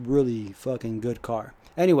was a really fucking good car.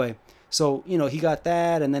 Anyway, so he got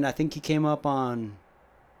that, and then I think he came up on,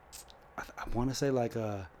 I want to say like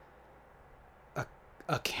a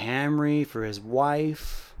Camry for his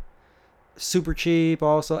wife, super cheap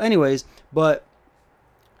also. Anyways, but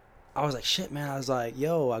I was like, shit, man. I was like,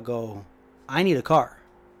 yo, I need a car.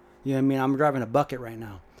 You know what I mean? I'm driving a bucket right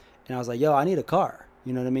now. And I was like, yo, I need a car.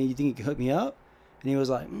 You know what I mean? You think you can hook me up? And he was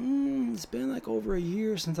like, it's been like over a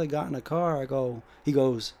year since I got in a car. He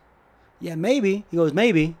goes, yeah, maybe. He goes,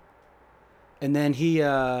 maybe. And then he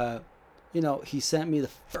you know, he sent me the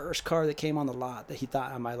first car that came on the lot that he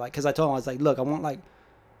thought I might like. Because I told him, I was like, look, I want like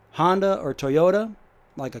Honda or Toyota.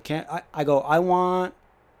 Like I want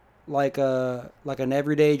like an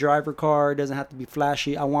everyday driver car. It doesn't have to be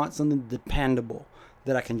flashy. I want something dependable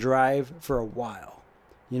that I can drive for a while.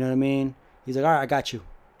 You know what I mean? He's like, all right, I got you.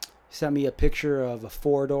 He sent me a picture of a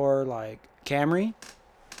 4-door like Camry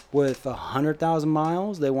with 100,000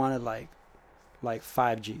 miles. They wanted like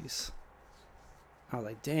 5 G's. I was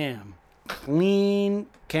like, damn, clean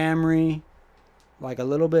Camry, like a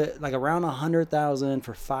little bit, like around 100,000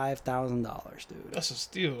 for $5,000, dude. That's a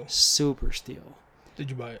steal. Super steal. Did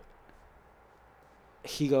you buy it?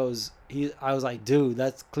 I was like, dude,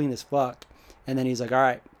 that's clean as fuck. And then he's like, all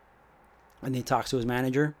right. And he talks to his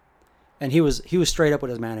manager, and he was straight up with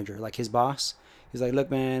his manager, like his boss. He's like, look,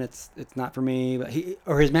 man, it's not for me. But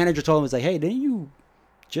his manager told him, he's like, hey, didn't you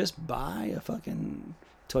just buy a fucking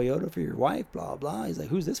Toyota for your wife? Blah blah. He's like,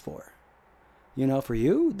 who's this for? You know, for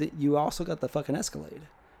you? You also got the fucking Escalade.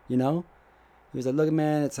 You know? He was like, look,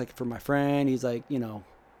 man, it's like for my friend. He's like, you know,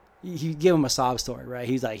 he gave him a sob story, right?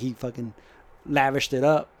 He's like, he fucking lavished it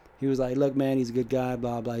up. He was like, look, man, he's a good guy,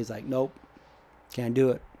 blah blah. He's like, nope, can't do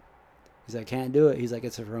it. He's like, can't do it. He's like,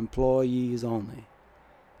 it's for employees only.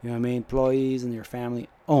 You know what I mean? Employees and your family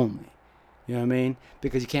only. You know what I mean?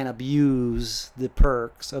 Because you can't abuse the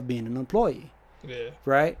perks of being an employee. Yeah.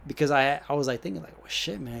 Right? Because I was like thinking like, well,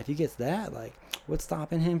 shit, man, if he gets that, like, what's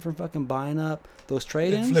stopping him from fucking buying up those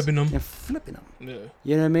trade-ins? And flipping them. Yeah.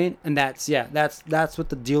 You know what I mean? And that's what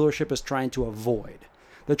the dealership is trying to avoid.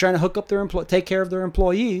 They're trying to hook up take care of their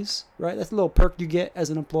employees, right? That's a little perk you get as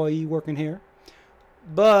an employee working here.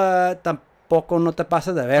 But tampoco no te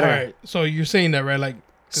pases de verga. All right. So you're saying that, right? Like,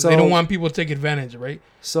 because they don't want people to take advantage, right?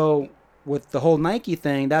 So with the whole Nike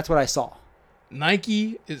thing, that's what I saw.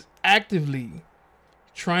 Nike is actively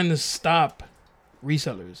trying to stop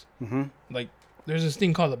resellers. Mm-hmm. Like, there's this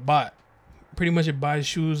thing called a bot. Pretty much it buys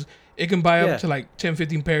shoes. It can buy up to like 10,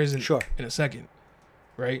 15 pairs in a second,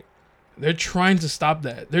 right? They're trying to stop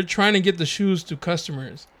that. They're trying to get the shoes to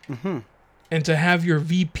customers. Mm-hmm. And to have your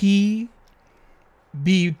VP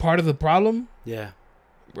be part of the problem? Yeah.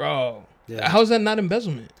 Bro. Yeah. How's that not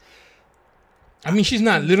embezzlement? I mean, she's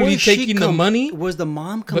not literally taking the money. Was the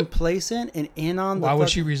mom complacent and in on the... Why would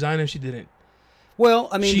she resign if she didn't? Well,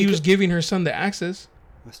 I mean... She was giving her son the access.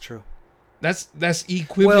 That's true. That's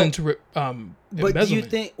equivalent to embezzlement. But do you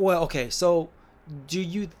think... Well, okay, so do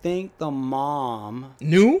you think the mom...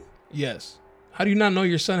 Knew? Yes. How do you not know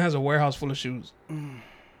your son has a warehouse full of shoes?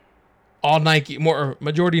 All Nike,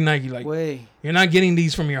 majority Nike. Like, you're not getting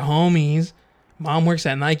these from your homies. Mom works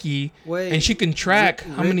at Nike, and she can track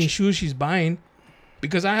how many shoes she's buying.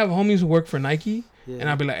 Because I have homies who work for Nike, and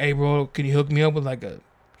I'll be like, "Hey, bro, can you hook me up with like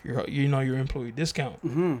your employee discount?"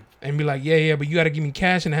 Mm-hmm. And be like, "Yeah, but you got to give me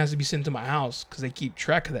cash, and it has to be sent to my house because they keep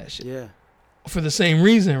track of that shit." Yeah. For the same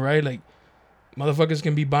reason, right? Like, motherfuckers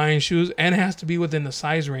can be buying shoes, and it has to be within the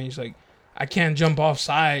size range. Like, I can't jump off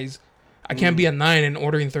size. I can't be a 9 and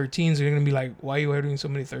ordering 13s. You're gonna be like, "Why are you ordering so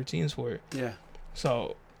many 13s for it?" Yeah.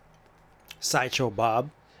 So. Sideshow Bob.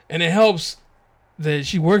 And it helps that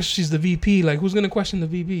she's the VP. Like, who's going to question the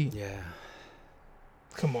VP? Yeah.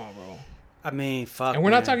 Come on, bro. I mean, fuck. And we're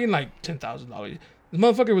not talking like $10,000. This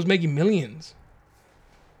motherfucker was making millions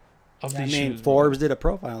of these shoes. Forbes did a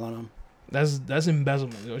profile on him. That's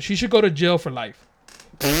embezzlement. She should go to jail for life.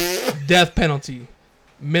 Death penalty.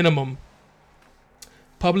 Minimum.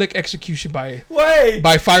 Public execution by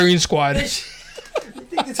firing squad.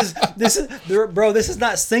 This is bro, this is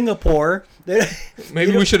not Singapore.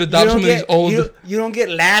 Maybe we should adopt some of these old... You don't get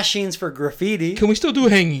lashings for graffiti. Can we still do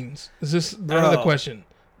hangings? Is this another question?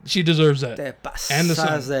 She deserves that. And the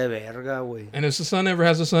son. Verga, and if the son ever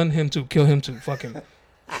has a son, him too. Kill him too. Fuck him.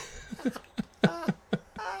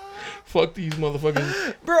 Fuck these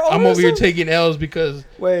motherfuckers. Bro, I'm over here taking L's because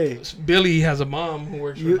Billy has a mom who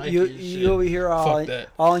works for Nike. You over here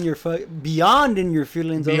all in your beyond in your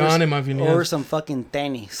feelings. Beyond in my feelings. Or some fucking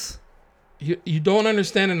tennis. You don't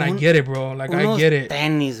understand, and I get it, bro. Like, I get it.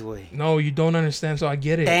 Tennis, way. No, you don't understand, so I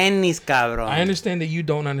get it. Tennis, cabrón. I understand that you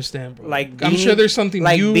don't understand, bro. Like, I'm sure there's something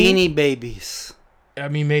like Beanie Babies. I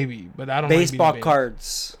mean, maybe, but I don't. Baseball like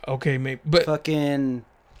cards. Okay, maybe, but fucking.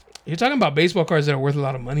 You're talking about baseball cards that are worth a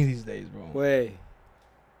lot of money these days, bro.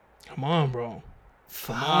 Come on, bro.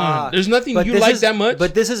 Fuck. Come on. There's nothing you like that much.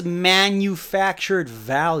 But this is manufactured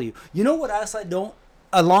value. You know what else I don't?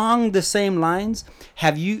 Along the same lines,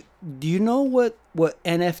 do you know what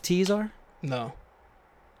NFTs are? No.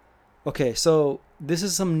 Okay, so this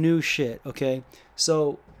is some new shit, okay?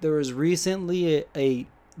 So there was recently a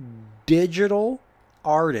digital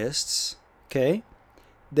artists, okay,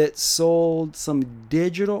 that sold some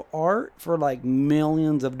digital art for like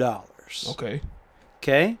millions of dollars. Okay.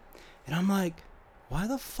 Okay? And I'm like, why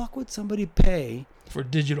the fuck would somebody pay For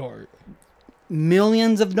digital art.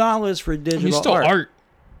 millions of dollars for I digital mean, still art? art.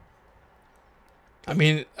 I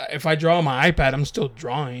mean, if I draw on my iPad, I'm still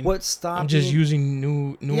drawing. What's stopping? I'm just using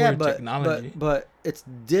newer technology. But it's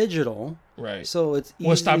digital, Right. so it's easy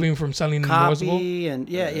What's stopping you from selling noticeable? copy and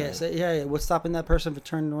yeah. What's stopping that person from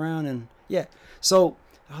turning around and yeah? So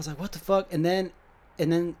I was like, what the fuck? And then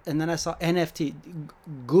I saw NFT.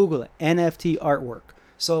 Google it, NFT artwork.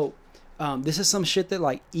 So this is some shit that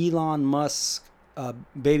like Elon Musk,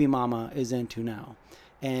 baby mama is into now,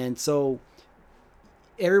 and so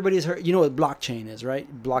everybody's heard. You know what blockchain is,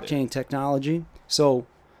 right? Blockchain technology. So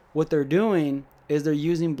what they're doing is they're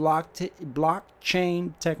using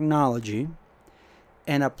blockchain technology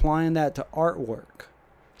and applying that to artwork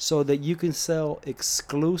so that you can sell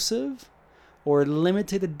exclusive or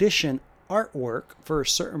limited edition artwork for a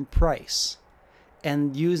certain price.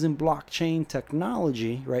 And using blockchain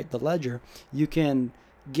technology, right, the ledger, you can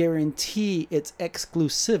guarantee its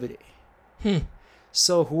exclusivity.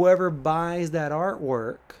 So whoever buys that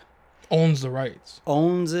artwork Owns the rights.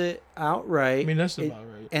 owns it outright. I mean, that's about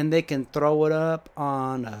right. And they can throw it up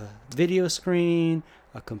on a video screen,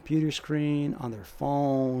 a computer screen, on their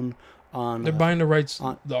phone, on They're buying the rights,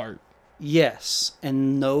 the art. yes,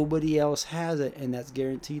 and nobody else has it, and that's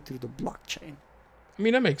guaranteed through the blockchain. I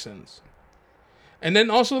mean, that makes sense. And then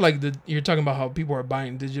also, like, you're talking about how people are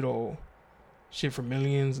buying digital shit for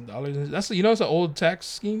millions of dollars. That's, you know, it's an old tax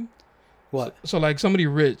scheme. What? So like, somebody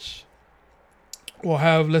rich will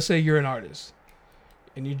have, let's say you're an artist,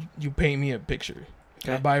 and you paint me a picture.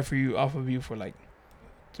 Okay. I buy it for you off of you for like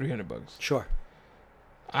 $300. Sure.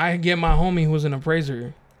 I get my homie who's an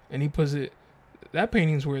appraiser, and he puts it. That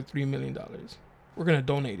painting's worth $3 million. We're gonna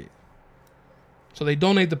donate it. So they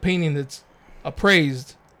donate the painting that's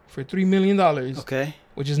appraised for $3 million. Okay.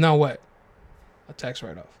 Which is now what? A tax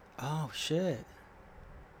write-off. Oh shit.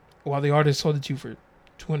 While the artist sold it to you for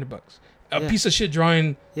 $200. A Yeah. piece of shit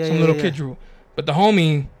drawing Yeah, some yeah, little yeah. kid drew. But the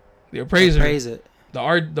homie, the appraiser, Appraise it,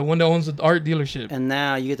 the one that owns the art dealership. and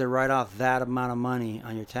now you get to write off that amount of money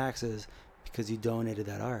on your taxes because you donated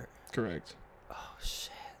that art. Correct. Oh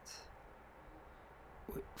shit.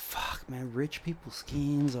 Fuck, man. Rich people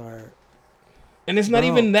schemes are. And it's not Bro.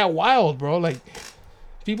 even that wild, bro. Like,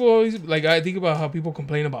 people always, like, I think about how people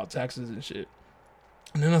complain about taxes and shit.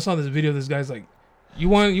 And then I saw this video, this guy's like, you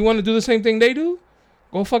want to do the same thing they do?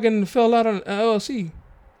 Go fucking fill out an LLC.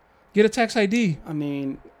 Get a tax ID. I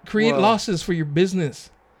mean, Create well, losses for your business.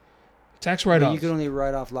 Tax write-offs. You can only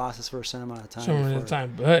write off losses for a certain amount of time. Some amount of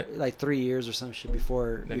time, but Like 3 years or some shit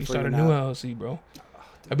before. then you before start a you're new not- LLC, bro.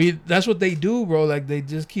 I mean, that's what they do, bro. Like, they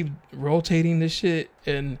just keep rotating this shit,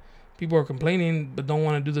 and people are complaining, but don't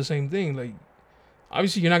want to do the same thing. Like,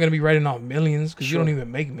 obviously, you're not gonna be writing off millions because you don't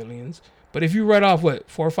even make millions. But if you write off what,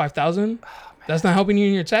 4,000 or 5,000, that's not helping you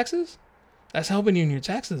in your taxes. That's helping you in your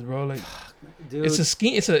taxes, bro. Like, Dude, it's a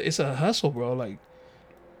scheme. It's a hustle, bro. Like,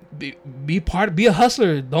 be a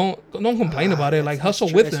hustler. Don't complain about it. Like, hustle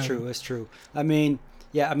true, with it's them. true. It's true. I mean,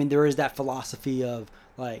 yeah. I mean, there is that philosophy of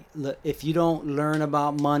like, if you don't learn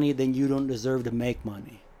about money, then you don't deserve to make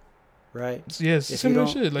money, right? Yes, If you similar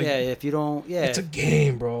don't- shit. Like, yeah. If you don't, yeah. it's a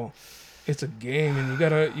game, bro. It's a game, and you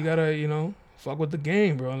gotta fuck with the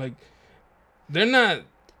game, bro. Like, they're not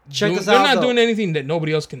doing anything that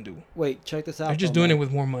nobody else can do. Wait, check this out. They're just though, doing man. it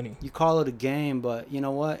with more money. You call it a game, but you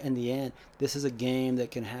know what? In the end, this is a game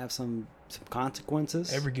that can have some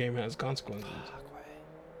consequences. Every game has consequences.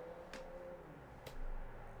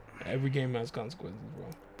 Every game has consequences,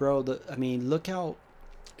 bro. Bro, I mean, look how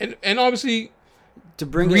And obviously, to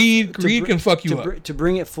bring greed can fuck you up. To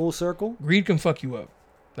bring it full circle. Greed can fuck you up.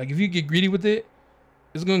 Like, if you get greedy with it,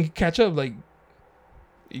 it's gonna catch up. Like,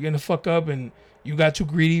 you're gonna fuck up, and you got too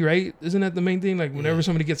greedy, right? Isn't that the main thing? Like, whenever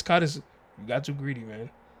somebody gets caught, is you got too greedy, man.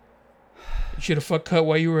 You should have cut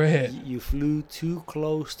while you were ahead. You flew too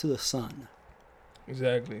close to the sun.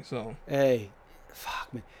 Exactly. So, Hey,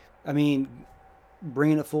 fuck man. I mean,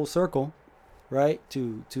 bringing it full circle, right?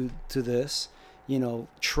 To this,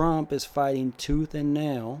 Trump is fighting tooth and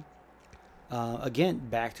nail. Again,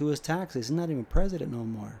 back to his taxes. He's not even president no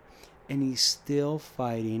more, and he's still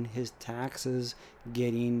fighting his taxes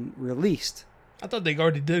getting released. I thought they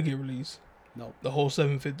already did get released. No, The whole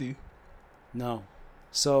 750. no.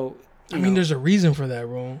 So I mean, there's a reason for that,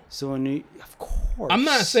 bro. So of course, I'm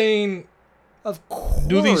not saying of course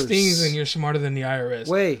do these things and you're smarter than the IRS.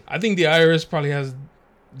 Wait, I think the IRS probably has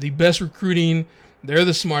the best recruiting. They're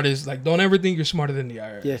the smartest. Like, don't ever think you're smarter than the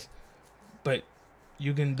IRS. Yes. But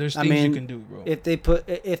There's I things you mean, can do, bro. if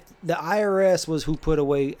the IRS was who put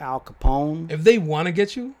away Al Capone, If they want to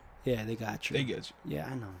get you, yeah, they got you. they get you. Yeah,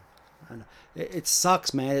 I know. It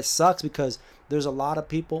sucks, man. It sucks because there's a lot of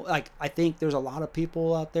people. Like, I think there's a lot of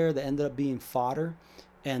people out there that ended up being fodder,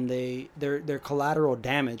 and they're collateral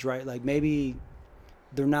damage, right? Like, maybe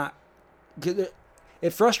they're not.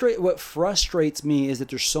 What frustrates me is that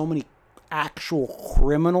there's so many actual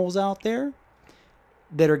criminals out there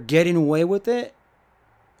that are getting away with it.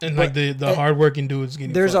 And like the hardworking dudes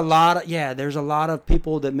getting. There's fucked. there's a lot of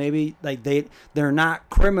people that maybe like they're not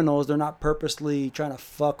criminals. They're not purposely trying to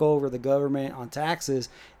fuck over the government on taxes,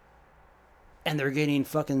 and they're getting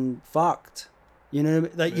fucking fucked. You know,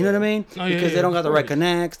 like, you know what I mean? Oh, Because they don't got the right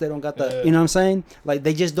connects. They don't got the, you know what I'm saying? Like,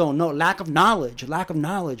 they just don't know. Lack of knowledge,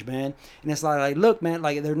 man. And it's like, look, man,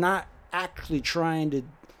 like, they're not actually trying to,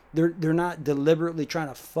 they're not deliberately trying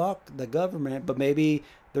to fuck the government, but maybe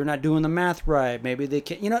they're not doing the math right. Maybe they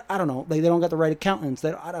can't, you know, I don't know. Like, they don't got the right accountants.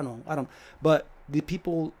 I don't know. But the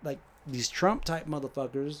people, like, these Trump type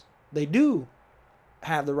motherfuckers, they do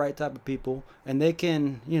have the right type of people, and they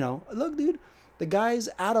can, you know, look, dude, the guy's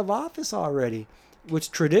out of office already.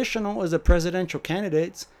 Which traditional is the presidential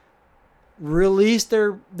candidates release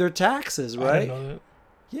their taxes, right? I didn't know that.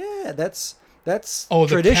 Yeah, that's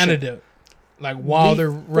the candidate, like while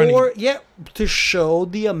they're running. Yeah, to show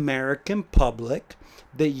the American public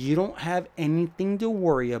that you don't have anything to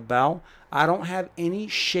worry about. I don't have any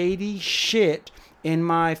shady shit in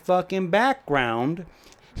my fucking background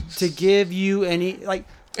to give you any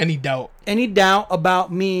doubt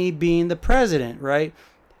about me being the president, right?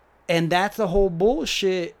 And that's the whole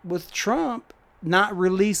bullshit with Trump not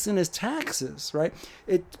releasing his taxes, right?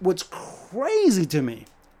 What's crazy to me,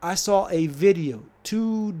 I saw a video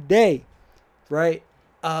today, right,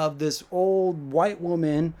 of this old white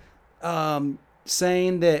woman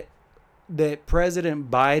saying that President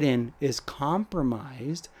Biden is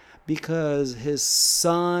compromised because his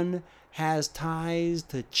son has ties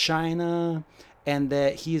to China, and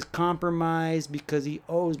that he's compromised because he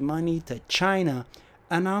owes money to China.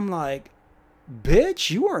 And I'm like, bitch,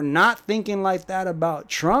 you are not thinking like that about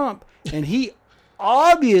Trump. And he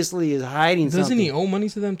obviously is hiding something. Doesn't he owe money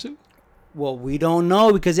to them too? Well, we don't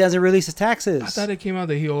know because he hasn't released his taxes. I thought it came out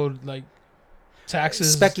that he owed like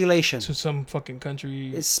taxes. Speculation. To some fucking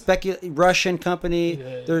country. It's Russian company.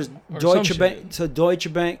 Yeah, There's or Deutsche some Bank. shit. So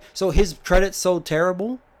Deutsche Bank. So his credit's so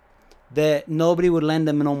terrible that nobody would lend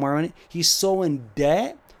him no more money. He's so in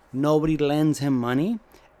debt, nobody lends him money.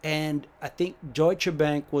 And I think Deutsche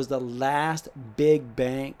Bank was the last big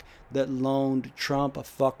bank that loaned Trump a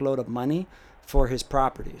fuckload of money for his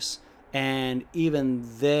properties. And even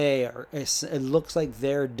it looks like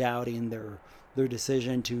they're doubting their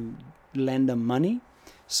decision to lend him money.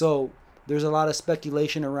 So there's a lot of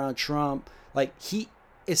speculation around Trump. Like,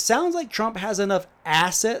 it sounds like Trump has enough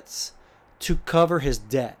assets to cover his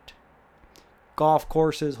debt. Golf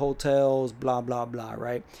courses, hotels, blah, blah, blah,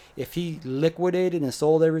 right? If he liquidated and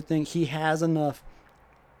sold everything, he has enough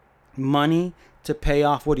money to pay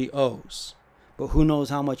off what he owes. But who knows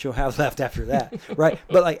how much he'll have left after that, right?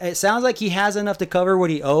 But like, it sounds like he has enough to cover what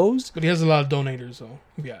he owes. But he has a lot of donators, so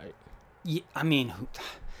he'll be all right. Yeah, I mean,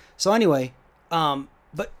 so anyway,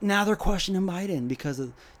 but now they're questioning Biden because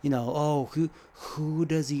of, you know, who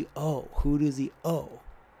does he owe? Who does he owe?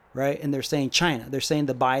 Right? And they're saying China. They're saying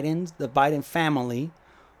the Biden family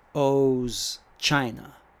owes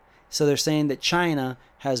China. So they're saying that China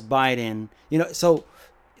has Biden, you know, so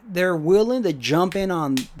they're willing to jump in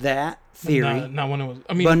on that theory. Not when it was,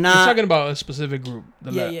 I mean, but we're not, talking about a specific group,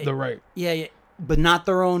 the right. Yeah. But not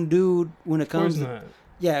their own dude when it comes to, not.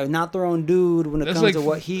 Yeah, not their own dude when it comes to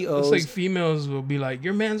what he owes. It's like females will be like,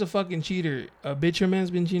 your man's a fucking cheater. Bitch, your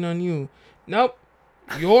man's been cheating on you. Nope.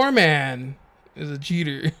 Your man is a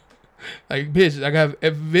cheater. Like, bitch, I got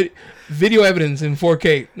video evidence in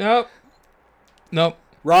 4K. Nope.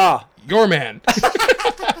 Raw. Your man.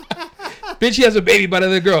 Bitch, he has a baby by the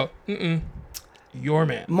other girl. Your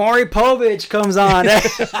man. Maury Povich comes on.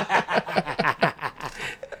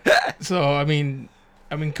 So, I mean,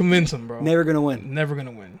 convince him, bro. Never gonna win. Never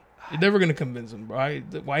gonna win. You're never gonna convince him, bro.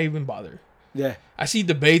 Why even bother? Yeah. I see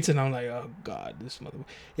debates and I'm like, oh God, this mother.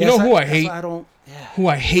 You know who I hate? Who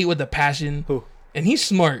I hate with a passion. Who? And he's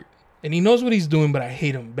smart and he knows what he's doing, but I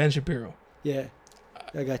hate him. Ben Shapiro. Yeah.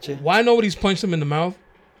 I got you. Why nobody's punched him in the mouth?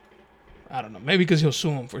 I don't know. Maybe because he'll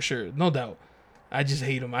sue him for sure. No doubt. I just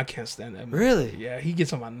hate him. I can't stand that. Really? Yeah, he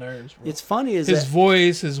gets on my nerves, bro. It's funny is his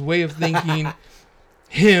voice, his way of thinking,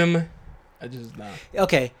 him. I just nah.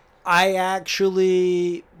 Okay, I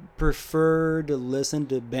actually prefer to listen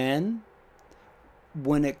to Ben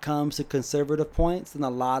when it comes to conservative points than a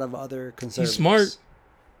lot of other conservatives. He's smart.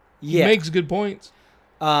 He makes good points.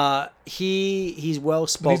 He's well But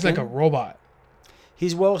spoken. he's like a robot.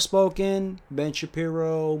 He's well spoken. Ben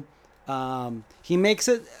Shapiro. He makes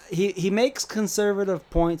conservative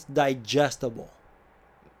points digestible.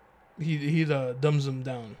 He dumbs them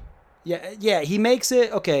down. Yeah, he makes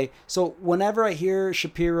it okay. So whenever I hear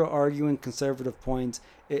Shapiro arguing conservative points,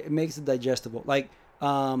 it makes it digestible. Like,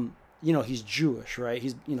 he's Jewish, right?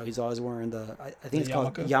 He's always wearing I think it's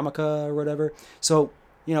called yarmulke or whatever. So,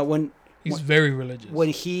 when he's very religious. When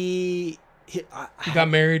he got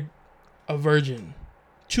married a virgin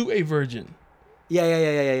to a virgin.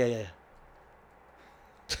 Yeah.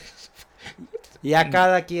 Ya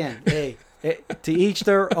cada quien. Hey, to each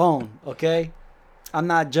their own, okay? I'm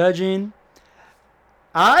not judging.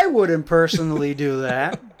 I wouldn't personally do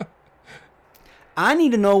that. I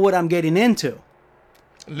need to know what I'm getting into.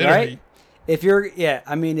 Literally. Right? If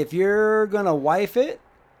you're gonna wife it,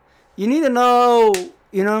 you need to know,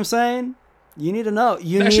 you know what I'm saying? You need to know.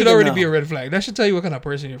 That should already be a red flag. That should tell you what kind of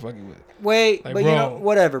person you're fucking with. Wait, like, but bro,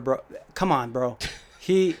 whatever, bro. Come on, bro.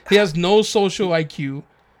 He has no social IQ.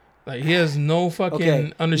 Like, he has no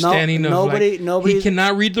fucking understanding of he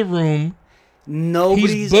cannot read the room.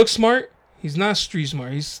 He's book smart. He's not street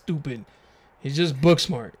smart. He's stupid. He's just book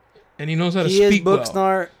smart, and he knows how to speak well. He is book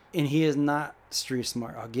smart, and he is not street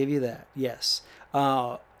smart. I'll give you that. Yes.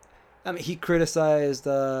 He criticized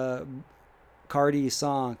Cardi's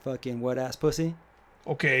song, "Fucking Wet Ass Pussy."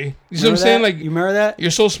 Okay, you see what I'm saying? Like, you remember that? You're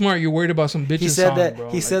so smart. You're worried about some bitch's song, bro.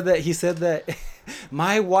 He said that.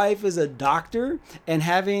 My wife is a doctor, and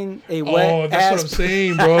having a wet ass. That's what I'm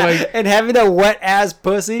saying, bro. Like, and having a wet ass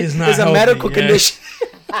pussy is a medical condition.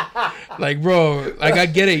 Like, bro, like, I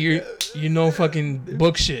get it. You know fucking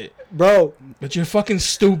book shit, bro. But you're fucking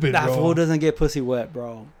stupid, that bro. That fool doesn't get pussy wet,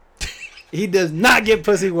 bro. He does not get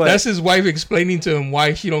pussy wet. That's his wife explaining to him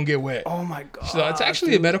why she don't get wet. Oh my god! So it's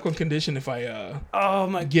actually a medical condition if I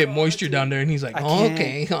get moisture down there. And he's like,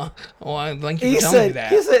 okay. Oh, I thank you for telling me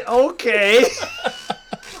that. He said, okay.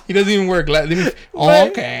 He doesn't even wear glasses.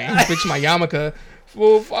 Okay. Fix my yarmulke.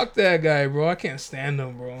 Well, fuck that guy, bro. I can't stand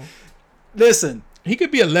him, bro. Listen, he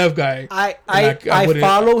could be a left guy. I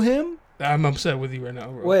follow him. I'm upset with you right now,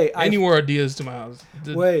 bro. Wait, any more ideas to my house?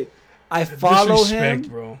 I follow him,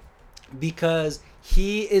 bro. Because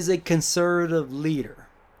he is a conservative leader.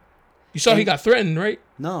 You saw he got threatened, right?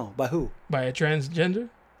 No, by who? By a transgender?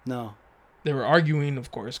 No. They were arguing,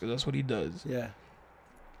 of course, because that's what he does. Yeah.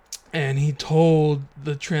 And he told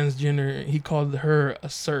the transgender, he called her a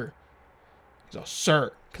sir. He's a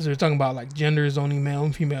sir. Because they were talking about, like, gender is only male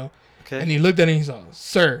and female. Okay. And he looked at her and he's like,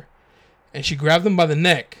 sir. And she grabbed him by the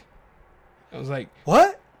neck. I was like,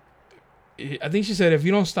 what? I think she said, if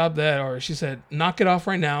you don't stop that, or she said, knock it off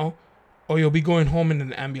right now, or you'll be going home in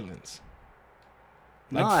an ambulance.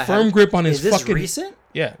 Like, firm grip on his fucking... Is this recent?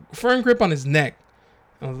 Yeah, firm grip on his neck.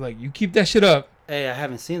 I was like, you keep that shit up. Hey, I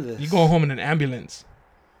haven't seen this. You going home in an ambulance.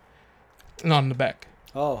 Not in the back.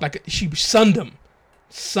 Oh. Like, she sunned him.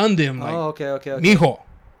 Like, okay. Mijo,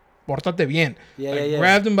 portate bien. Yeah.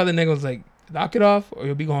 Grabbed him by the neck and was like, knock it off, or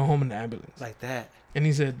you'll be going home in the ambulance. Like that. And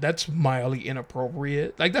he said, that's mildly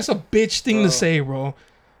inappropriate. Like, that's a bitch thing to say, bro.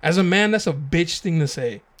 As a man, that's a bitch thing to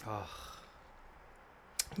say. Oh.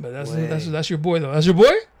 But that's your boy, though. That's your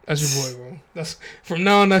boy? That's your boy, bro. That's from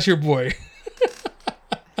now on, that's your boy.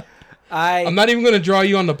 I'm not even going to draw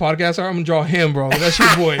you on the podcast, or I'm going to draw him, bro. That's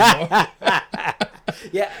your boy, bro.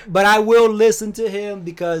 Yeah, but I will listen to him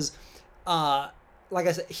because, like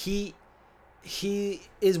I said, he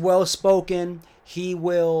is well spoken. He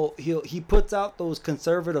puts out those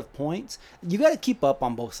conservative points. You got to keep up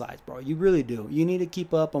on both sides, bro. You really do. You need to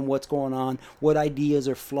keep up on what's going on, what ideas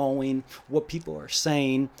are flowing, what people are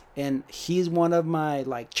saying. And he's one of my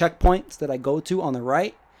like checkpoints that I go to on the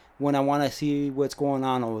right when I want to see what's going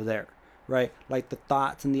on over there, right? Like the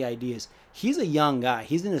thoughts and the ideas. He's a young guy.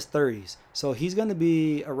 He's in his 30s. So he's going to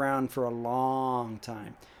be around for a long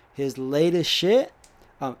time. His latest shit,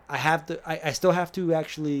 I still have to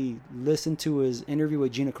actually listen to his interview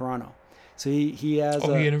with Gina Carano. So he has.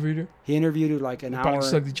 He interviewed her. He interviewed her like an hour. Probably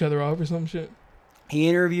sucked each other off or some shit. He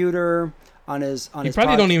interviewed her on his. He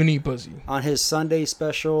probably don't even eat pussy. On his Sunday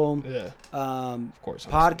special. Yeah. Of course.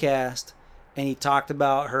 Podcast, and he talked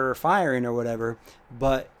about her firing or whatever,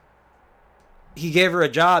 but he gave her a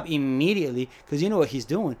job immediately because you know what he's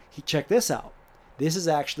doing. He checked this out. This is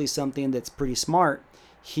actually something that's pretty smart.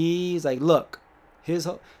 He's like, look.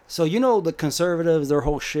 So you know the conservatives, their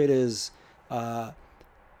whole shit is, they're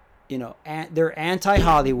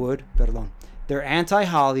anti-Hollywood. They're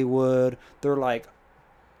anti-Hollywood. They're like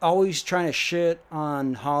always trying to shit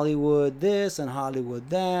on Hollywood this and Hollywood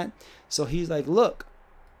that. So he's like, look,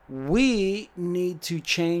 we need to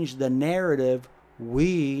change the narrative.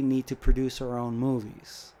 We need to produce our own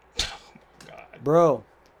movies. Bro,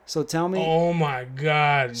 so tell me. Oh my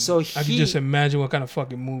God. So I can just imagine what kind of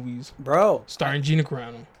fucking movies. Bro. Starring Gina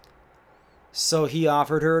Carano. So he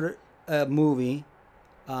offered her a movie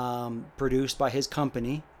produced by his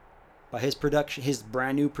company, by his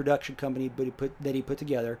brand new production company that he put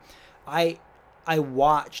together. I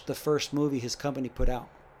watched the first movie his company put out.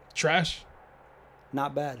 Trash.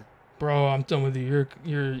 Not bad. Bro, I'm done with you.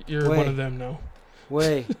 You're one of them now.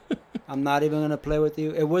 Wait. I'm not even gonna play with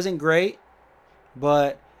you. It wasn't great,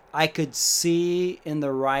 but I could see in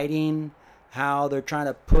the writing how they're trying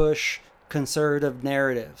to push conservative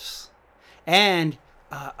narratives. And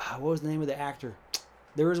what was the name of the actor?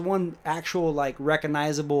 There was one actual like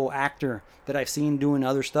recognizable actor that I've seen doing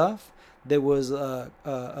other stuff that was a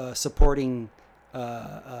supporting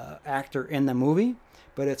actor in the movie,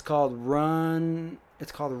 but it's called Run,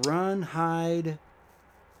 Hide,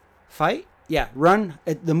 Fight. Yeah,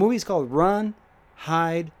 the movie's called Run,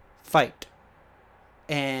 Hide, Fight,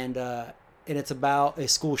 and it's about a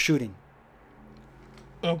school shooting.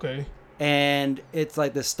 Okay. And it's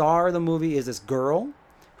like the star of the movie is this girl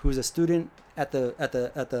who's a student at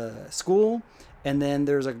the school, and then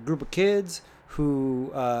there's a group of kids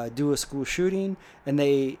who do a school shooting, and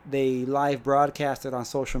they live broadcast it on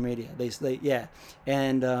social media. So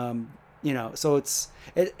it's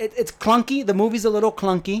clunky. The movie's a little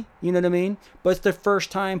clunky, you know what I mean? But it's their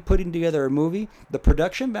first time putting together a movie. The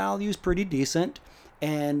production value is pretty decent,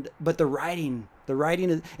 but the writing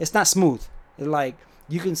it's not smooth.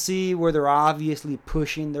 You can see where they're obviously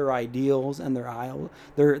pushing their ideals and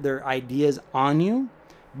their ideas on you.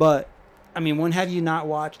 But, I mean, when have you not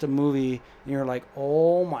watched a movie and you're like,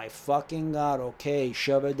 oh my fucking God, okay,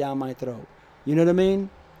 shove it down my throat. You know what I mean?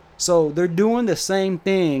 So they're doing the same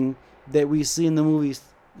thing that we see in the movies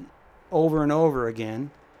over and over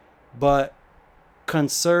again, but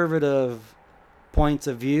conservative points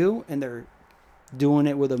of view, and they're doing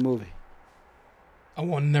it with a movie. I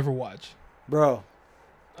want to never watch. Bro.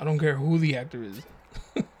 I don't care who the actor is.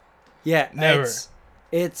 Yeah, never.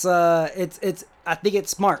 It's I think it's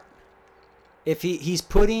smart. If he's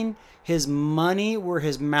putting his money where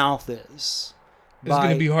his mouth is. It's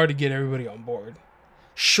going to be hard to get everybody on board.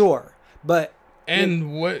 Sure, but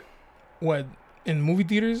what in movie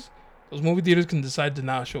theaters, those movie theaters can decide to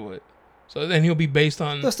not show it. So then he'll be based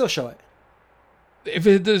on. They'll still show it.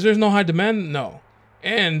 If there's no high demand, no.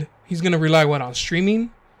 And he's going to rely on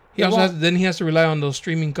streaming. He has to rely on those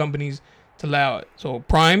streaming companies to allow it. So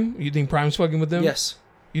Prime, you think Prime's fucking with them? Yes.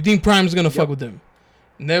 You think Prime's gonna fuck with them?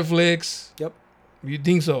 Netflix. Yep. You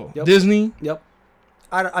think so? Yep. Disney. Yep.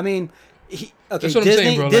 I mean, Disney. That's what I'm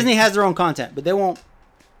saying, bro. Disney has their own content, but they won't.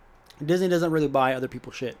 Disney doesn't really buy other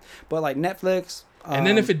people's shit. But like Netflix. And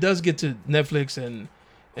then if it does get to Netflix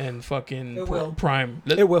and fucking Prime,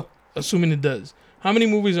 it will. Assuming it does, how many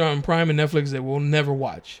movies are on Prime and Netflix that we'll never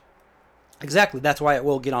watch? Exactly. That's why it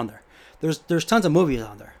will get on there. There's tons of movies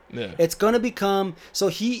on there. Yeah. It's going to become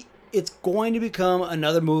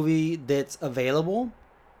another movie that's available,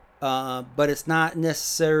 but it's not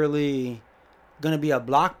necessarily going to be a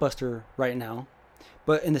blockbuster right now.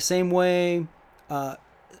 But in the same way,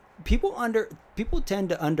 people tend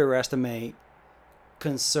to underestimate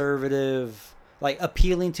conservative, like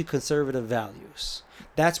appealing to conservative values.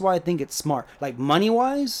 That's why I think it's smart. Like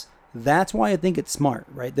money-wise, that's why I think it's smart,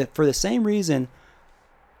 right? That for the same reason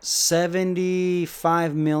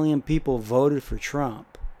 75 million people voted for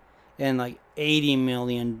Trump and like 80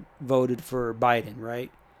 million voted for Biden,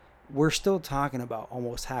 right? We're still talking about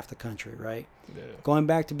almost half the country, right? Yeah. Going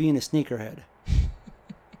back to being a sneakerhead.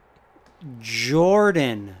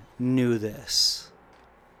 Jordan knew this.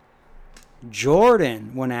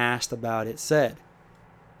 Jordan, when asked about it, said,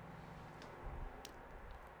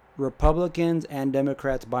 Republicans and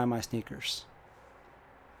Democrats buy my sneakers.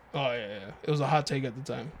 Oh, yeah. It was a hot take at the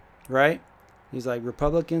time. Right? He's like,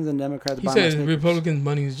 Republicans and Democrats buy my sneakers. He sneakers. said Republicans'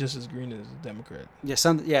 money is just as green as a Democrat. Yeah,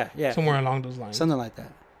 somewhere along those lines. Something like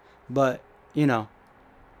that. But,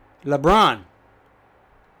 LeBron.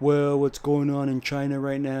 Well, what's going on in China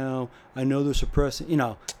right now? I know they're suppressing,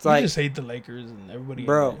 It's you just hate the Lakers and everybody.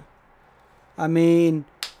 Bro. I mean,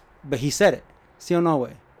 but he said it. See, no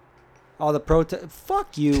way. All the protest.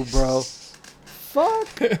 Fuck you, bro.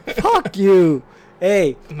 Fuck you.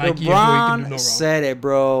 Hey, Nike LeBron said it,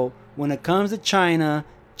 bro. When it comes to China,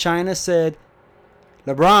 China said,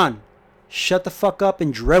 LeBron, shut the fuck up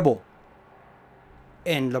and dribble.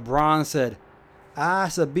 And LeBron said, I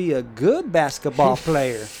should be a good basketball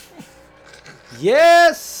player.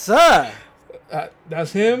 Yes, sir.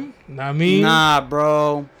 That's him, not me. Nah,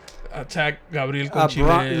 bro. attacked Gabriel con Chile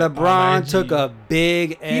on LeBron IG. took a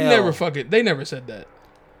big L. He never They never said that.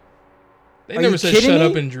 They Are never you said kidding shut me?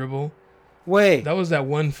 up and dribble. Wait, That was that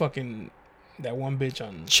one bitch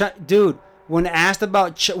on. dude. When asked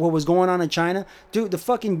about what was going on in China, dude, I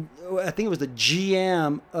think it was the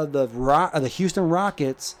GM of the Houston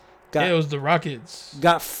Rockets It was the Rockets.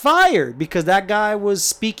 got fired because that guy was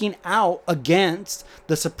speaking out against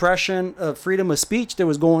the suppression of freedom of speech that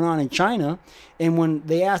was going on in China. And when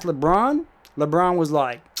they asked LeBron was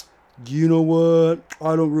like, you know what?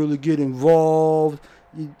 I don't really get involved.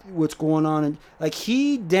 What's going on? And like,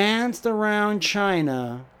 he danced around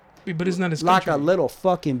China. But it's not his like country. a little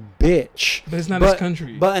fucking bitch. But it's not his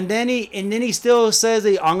country. But and then he still says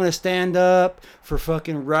that I'm gonna stand up for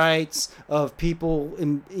fucking rights of people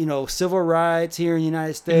in civil rights here in the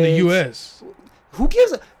United States. In the U.S. Who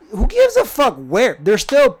gives a fuck where? There's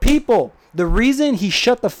still people. The reason he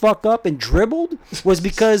shut the fuck up and dribbled was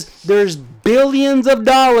because there's billions of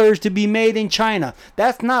dollars to be made in China.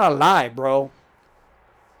 That's not a lie, bro.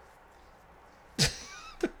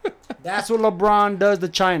 That's what LeBron does to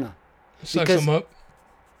China. Sucks him up.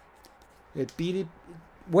 It beat it.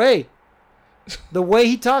 Wait. The way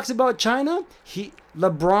he talks about China,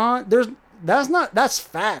 that's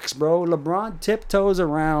facts, bro. LeBron tiptoes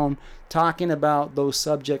around talking about those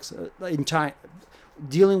subjects in China,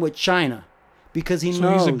 dealing with China, because he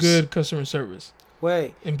knows he's a good customer service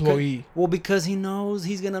employee. Well, because he knows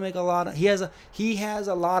he's gonna make a lot of. He has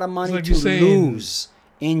a lot of money like to lose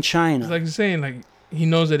in China. It's like you're saying, like, he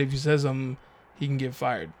knows that if he says something, he can get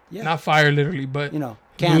fired. Yeah. Not fired literally, but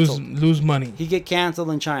canceled. lose money. He get canceled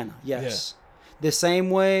in China. Yes. Yeah. The same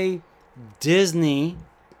way Disney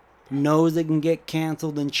knows they can get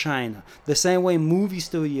canceled in China. The same way movie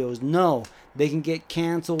studios know they can get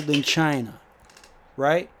canceled in China.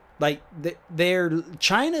 Right? Like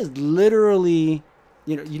China's literally,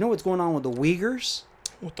 you know what's going on with the Uyghurs?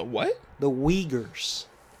 With the what? The Uyghurs.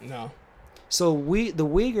 No. So the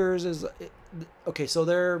Uyghurs is okay. So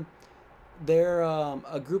they're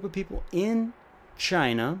a group of people in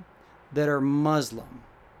China that are Muslim.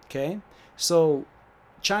 Okay, so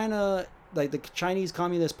China, like the Chinese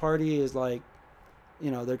Communist Party, is like,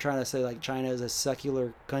 they're trying to say like China is a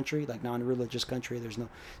secular country, like non-religious country.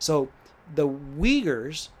 So the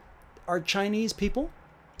Uyghurs are Chinese people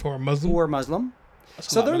who are Muslim.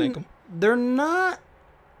 So they're not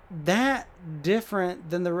that different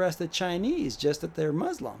than the rest of Chinese, just that they're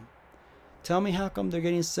Muslim. Tell me how come they're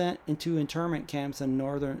getting sent into internment camps in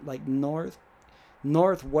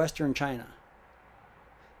northwestern China.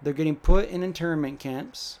 They're getting put in internment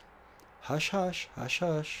camps. Hush, hush, hush,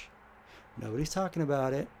 hush. Nobody's talking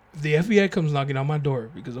about it. If the FBI comes knocking on my door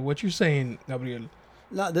because of what you're saying, Gabriel.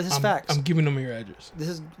 No, this is facts. I'm giving them your address.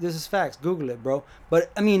 This is facts. Google it, bro.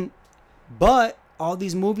 But all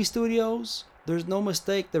these movie studios, there's no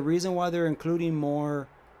mistake. The reason why they're including more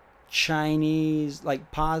Chinese,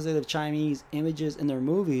 like positive Chinese images in their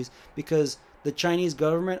movies, because the Chinese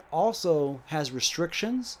government also has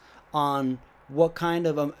restrictions on what kind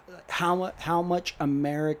of how much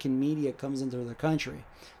American media comes into their country.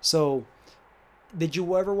 So, did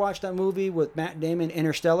you ever watch that movie with Matt Damon,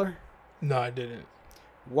 Interstellar? No, I didn't.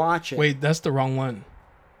 Watch it. Wait, that's the wrong one.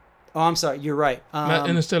 Oh, I'm sorry. You're right.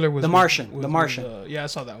 Interstellar was The Martian. The Martian. Yeah, I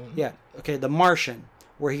saw that one. Yeah. Okay, The Martian,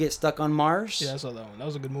 where he gets stuck on Mars. Yeah, I saw that one. That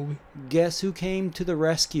was a good movie. Guess who came to the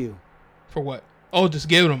rescue? For what? Oh, just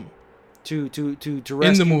gave them to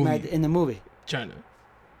rescue in the movie. China.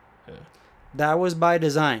 Yeah. That was by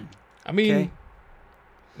design. I mean,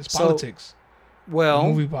 it's politics.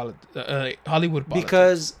 Well, movie Hollywood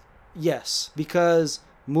Because politics.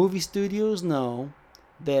 movie studios know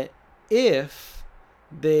that if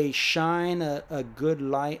they shine a good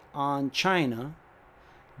light on China,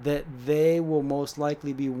 that they will most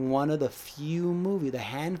likely be one of the the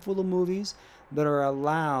handful of movies that are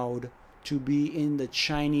allowed to be in the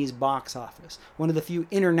Chinese box office. One of the few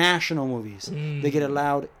international movies that get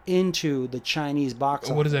allowed into the Chinese box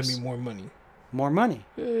office. What does that mean? More money? More money.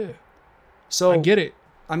 Yeah. So I get it.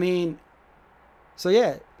 I mean, so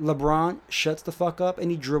yeah, LeBron shuts the fuck up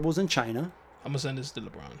and he dribbles in China. I'm gonna send this to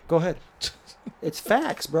LeBron. Go ahead. It's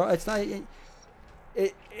facts, bro. It's not.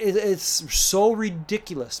 It's so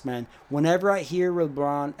ridiculous, man. Whenever I hear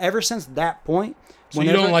LeBron, ever since that point, so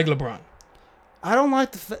you don't like LeBron? I don't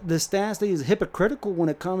like the stance that he's hypocritical when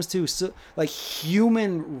it comes to like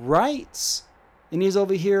human rights, and he's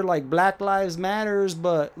over here like Black Lives Matters,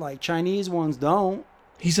 but like Chinese ones don't.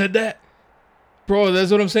 He said that, bro.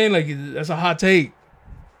 That's what I'm saying. Like, that's a hot take.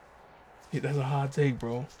 That's a hot take,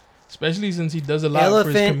 bro. Especially since he does a lot for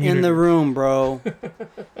his community. Elephant in the room, bro.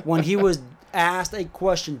 when he was asked a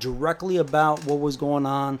question directly about what was going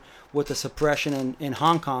on with the suppression in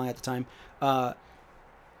Hong Kong at the time.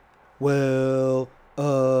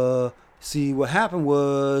 See, what happened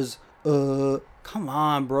was, come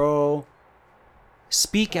on, bro.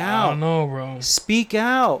 Speak out. I don't know, bro. Speak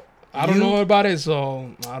out. I don't know about it,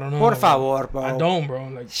 so I don't know. Por favor, bro. I don't, bro.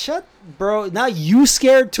 Like, shut, bro. Now you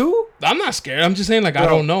scared too? I'm not scared. I'm just saying, like, Bro, I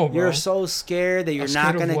don't know, bro. You're so scared that you're I'm not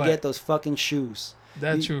scared of gonna what? get those fucking shoes.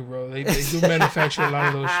 That's true, bro. They do manufacture a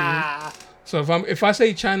lot of those shoes. So if I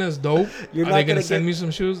say China's dope, You're are not they gonna gonna send get- me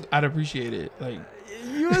some shoes? I'd appreciate it. Like,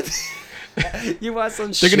 You want some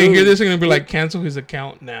they're shoes? gonna hear this. They're gonna be like, cancel his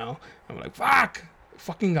account now. I'm like,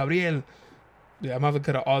 fucking Gabriel. Yeah, I'm gonna have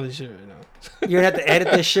to cut out all this shit right now. You're gonna have to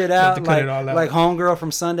edit this shit out, to cut it all out. like homegirl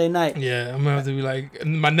from Sunday night. Yeah, I'm gonna have to be like,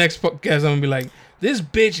 in my next podcast, I'm gonna be like, this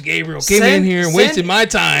bitch Gabriel came in here and wasted my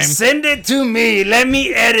time. Send it to me. Let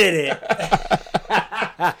me edit it.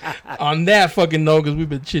 On that fucking note, because we've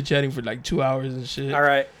been chit chatting for like 2 hours and shit. All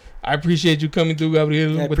right. I appreciate you coming through,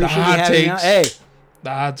 Gabriel, I with the appreciate you hot having me takes. on. Hey, The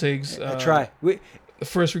hot takes. I try. The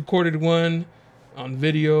first recorded one on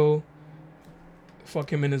video.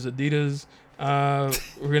 Fuck him in his Adidas.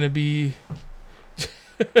 We're gonna be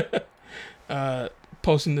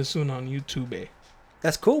posting this soon on YouTube.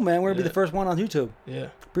 That's cool, man. We're gonna be Yeah. the first one on YouTube. Yeah,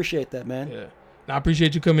 Appreciate that, man. yeah. Now, I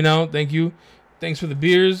appreciate you coming out. Thank you. Thanks for the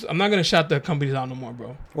beers. I'm not gonna shout the companies out no more,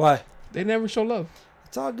 bro. Why? They never show love.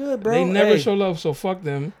 It's all good, bro. They never Hey, show love, so fuck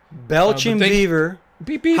them. Belching but thank- Beaver.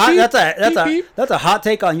 Beep beep Hot, beep. that's beep, a hot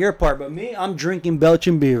take on your part, but me, I'm drinking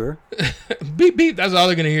Belching Beaver. beep. Beep beep. That's all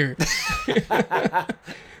they're gonna hear.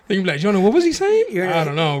 They can be like, Jonah, what was he saying? I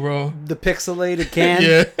don't know, bro. The pixelated can.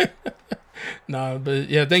 Yeah. Nah, but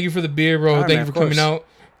yeah, thank you for the beer, bro. All right, thank man, you of for coming course. out.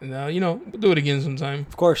 And we'll do it again sometime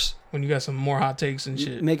Of course. when you got some more hot takes and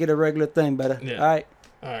shit. Make it a regular thing, better. Yeah. All right.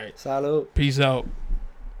 All right. Salud. Peace out.